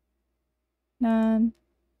 9,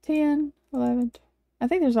 10, 11. I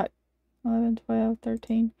think there's like 11, 12,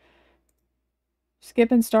 13.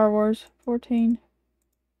 Skipping Star Wars. 14.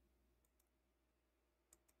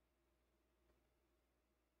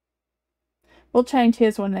 We'll change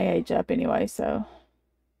his when they age up anyway, so.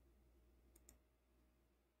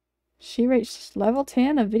 She reached level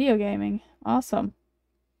 10 of video gaming. Awesome.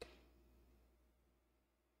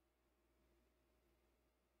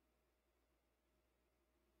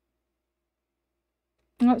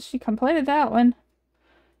 Well, she completed that one.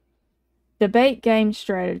 Debate game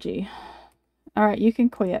strategy. Alright, you can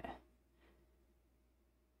quit.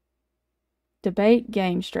 Debate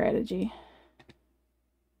game strategy.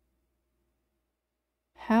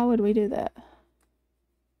 How would we do that?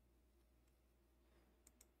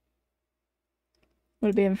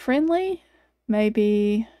 Would it be in friendly?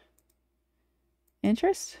 Maybe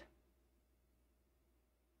interest?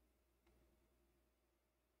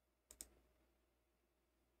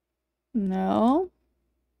 No.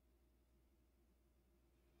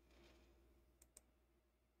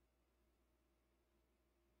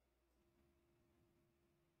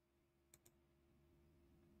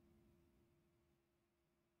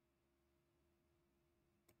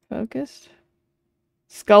 Focused.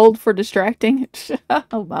 Scold for distracting.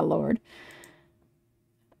 Oh my lord.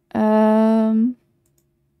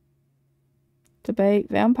 Debate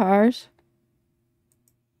vampires.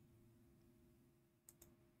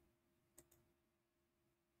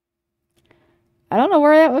 I don't know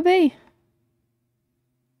where that would be.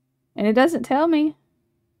 And it doesn't tell me.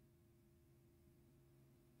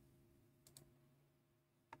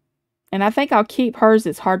 And I think I'll keep hers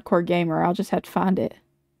as hardcore gamer. I'll just have to find it.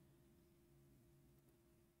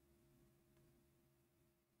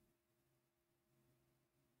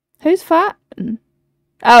 Who's fighting?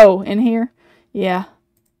 Oh, in here? Yeah.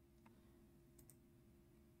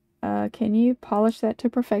 Can you polish that to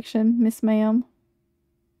perfection, Miss Ma'am?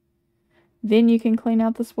 Then you can clean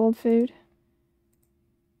out the spoiled food.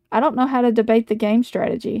 I don't know how to debate the game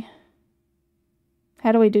strategy.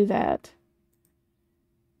 How do we do that?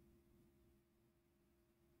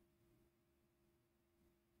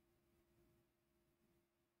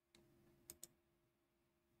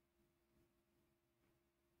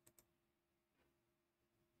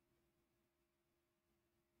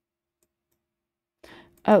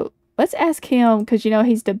 Oh, let's ask him, because you know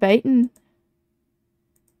he's debating.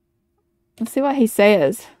 Let's see what he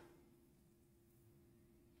says.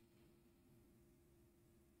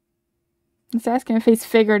 Let's ask him if he's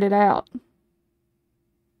figured it out.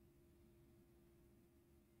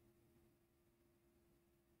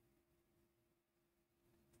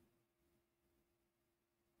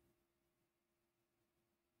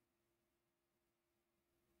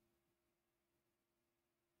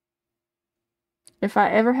 If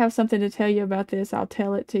I ever have something to tell you about this, I'll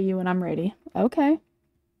tell it to you when I'm ready. Okay.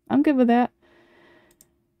 I'm good with that.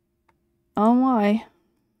 On why?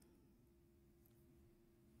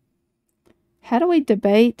 How do we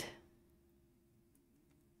debate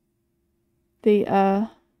the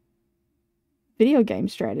video game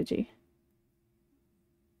strategy?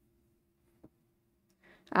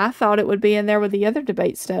 I thought it would be in there with the other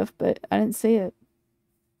debate stuff, but I didn't see it.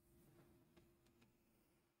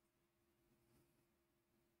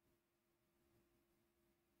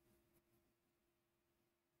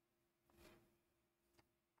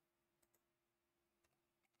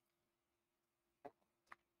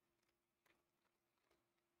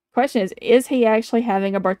 Question is he actually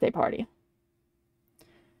having a birthday party?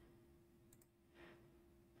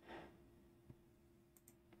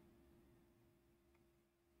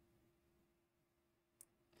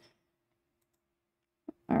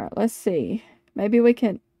 All right, let's see. Maybe we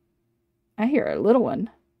can. I hear a little one.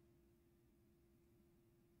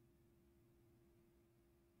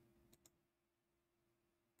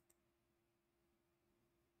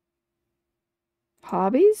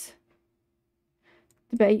 Hobbies?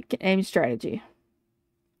 Debate aim strategy.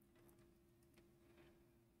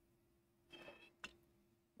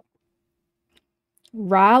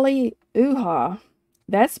 Riley Uha.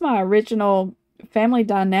 That's my original Family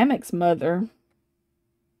Dynamics mother.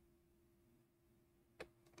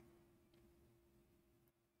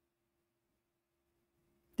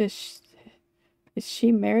 Does is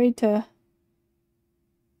she married to?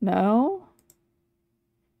 No.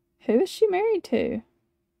 Who is she married to?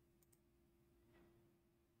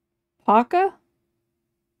 Paka?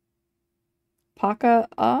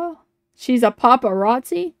 Paka? She's a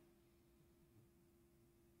paparazzi?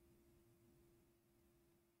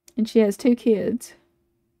 And she has 2 kids.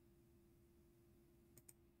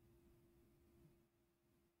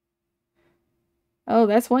 Oh,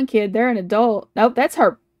 that's one kid. They're an adult. Nope, that's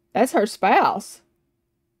her. That's her spouse.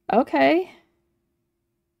 Okay.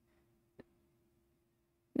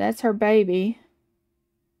 That's her baby.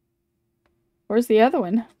 Where's the other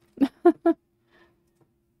one?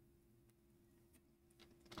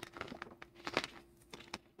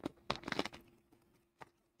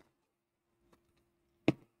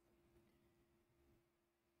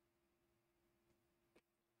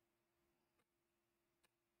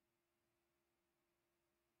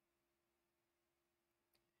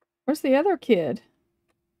 Where's the other kid?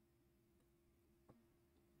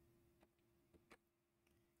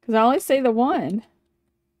 Because I only see the one.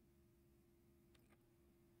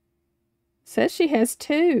 Says she has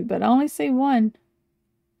 2, but I only see one.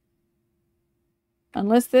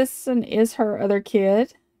 Unless this one is her other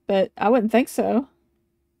kid, but I wouldn't think so.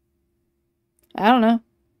 I don't know.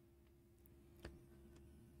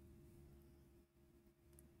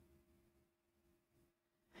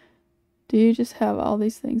 Do you just have all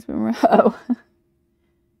these things memorized? Oh.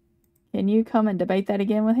 Can you come and debate that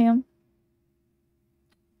again with him?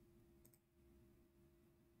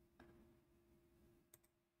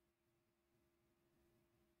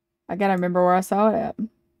 I gotta remember where I saw it at.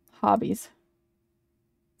 Hobbies.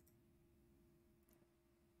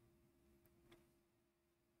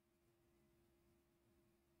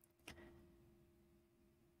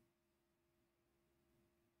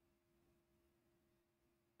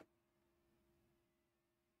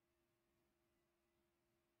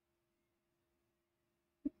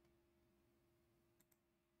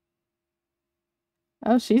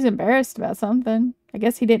 Oh, she's embarrassed about something. I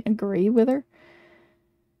guess he didn't agree with her.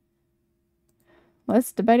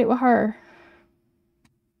 Let's debate it with her.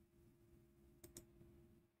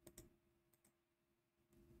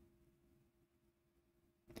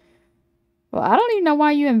 Well, I don't even know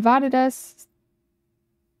why you invited us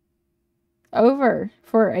over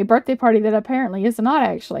for a birthday party that apparently is not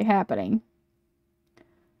actually happening.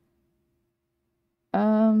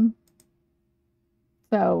 Um,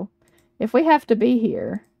 so if we have to be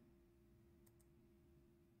here,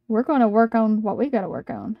 we're going to work on what we got to work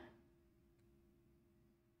on.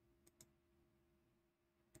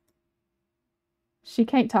 She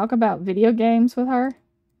can't talk about video games with her?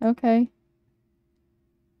 Okay.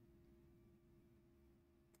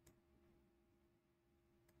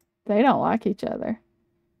 They don't like each other.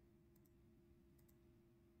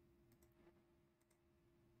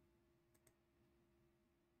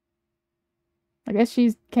 I guess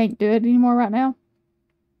she can't do it anymore right now.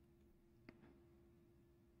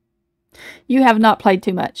 You have not played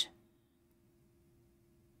too much.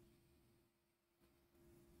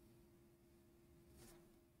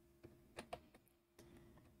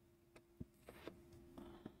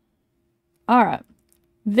 All right.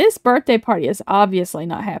 This birthday party is obviously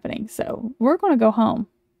not happening, so we're going to go home.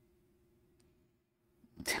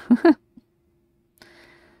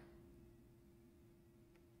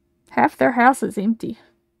 Half their house is empty.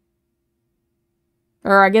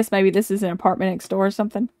 Or I guess maybe this is an apartment next door or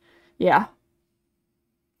something. Yeah.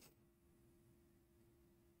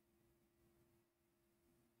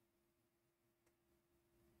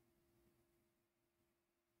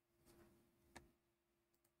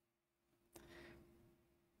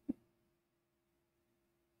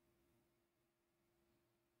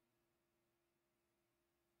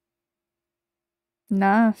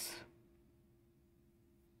 Nice.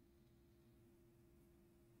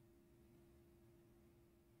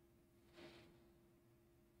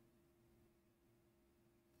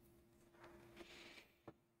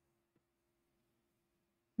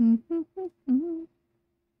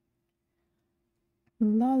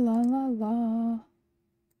 La la la la.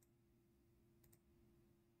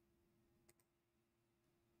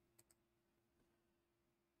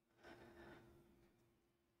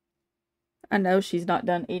 I know she's not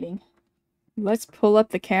done eating. Let's pull up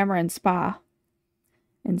the camera and spy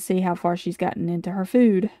and see how far she's gotten into her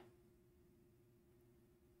food.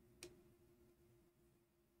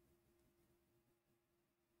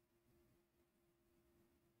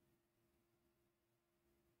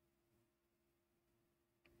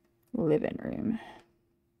 Living room.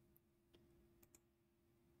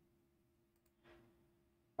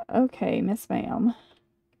 Okay, Miss Ma'am.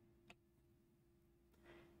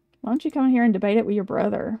 Why don't you come in here and debate it with your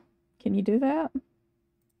brother? Can you do that?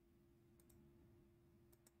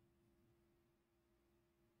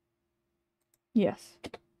 Yes.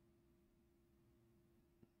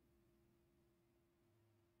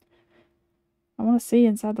 I want to see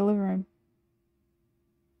inside the living room.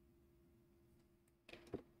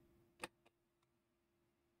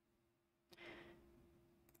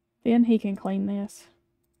 Then he can clean this.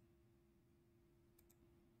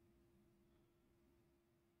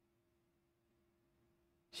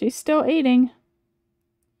 She's still eating.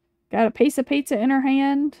 Got a piece of pizza in her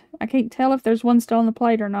hand. I can't tell if there's one still on the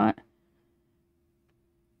plate or not.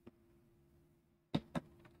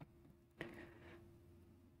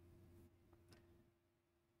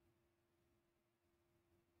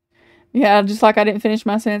 Yeah, just like I didn't finish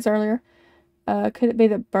my sentence earlier. Could it be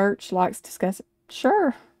that Birch likes discussing?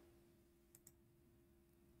 Sure.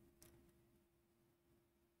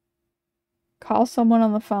 Call someone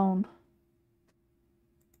on the phone.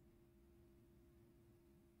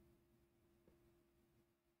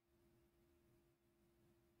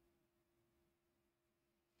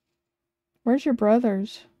 Where's your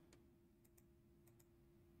brothers?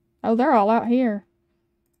 Oh, they're all out here.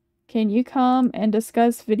 Can you come and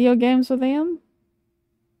discuss video games with them?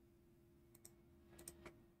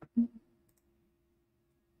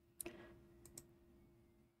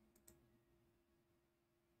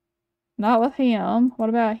 Not with him. What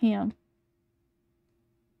about him?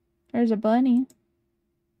 There's a bunny.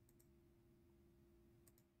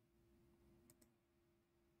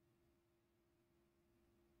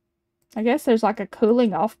 I guess there's like a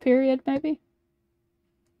cooling off period, maybe?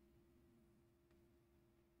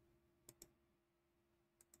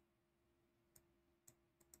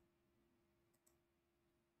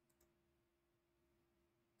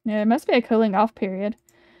 Yeah, it must be a cooling off period.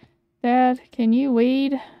 Dad, can you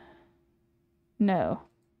weed? No.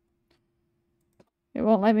 It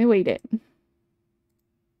won't let me weed it.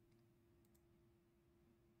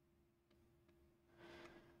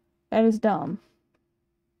 That is dumb.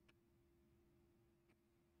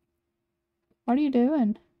 What are you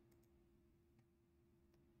doing?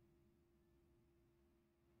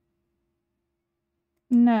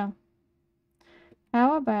 No.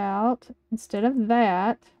 How about, instead of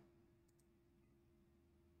that,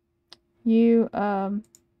 you,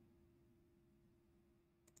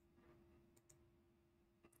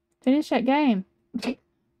 finish that game.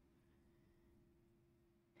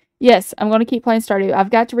 Yes, I'm going to keep playing Stardew.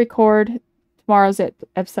 I've got to record tomorrow's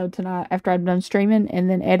episode tonight after I'm done streaming and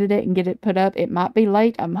then edit it and get it put up. It might be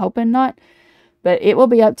late. I'm hoping not, but it will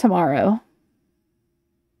be up tomorrow.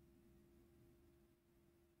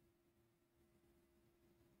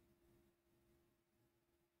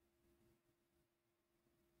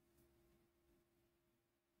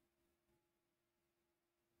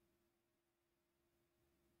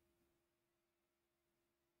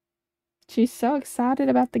 She's so excited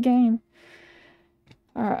about the game.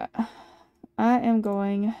 All right. I am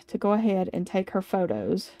going to go ahead and take her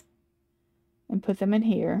photos and put them in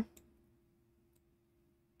here.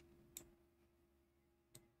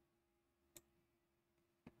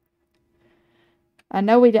 I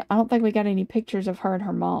don't think we got any pictures of her and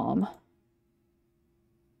her mom.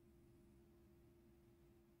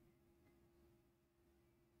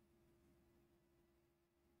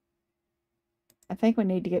 I think we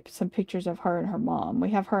need to get some pictures of her and her mom. We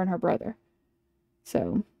have her and her brother.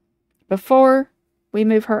 So, before we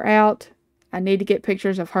move her out, I need to get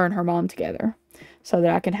pictures of her and her mom together so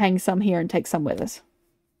that I can hang some here and take some with us.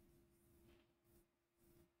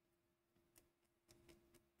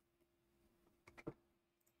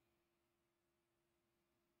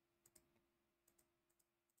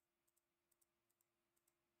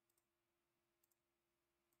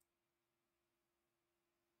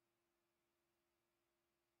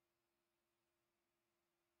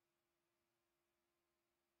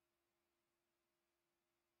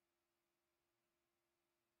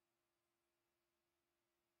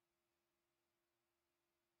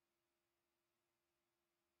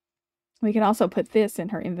 We can also put this in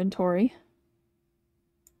her inventory.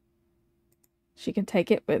 She can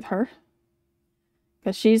take it with her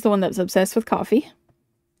because she's the one that's obsessed with coffee.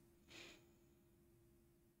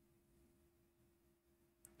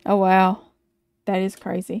 Oh, wow. That is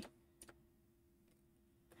crazy.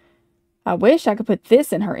 I wish I could put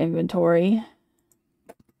this in her inventory.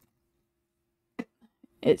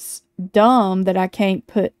 It's dumb that I can't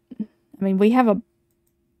put... I mean, we have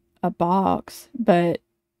a box, but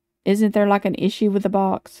isn't there like an issue with the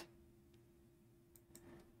box?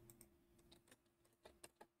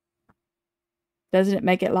 Doesn't it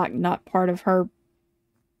make it like not part of her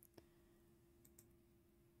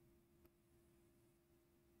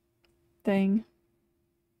thing?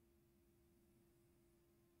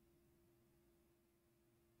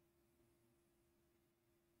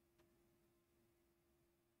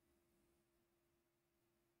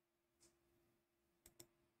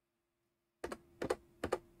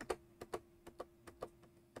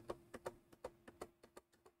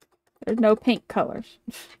 There's no pink colors.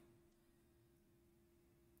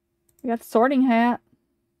 We got the sorting hat.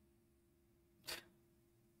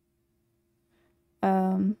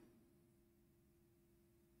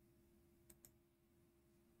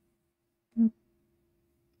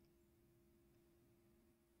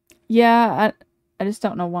 Yeah, I just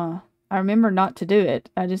don't know why. I remember not to do it.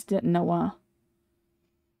 I just didn't know why.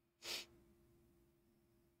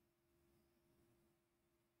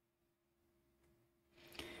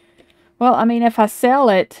 Well, I mean, if I sell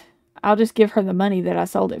it, I'll just give her the money that I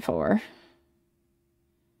sold it for.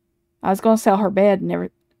 I was going to sell her bed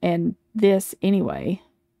and this anyway.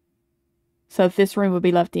 So if this room would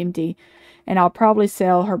be left empty. And I'll probably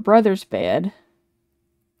sell her brother's bed.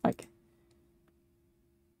 Like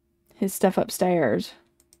his stuff upstairs.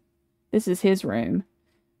 This is his room.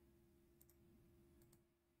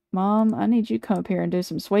 Mom, I need you to come up here and do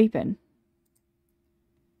some sweeping.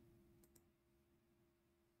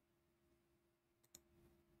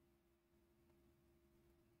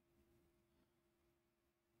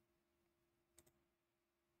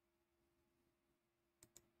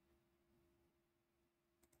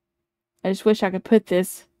 I just wish I could put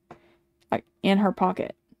this like in her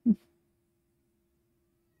pocket.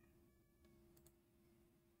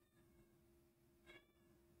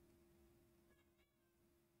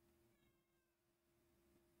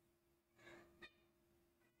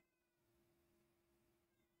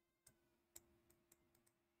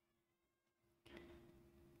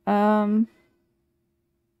 Um,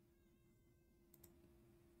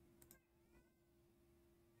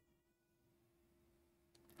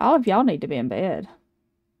 all of y'all need to be in bed.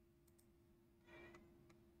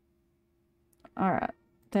 All right,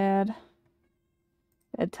 Dad.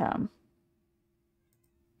 Bedtime.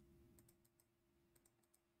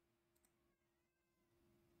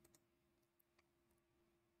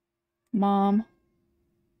 Mom.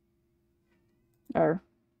 Or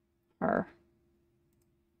her.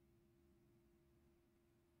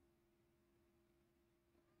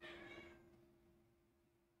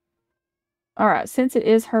 All right, since it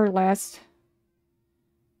is her last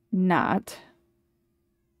night.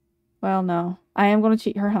 Well, no. I am going to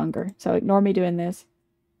cheat her hunger, so ignore me doing this.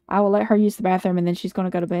 I will let her use the bathroom and then she's going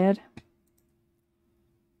to go to bed.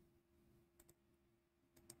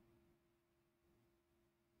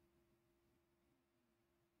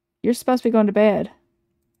 You're supposed to be going to bed.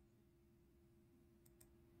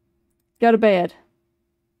 Go to bed.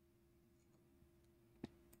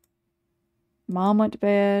 Mom went to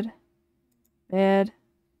bed. Bed.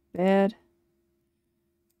 Bed.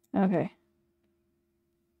 Okay.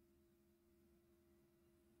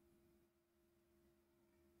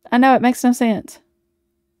 I know it makes no sense.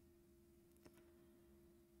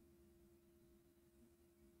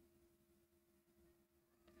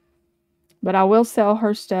 But I will sell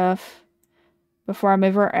her stuff before I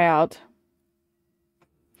move her out.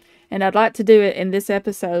 And I'd like to do it in this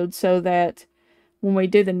episode so that when we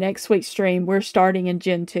do the next week's stream, we're starting in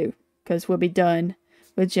Gen 2. Because we'll be done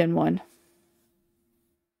with Gen 1.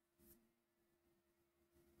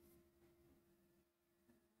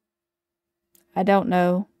 I don't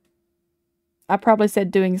know. I probably said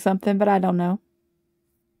doing something, but I don't know.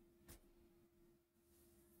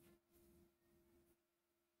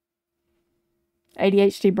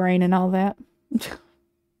 ADHD brain and all that.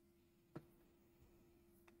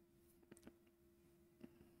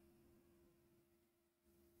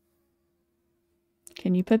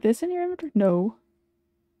 Can you put this in your inventory? No.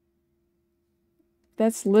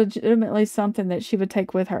 That's legitimately something that she would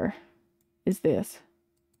take with her. Is this.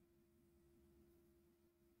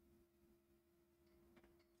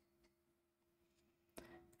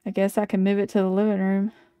 I guess I can move it to the living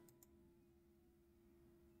room.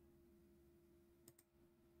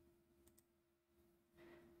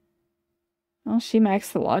 she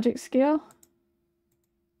maxed the logic skill?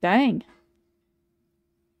 Dang.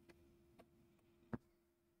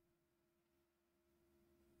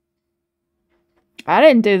 I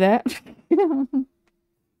didn't do that.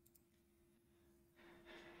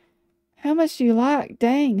 How much do you like?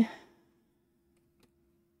 Dang.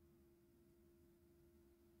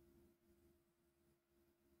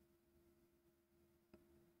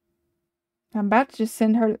 I'm about to just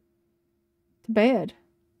send her to bed.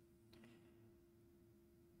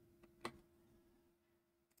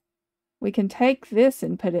 We can take this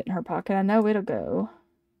and put it in her pocket. I know it'll go.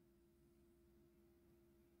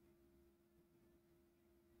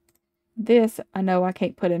 This, I know I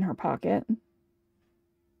can't put in her pocket.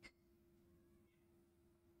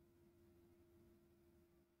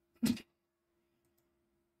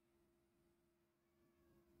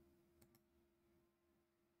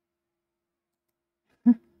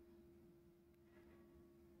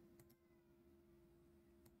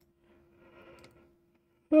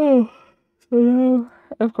 Oh, so no.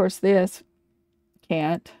 Of course, this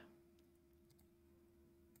can't.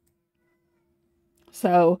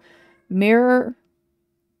 So, mirror,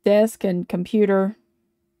 desk, and computer,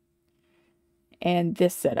 and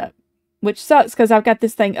this setup. Which sucks because I've got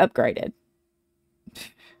this thing upgraded.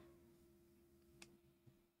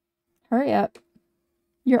 Hurry up.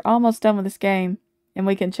 You're almost done with this game, and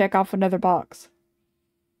we can check off another box.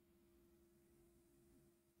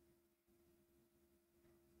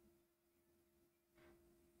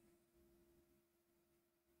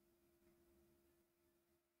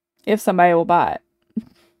 If somebody will buy it.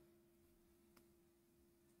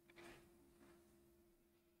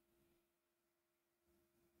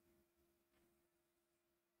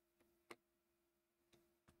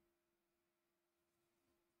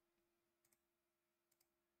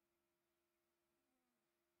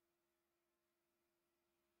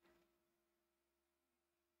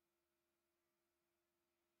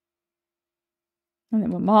 And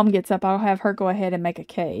then when Mom gets up, I'll have her go ahead and make a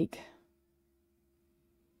cake.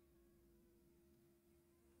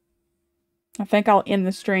 I think I'll end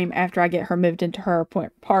the stream after I get her moved into her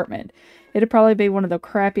apartment. It'll probably be one of the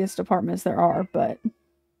crappiest apartments there are, but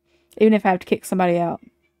even if I have to kick somebody out.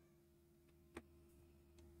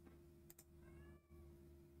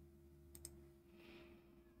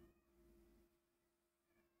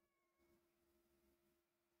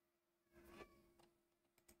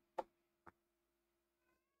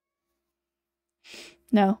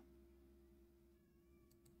 No.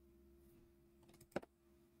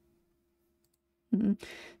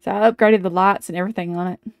 So I upgraded the lights and everything on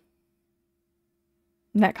it.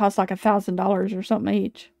 And that cost like $1,000 or something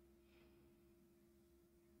each.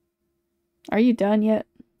 Are you done yet?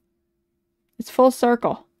 It's full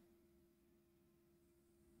circle.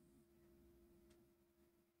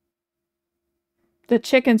 The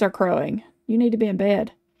chickens are crowing. You need to be in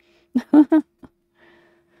bed.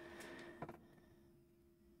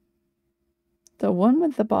 The one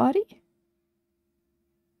with the body?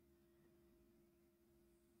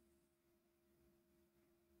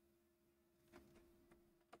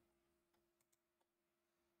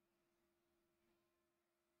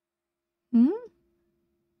 Hmm?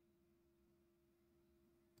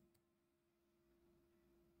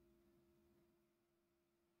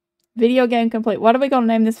 Video game complete. What are we going to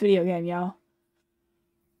name this video game, y'all?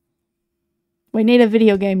 We need a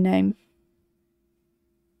video game name.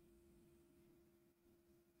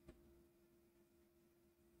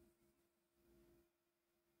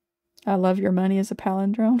 I love your money as a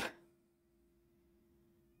palindrome. I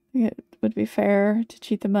think it would be fair to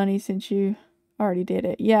cheat the money since you already did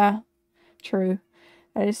it. Yeah, true.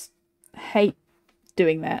 I just hate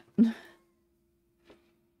doing that.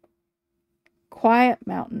 Quiet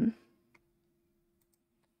Mountain.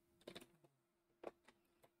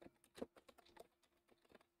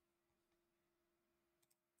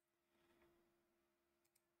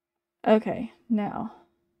 Okay, now.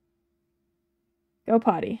 Go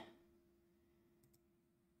potty.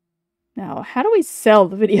 Now, how do we sell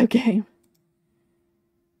the video game?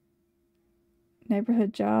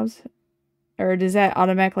 Neighborhood jobs? Or does that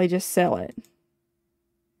automatically just sell it?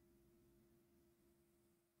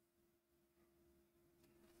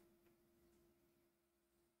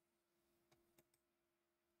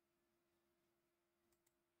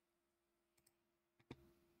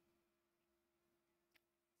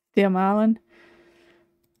 Thumb Island?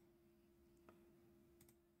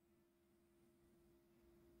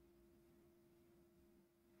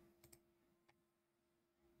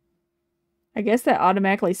 I guess that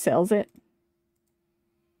automatically sells it.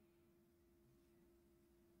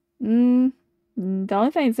 The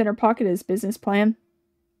only thing that's in her pocket is business plan.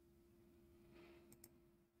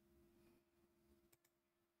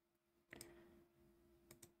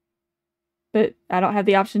 but I don't have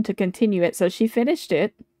the option to continue it, so she finished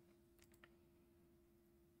it.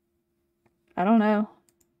 I don't know.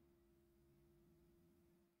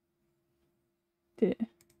 Did it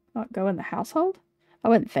not go in the household? I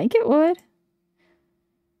wouldn't think it would.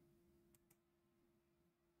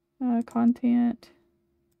 Content.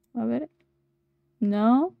 Love it.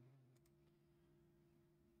 No.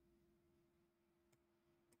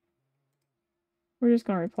 We're just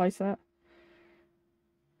going to replace that.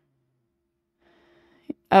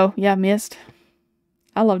 Oh, yeah, missed.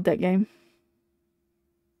 I loved that game.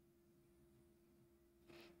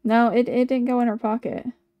 No, it didn't go in her pocket.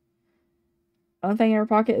 The only thing in her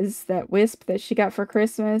pocket is that wisp that she got for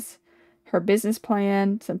Christmas, her business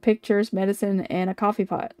plan, some pictures, medicine, and a coffee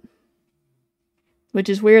pot. Which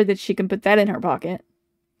is weird that she can put that in her pocket.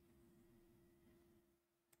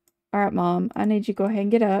 Alright, Mom, I need you to go ahead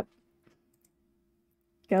and get up.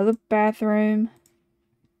 Go to the bathroom.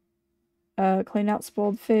 Clean out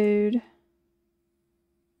spoiled food.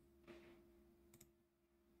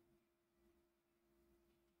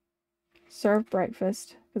 Serve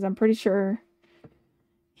breakfast, because I'm pretty sure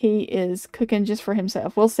he is cooking just for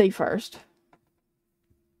himself. We'll see first.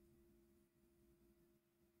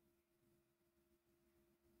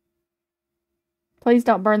 Please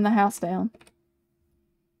don't burn the house down.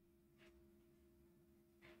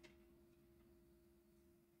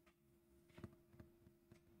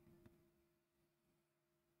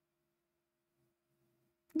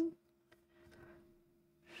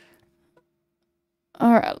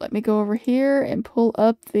 Alright, let me go over here and pull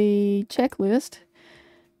up the checklist.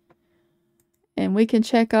 And we can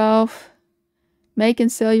check off make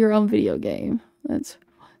and sell your own video game. That's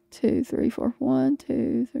 1, 2, 3, 4. 1,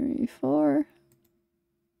 2, 3, 4.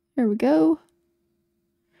 There we go.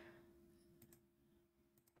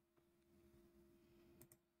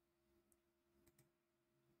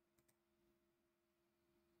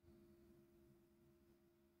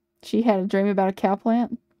 She had a dream about a cow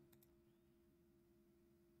plant.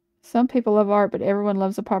 Some people love art, but everyone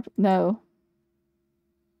loves a pop. No.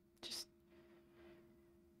 Just.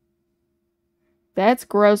 That's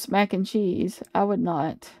gross mac and cheese. I would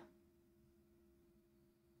not.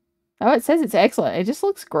 Oh, it says it's excellent. It just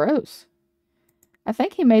looks gross. I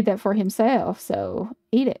think he made that for himself, so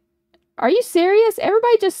eat it. Are you serious?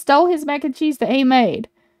 Everybody just stole his mac and cheese that he made.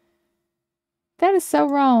 That is so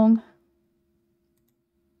wrong.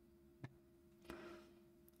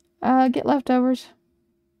 Get leftovers.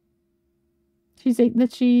 She's eating the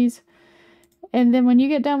cheese. And then when you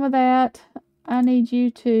get done with that, I need you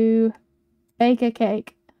to bake a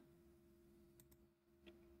cake.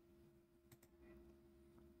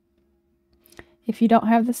 If you don't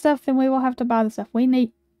have the stuff, then we will have to buy the stuff. We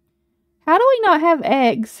need... How do we not have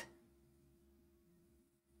eggs?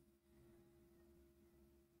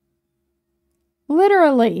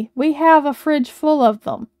 Literally, we have a fridge full of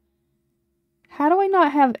them. How do we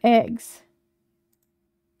not have eggs?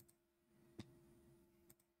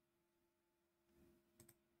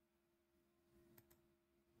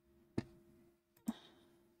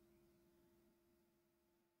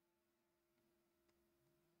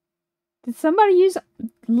 Did somebody use...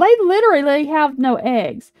 They literally have no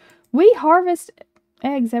eggs. We harvest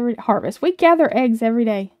eggs every... We gather eggs every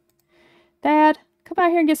day. Dad, come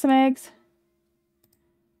out here and get some eggs.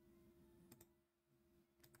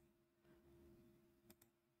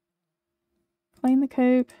 Clean the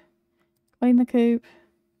coop. Clean the coop.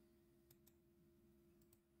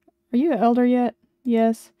 Are you elder yet?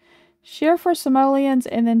 Yes. Share for simoleons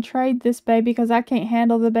and then trade this baby because I can't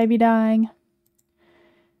handle the baby dying.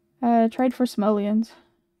 Trade for simoleons.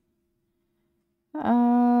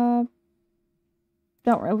 Don't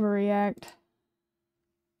overreact.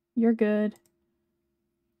 You're good.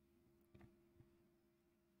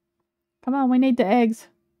 Come on, we need the eggs.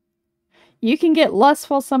 You can get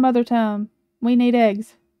lustful some other time. We need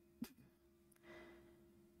eggs.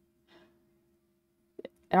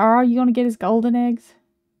 Are you going to get his golden eggs?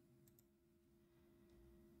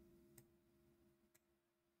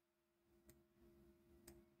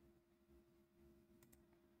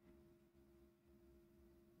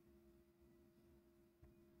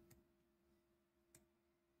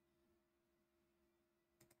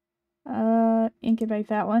 Incubate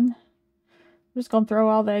that one. I'm just going to throw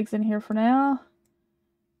all the eggs in here for now.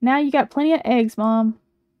 Now you got plenty of eggs, Mom.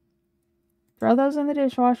 Throw those in the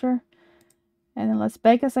dishwasher. And then let's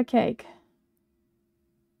bake us a cake.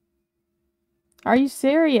 Are you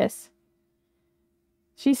serious?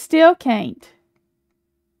 She still can't.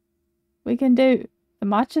 We can do the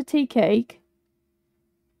matcha tea cake.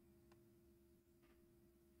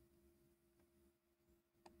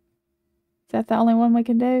 Is that the only one we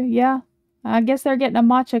can do? Yeah. I guess they're getting a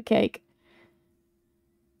matcha cake.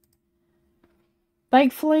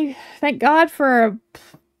 Thankfully, thank God for a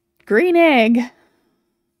green egg.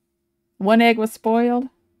 One egg was spoiled.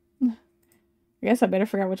 I guess I better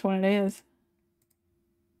figure out which one it is.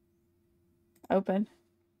 Open.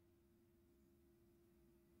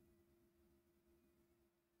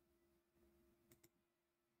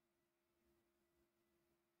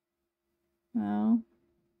 No.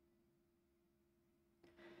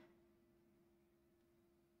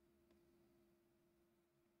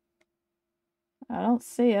 I don't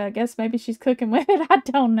see it. I guess maybe she's cooking with it. I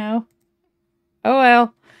don't know. Oh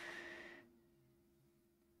well.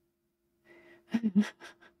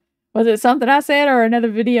 Was it something I said or another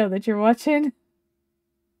video that you're watching?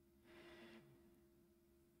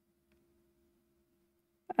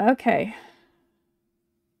 Okay.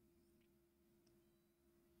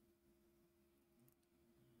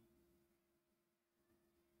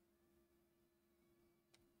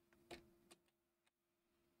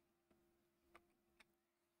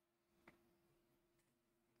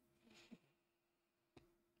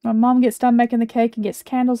 My mom gets done making the cake and gets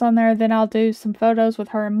candles on there, then I'll do some photos with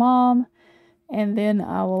her and mom, and then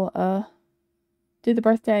I will do the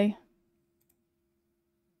birthday.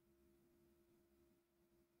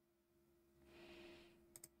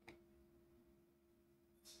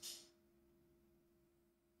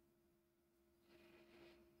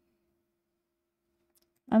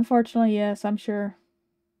 Unfortunately, yes, I'm sure.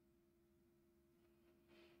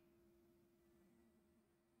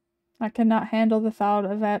 I cannot handle the thought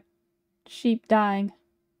of that sheep dying.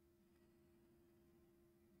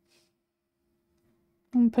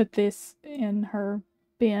 I'm gonna put this in her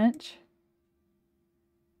bench.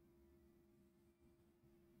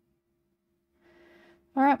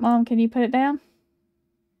 All right, Mom, can you put it down?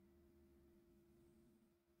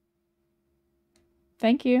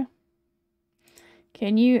 Thank you.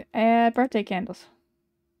 Can you add birthday candles?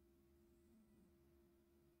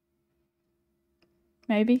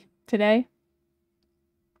 Maybe today?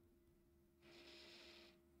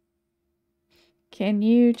 Can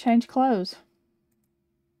you change clothes?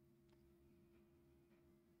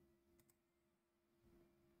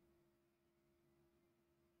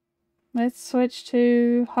 Let's switch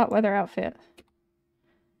to hot weather outfit.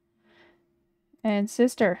 And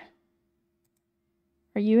sister,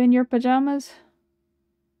 are you in your pajamas?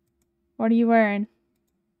 What are you wearing?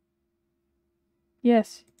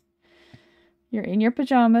 Yes. You're in your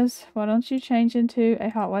pajamas. Why don't you change into a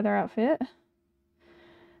hot weather outfit?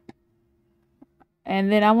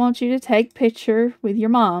 And then I want you to take picture with your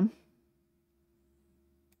mom.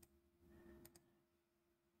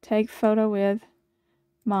 Take photo with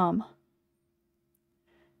mom.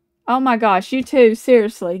 Oh my gosh, you two,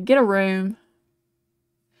 seriously, get a room.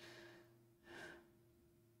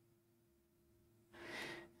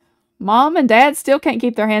 Mom and Dad still can't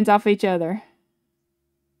keep their hands off each other.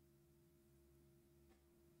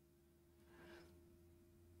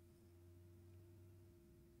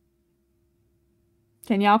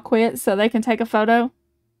 Can y'all quit so they can take a photo?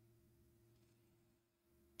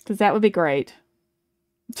 Because that would be great.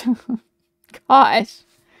 Gosh.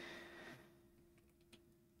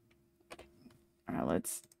 Alright,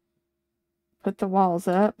 let's put the walls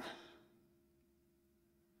up.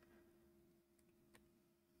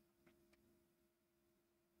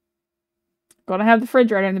 Gonna have the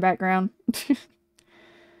refrigerator in the background.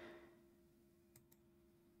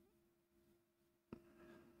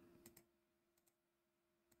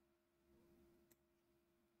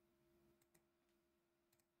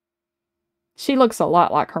 She looks a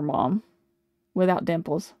lot like her mom, without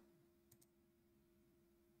dimples.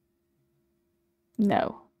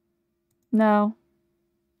 No. No.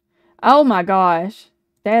 Oh my gosh.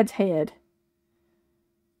 Dad's head.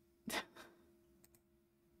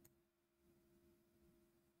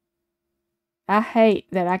 I hate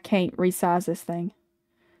that I can't resize this thing.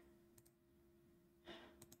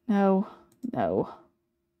 No. No.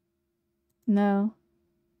 No.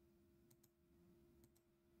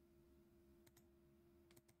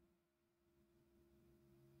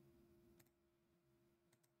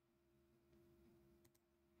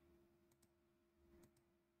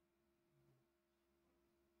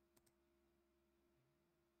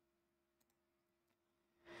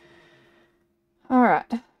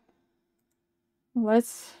 Alright.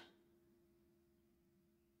 Let's...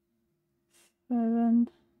 7...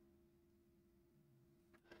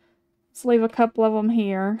 Let's leave a couple of them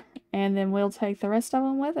here, and then we'll take the rest of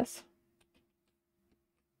them with us.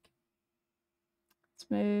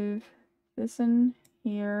 Let's move this in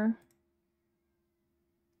here.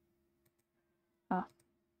 Ah.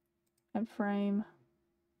 And frame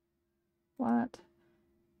White.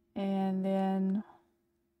 And then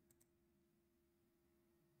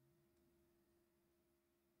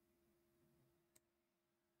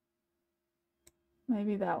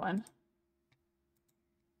maybe that one.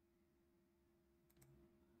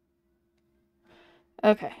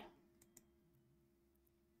 Okay.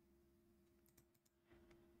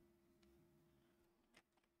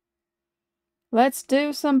 Let's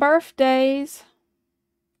do some birthdays.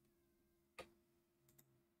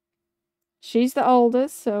 She's the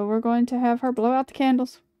oldest, so we're going to have her blow out the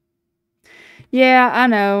candles. Yeah, I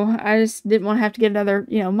know. I just didn't want to have to get another,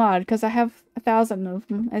 mod, because I have 1,000 of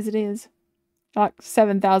them as it is. Like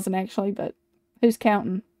 7,000 actually, but who's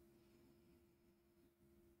counting?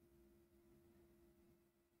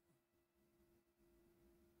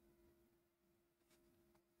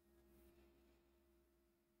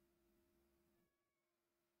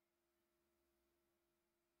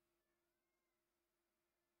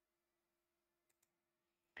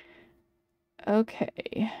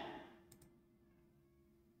 Okay.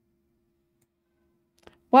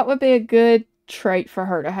 What would be a good trait for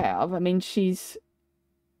her to have? I mean, she's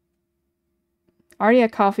already a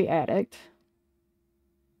coffee addict.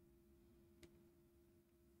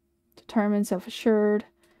 Determined, self-assured.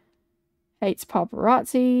 Hates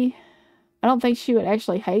paparazzi. I don't think she would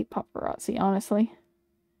actually hate paparazzi, honestly.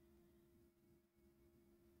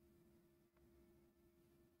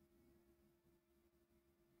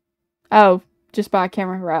 Oh, just buy a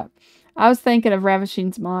camera, right. I was thinking of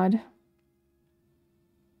Ravishing's mod.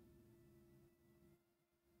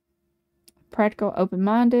 Practical,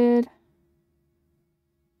 open-minded.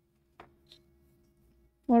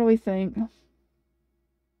 What do we think?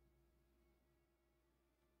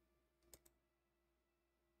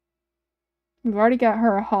 We've already got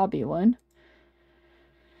her a hobby one.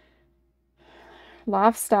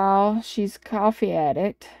 Lifestyle, she's coffee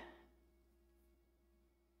addict.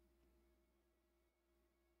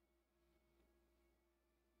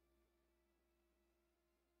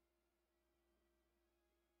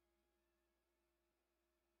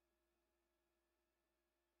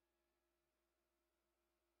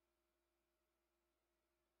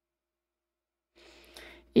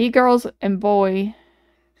 E-Girls and Boy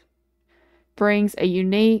brings a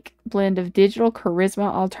unique blend of digital charisma,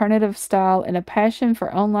 alternative style, and a passion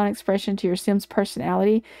for online expression to your Sims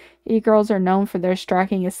personality. E-Girls are known for their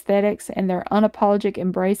striking aesthetics and their unapologetic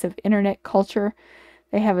embrace of internet culture.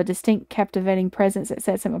 They have a distinct, captivating presence that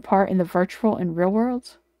sets them apart in the virtual and real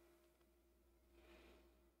worlds.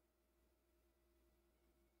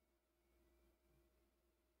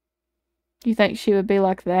 Do you think she would be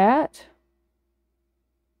like that?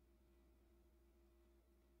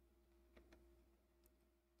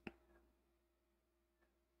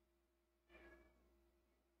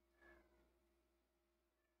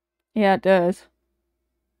 Yeah, it does.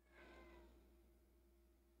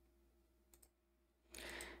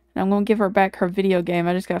 And I'm going to give her back her video game.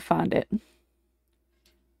 I just got to find it.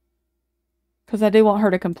 Because I do want her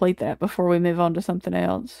to complete that before we move on to something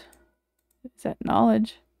else. Is that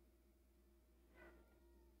knowledge?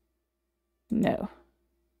 No.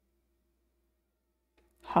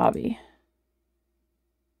 Hobby.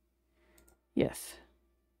 Yes.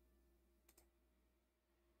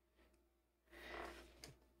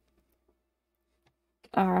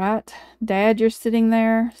 All right. Dad, you're sitting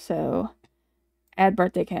there, so add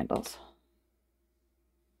birthday candles.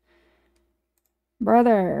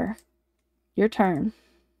 Brother, your turn.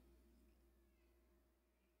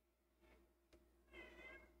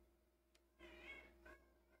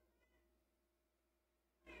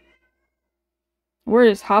 We're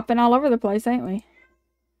just hopping all over the place, ain't we?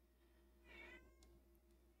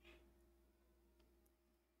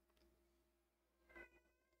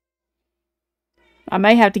 I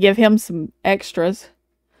may have to give him some extras.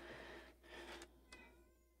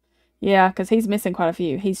 Yeah, because he's missing quite a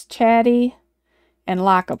few. He's chatty and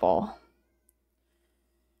likable.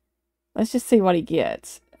 Let's just see what he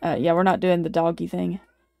gets. Yeah, we're not doing the doggy thing.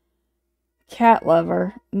 Cat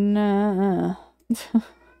lover. Nah.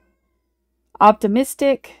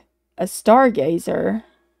 Optimistic. A stargazer.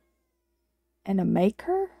 And a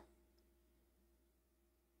maker?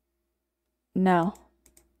 No.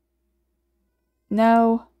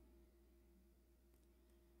 No.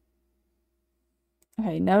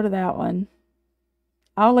 Okay, no to that one.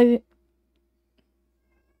 I'll leave it.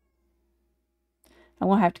 I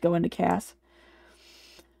won't have to go into Cass.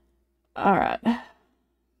 Alright.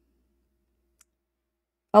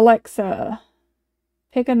 Alexa,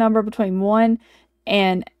 pick a number between 1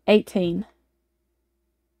 and 18.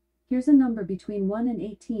 Here's a number between 1 and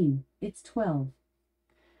 18. It's 12.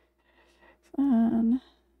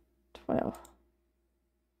 12.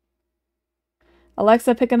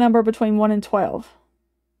 Alexa, pick a number between 1 and 12.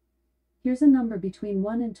 Here's a number between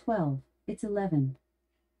 1 and 12. It's 11.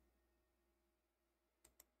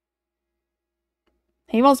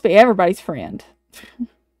 He wants to be everybody's friend.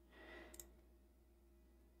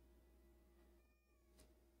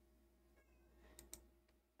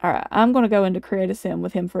 Alright, I'm going to go into create a sim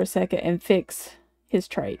with him for a second and fix his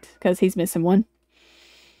trait, because he's missing one.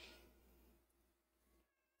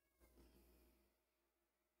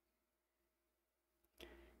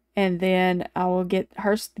 And then I will get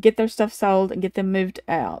their stuff sold and get them moved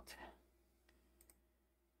out.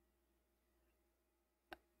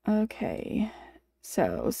 Okay.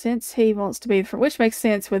 So, since he wants to be, which makes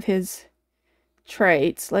sense with his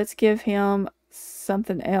traits, let's give him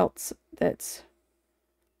something else that's...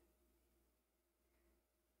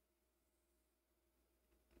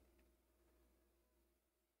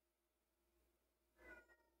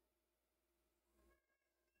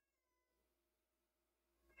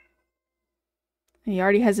 He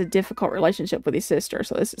already has a difficult relationship with his sister,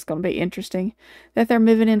 so this is going to be interesting that they're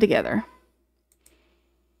moving in together.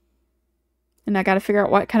 And I got to figure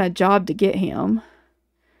out what kind of job to get him.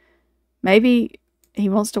 Maybe he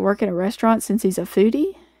wants to work at a restaurant since he's a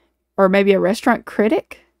foodie? Or maybe a restaurant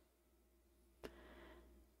critic?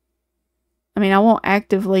 I mean,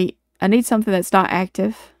 I need something that's not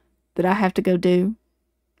active that I have to go do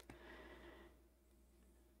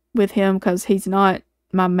with him because he's not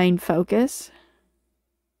my main focus.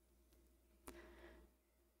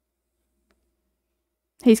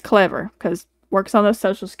 He's clever because works on those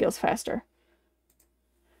social skills faster.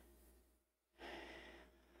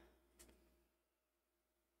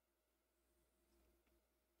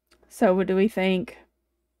 So what do we think?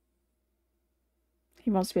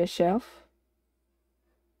 He wants to be a chef?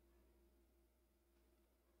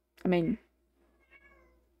 I mean,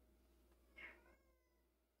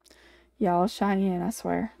 y'all shiny in, I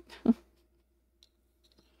swear.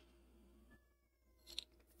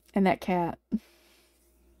 And that cat.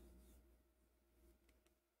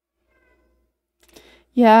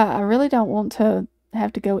 Yeah, I really don't want to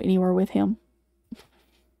have to go anywhere with him.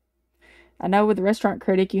 I know with the restaurant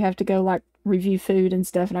critic, you have to go like review food and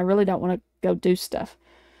stuff, and I really don't want to go do stuff.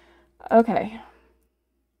 Okay.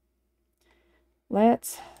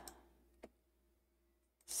 Let's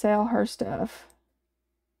sell her stuff.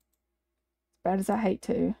 As bad as I hate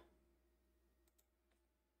to.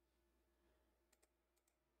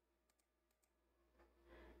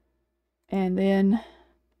 And then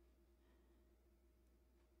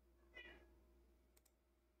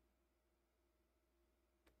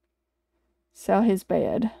sell his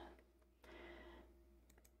bed.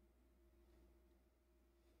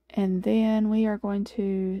 And then we are going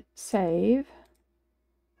to save.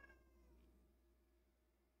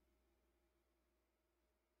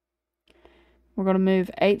 We're going to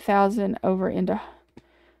move 8,000 over into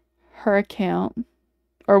her account.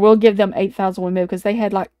 Or we'll give them 8,000 when we move because they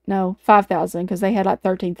had 5,000 because they had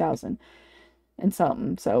 13,000 and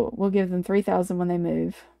something. So we'll give them 3,000 when they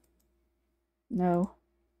move. No.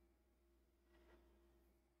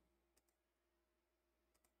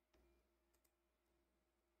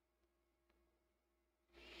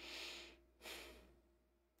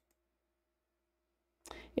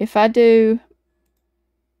 If I do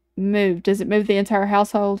move, does it move the entire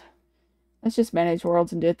household? Let's just manage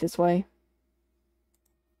worlds and do it this way.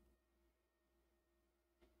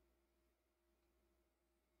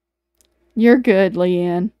 You're good,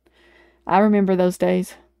 Leanne. I remember those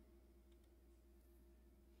days.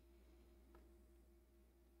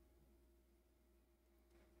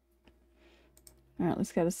 Alright,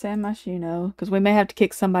 let's go to San Myshuno, because we may have to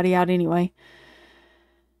kick somebody out anyway.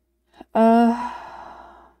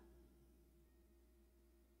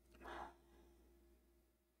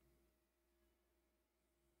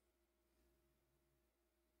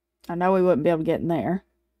 I know we wouldn't be able to get in there.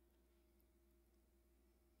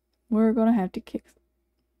 We're going to have to kick...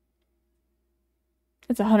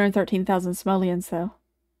 It's 113,000 simoleons, though.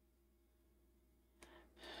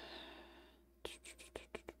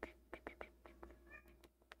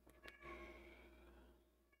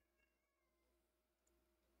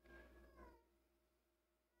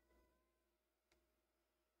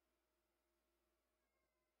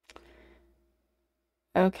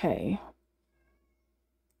 Okay.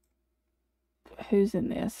 Who's in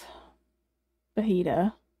this?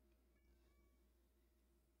 Bahita.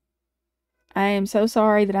 I am so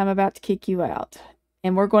sorry that I'm about to kick you out.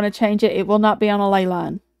 And we're going to change it. It will not be on a ley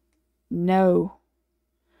line. No.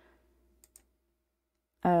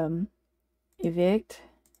 Evict.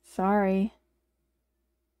 Sorry.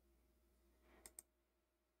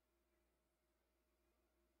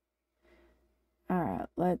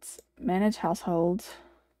 let's manage households.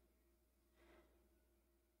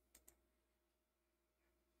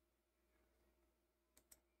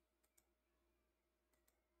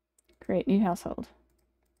 Create new household.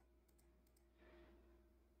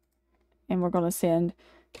 And we're going to send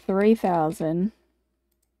 3,000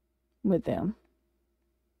 with them.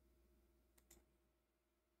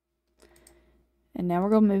 And now we're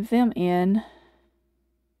going to move them in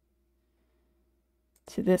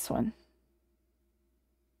to this one.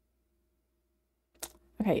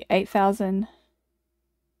 Okay, 8,000.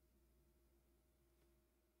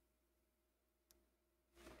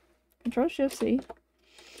 Control-Shift-C.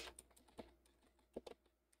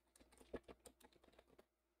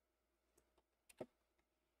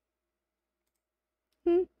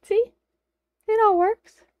 See? It all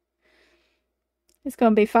works. It's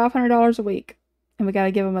going to be $500 a week. And we got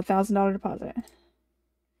to give them a $1,000 deposit.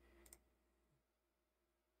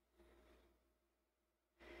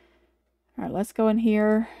 All right, let's go in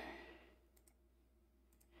here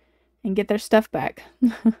and get their stuff back.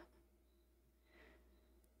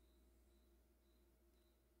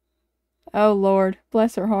 Oh, Lord.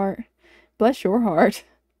 Bless her heart. Bless your heart.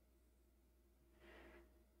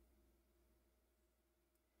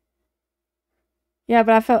 Yeah,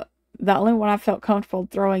 but I felt the only one I felt comfortable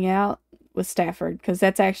throwing out was Stafford, because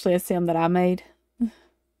that's actually a sim that I made.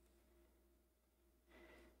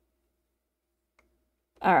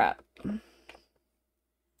 All right. Let's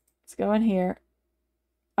go in here.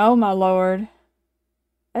 Oh, my Lord.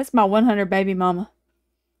 That's my 100 baby mama.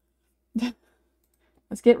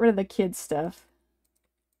 Let's get rid of the kids' stuff.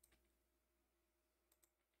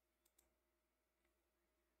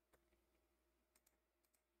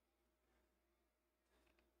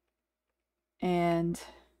 And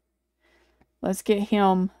let's get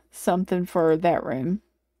him something for that room.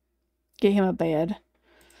 Get him a bed.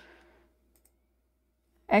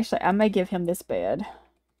 Actually, I may give him this bed,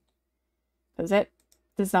 because that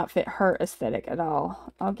does not fit her aesthetic at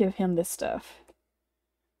all. I'll give him this stuff.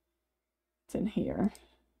 It's in here.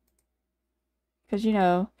 Because, you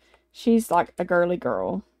know, she's like a girly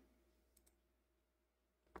girl.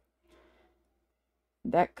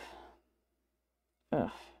 That...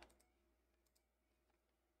 Ugh.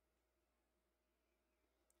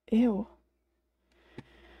 Ew.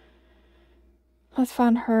 Let's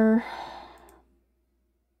find her.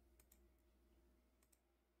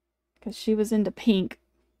 Because she was into pink.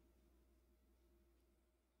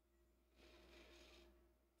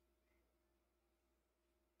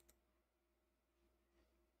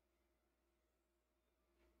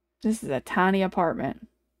 This is a tiny apartment.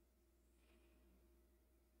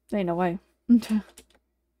 Ain't no way.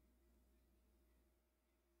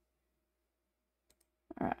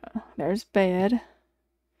 Alright, there's bed.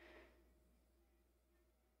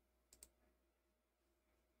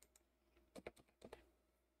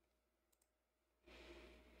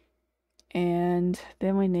 And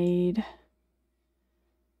then we need...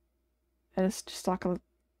 It's just like a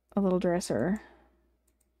little dresser.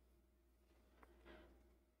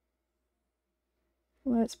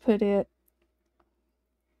 Let's put it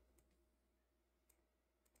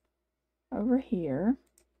over here.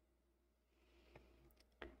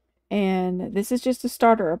 And this is just a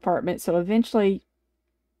starter apartment, so eventually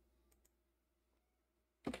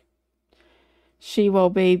she will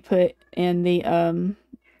be put in the,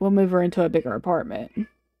 we'll move her into a bigger apartment.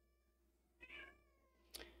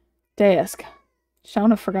 Desk.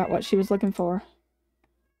 Shona forgot what she was looking for.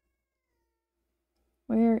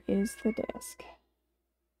 Where is the desk?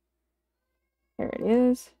 There it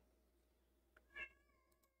is.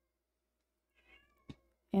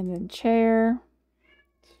 And then chair.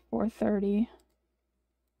 It's 430.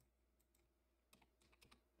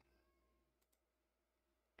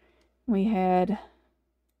 We had...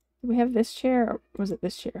 Did we have this chair, or was it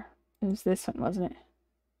this chair? It was this one, wasn't it?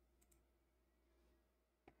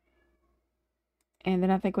 And then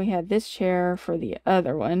I think we had this chair for the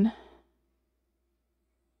other one.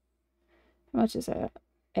 How much is that?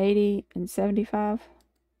 80 and 75?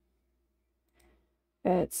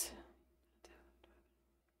 That's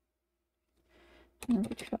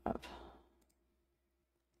 155.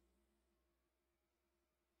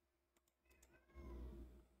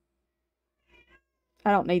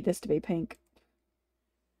 I don't need this to be pink.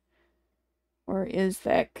 Or is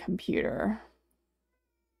that computer?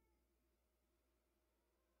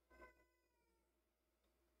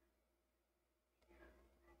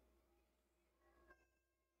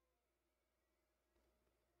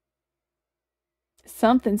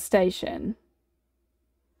 Something station.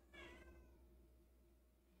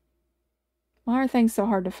 Why are things so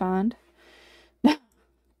hard to find?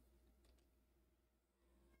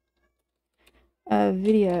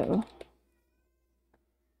 video.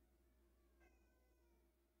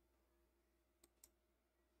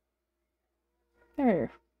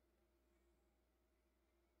 There.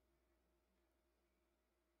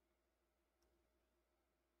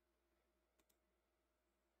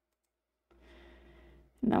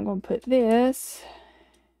 And I'm going to put this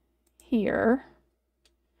here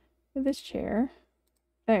with this chair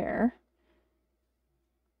there.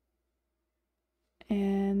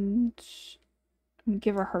 And I'm going to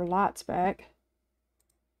give her lights back.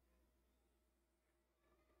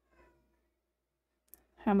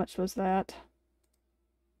 How much was that?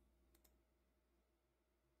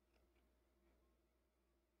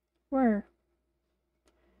 Where?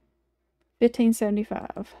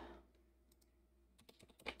 $15.75.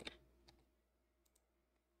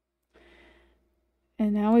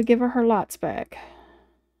 And now we give her lights back.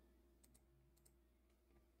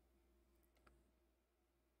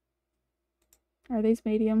 Are these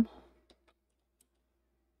medium?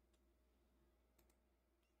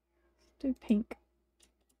 Let's do pink.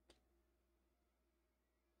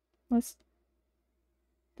 Let's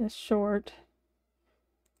this short.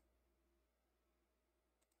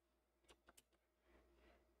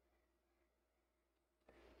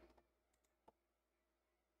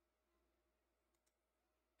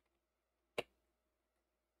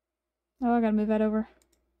 Oh, I gotta move that over.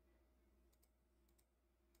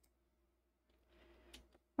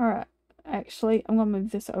 Alright, actually, I'm gonna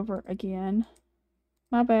move this over again.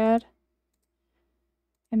 My bad.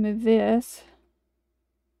 And move this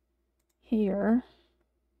here.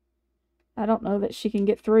 I don't know that she can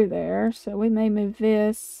get through there, so we may move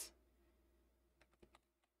this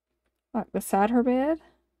like beside her bed.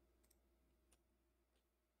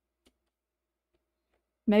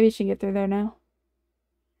 Maybe she can get through there now.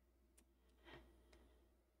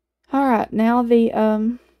 Alright, now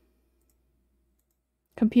the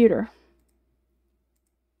computer.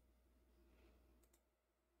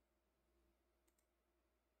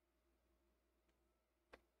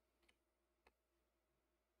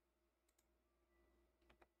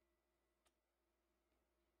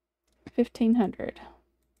 $1,500.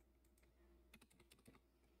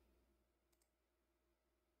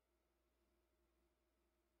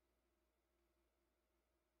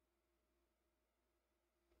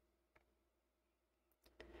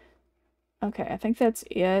 Okay, I think that's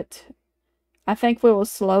it. I think we will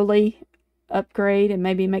slowly upgrade and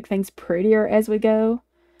maybe make things prettier as we go.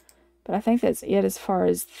 But I think that's it as far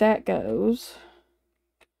as that goes.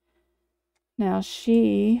 Now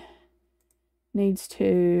she needs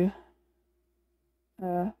to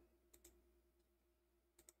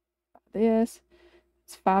this.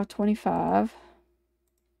 It's $525.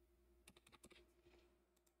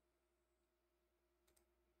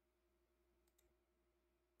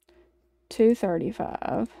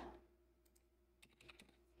 $235.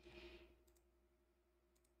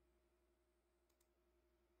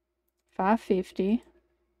 $550.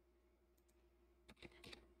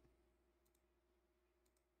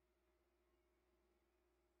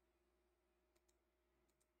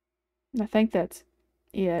 I think that's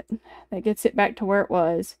it. That gets it back to where it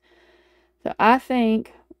was. So I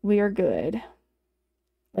think we are good.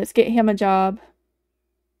 Let's get him a job.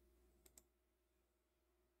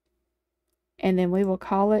 And then we will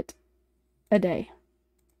call it a day.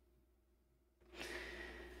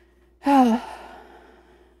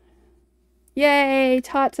 Yay!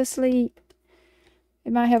 Tot's asleep.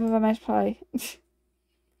 It might have a match play.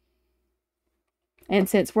 And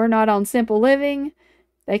since we're not on simple living,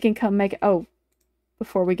 they can come make it. Oh,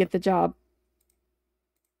 before we get the job.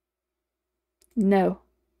 No.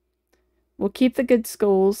 We'll keep the good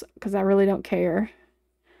schools because I really don't care.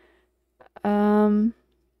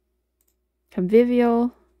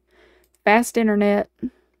 Convivial. Fast internet.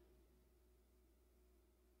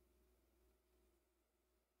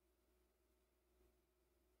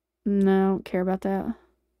 No, I don't care about that.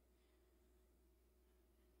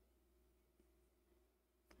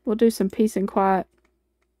 We'll do some peace and quiet.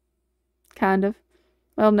 Kind of.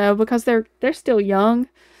 Well, no, because they're still young.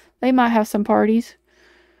 They might have some parties.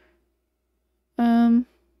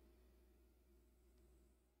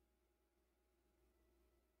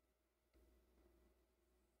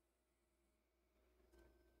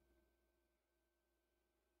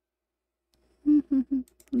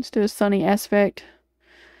 Let's do a sunny aspect.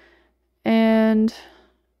 And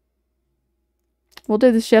we'll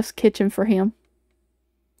do the chef's kitchen for him.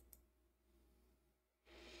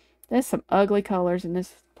 There's some ugly colors in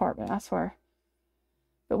this apartment, I swear.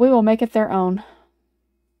 But we will make it their own.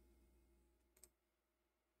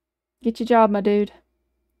 Get your job, my dude.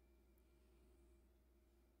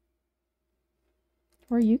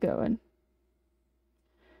 Where are you going?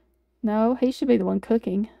 No, he should be the one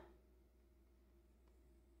cooking.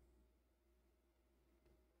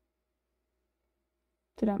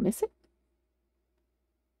 Did I miss it?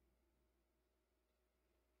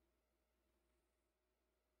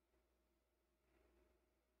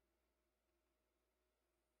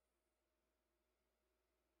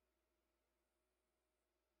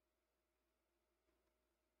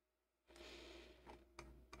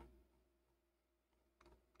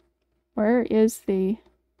 Where is the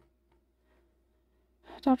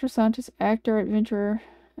doctor, scientist, actor, adventurer,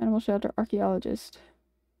 animal shelter, archaeologist,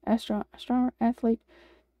 astronomer, athlete,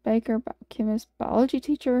 baker, biochemist, biology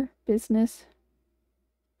teacher, business?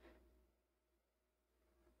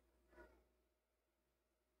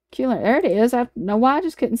 Culinary. There it is. I don't know why I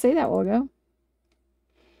just couldn't see that a while ago.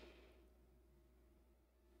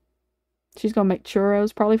 She's gonna make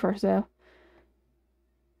churros, probably for herself.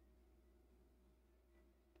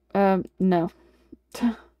 No.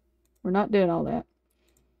 We're not doing all that.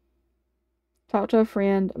 Talk to a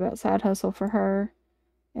friend about side hustle for her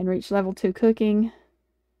and reach level 2 cooking.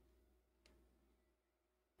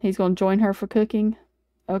 He's going to join her for cooking.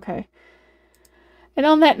 Okay. And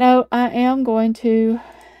on that note, I am going to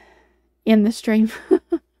end the stream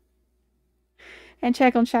and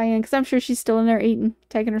check on Cheyenne because I'm sure she's still in there eating,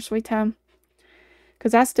 taking her sweet time.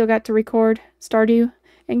 Because I still got to record Stardew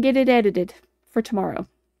and get it edited for tomorrow.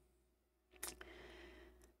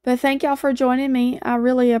 But thank y'all for joining me. I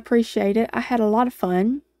really appreciate it. I had a lot of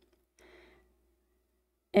fun.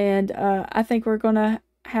 And I think we're going to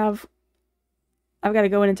have... I've got to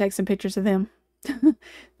go in and take some pictures of them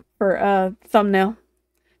for thumbnail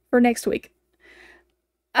for next week.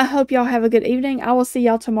 I hope y'all have a good evening. I will see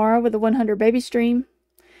y'all tomorrow with the 100 baby stream.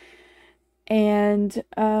 And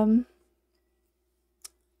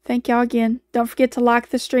thank y'all again. Don't forget to like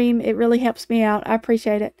the stream. It really helps me out. I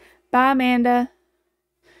appreciate it. Bye, Amanda.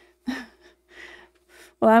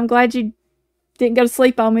 Well, I'm glad you didn't go to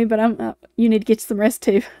sleep on me, but you need to get some rest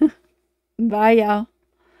too. Bye, y'all.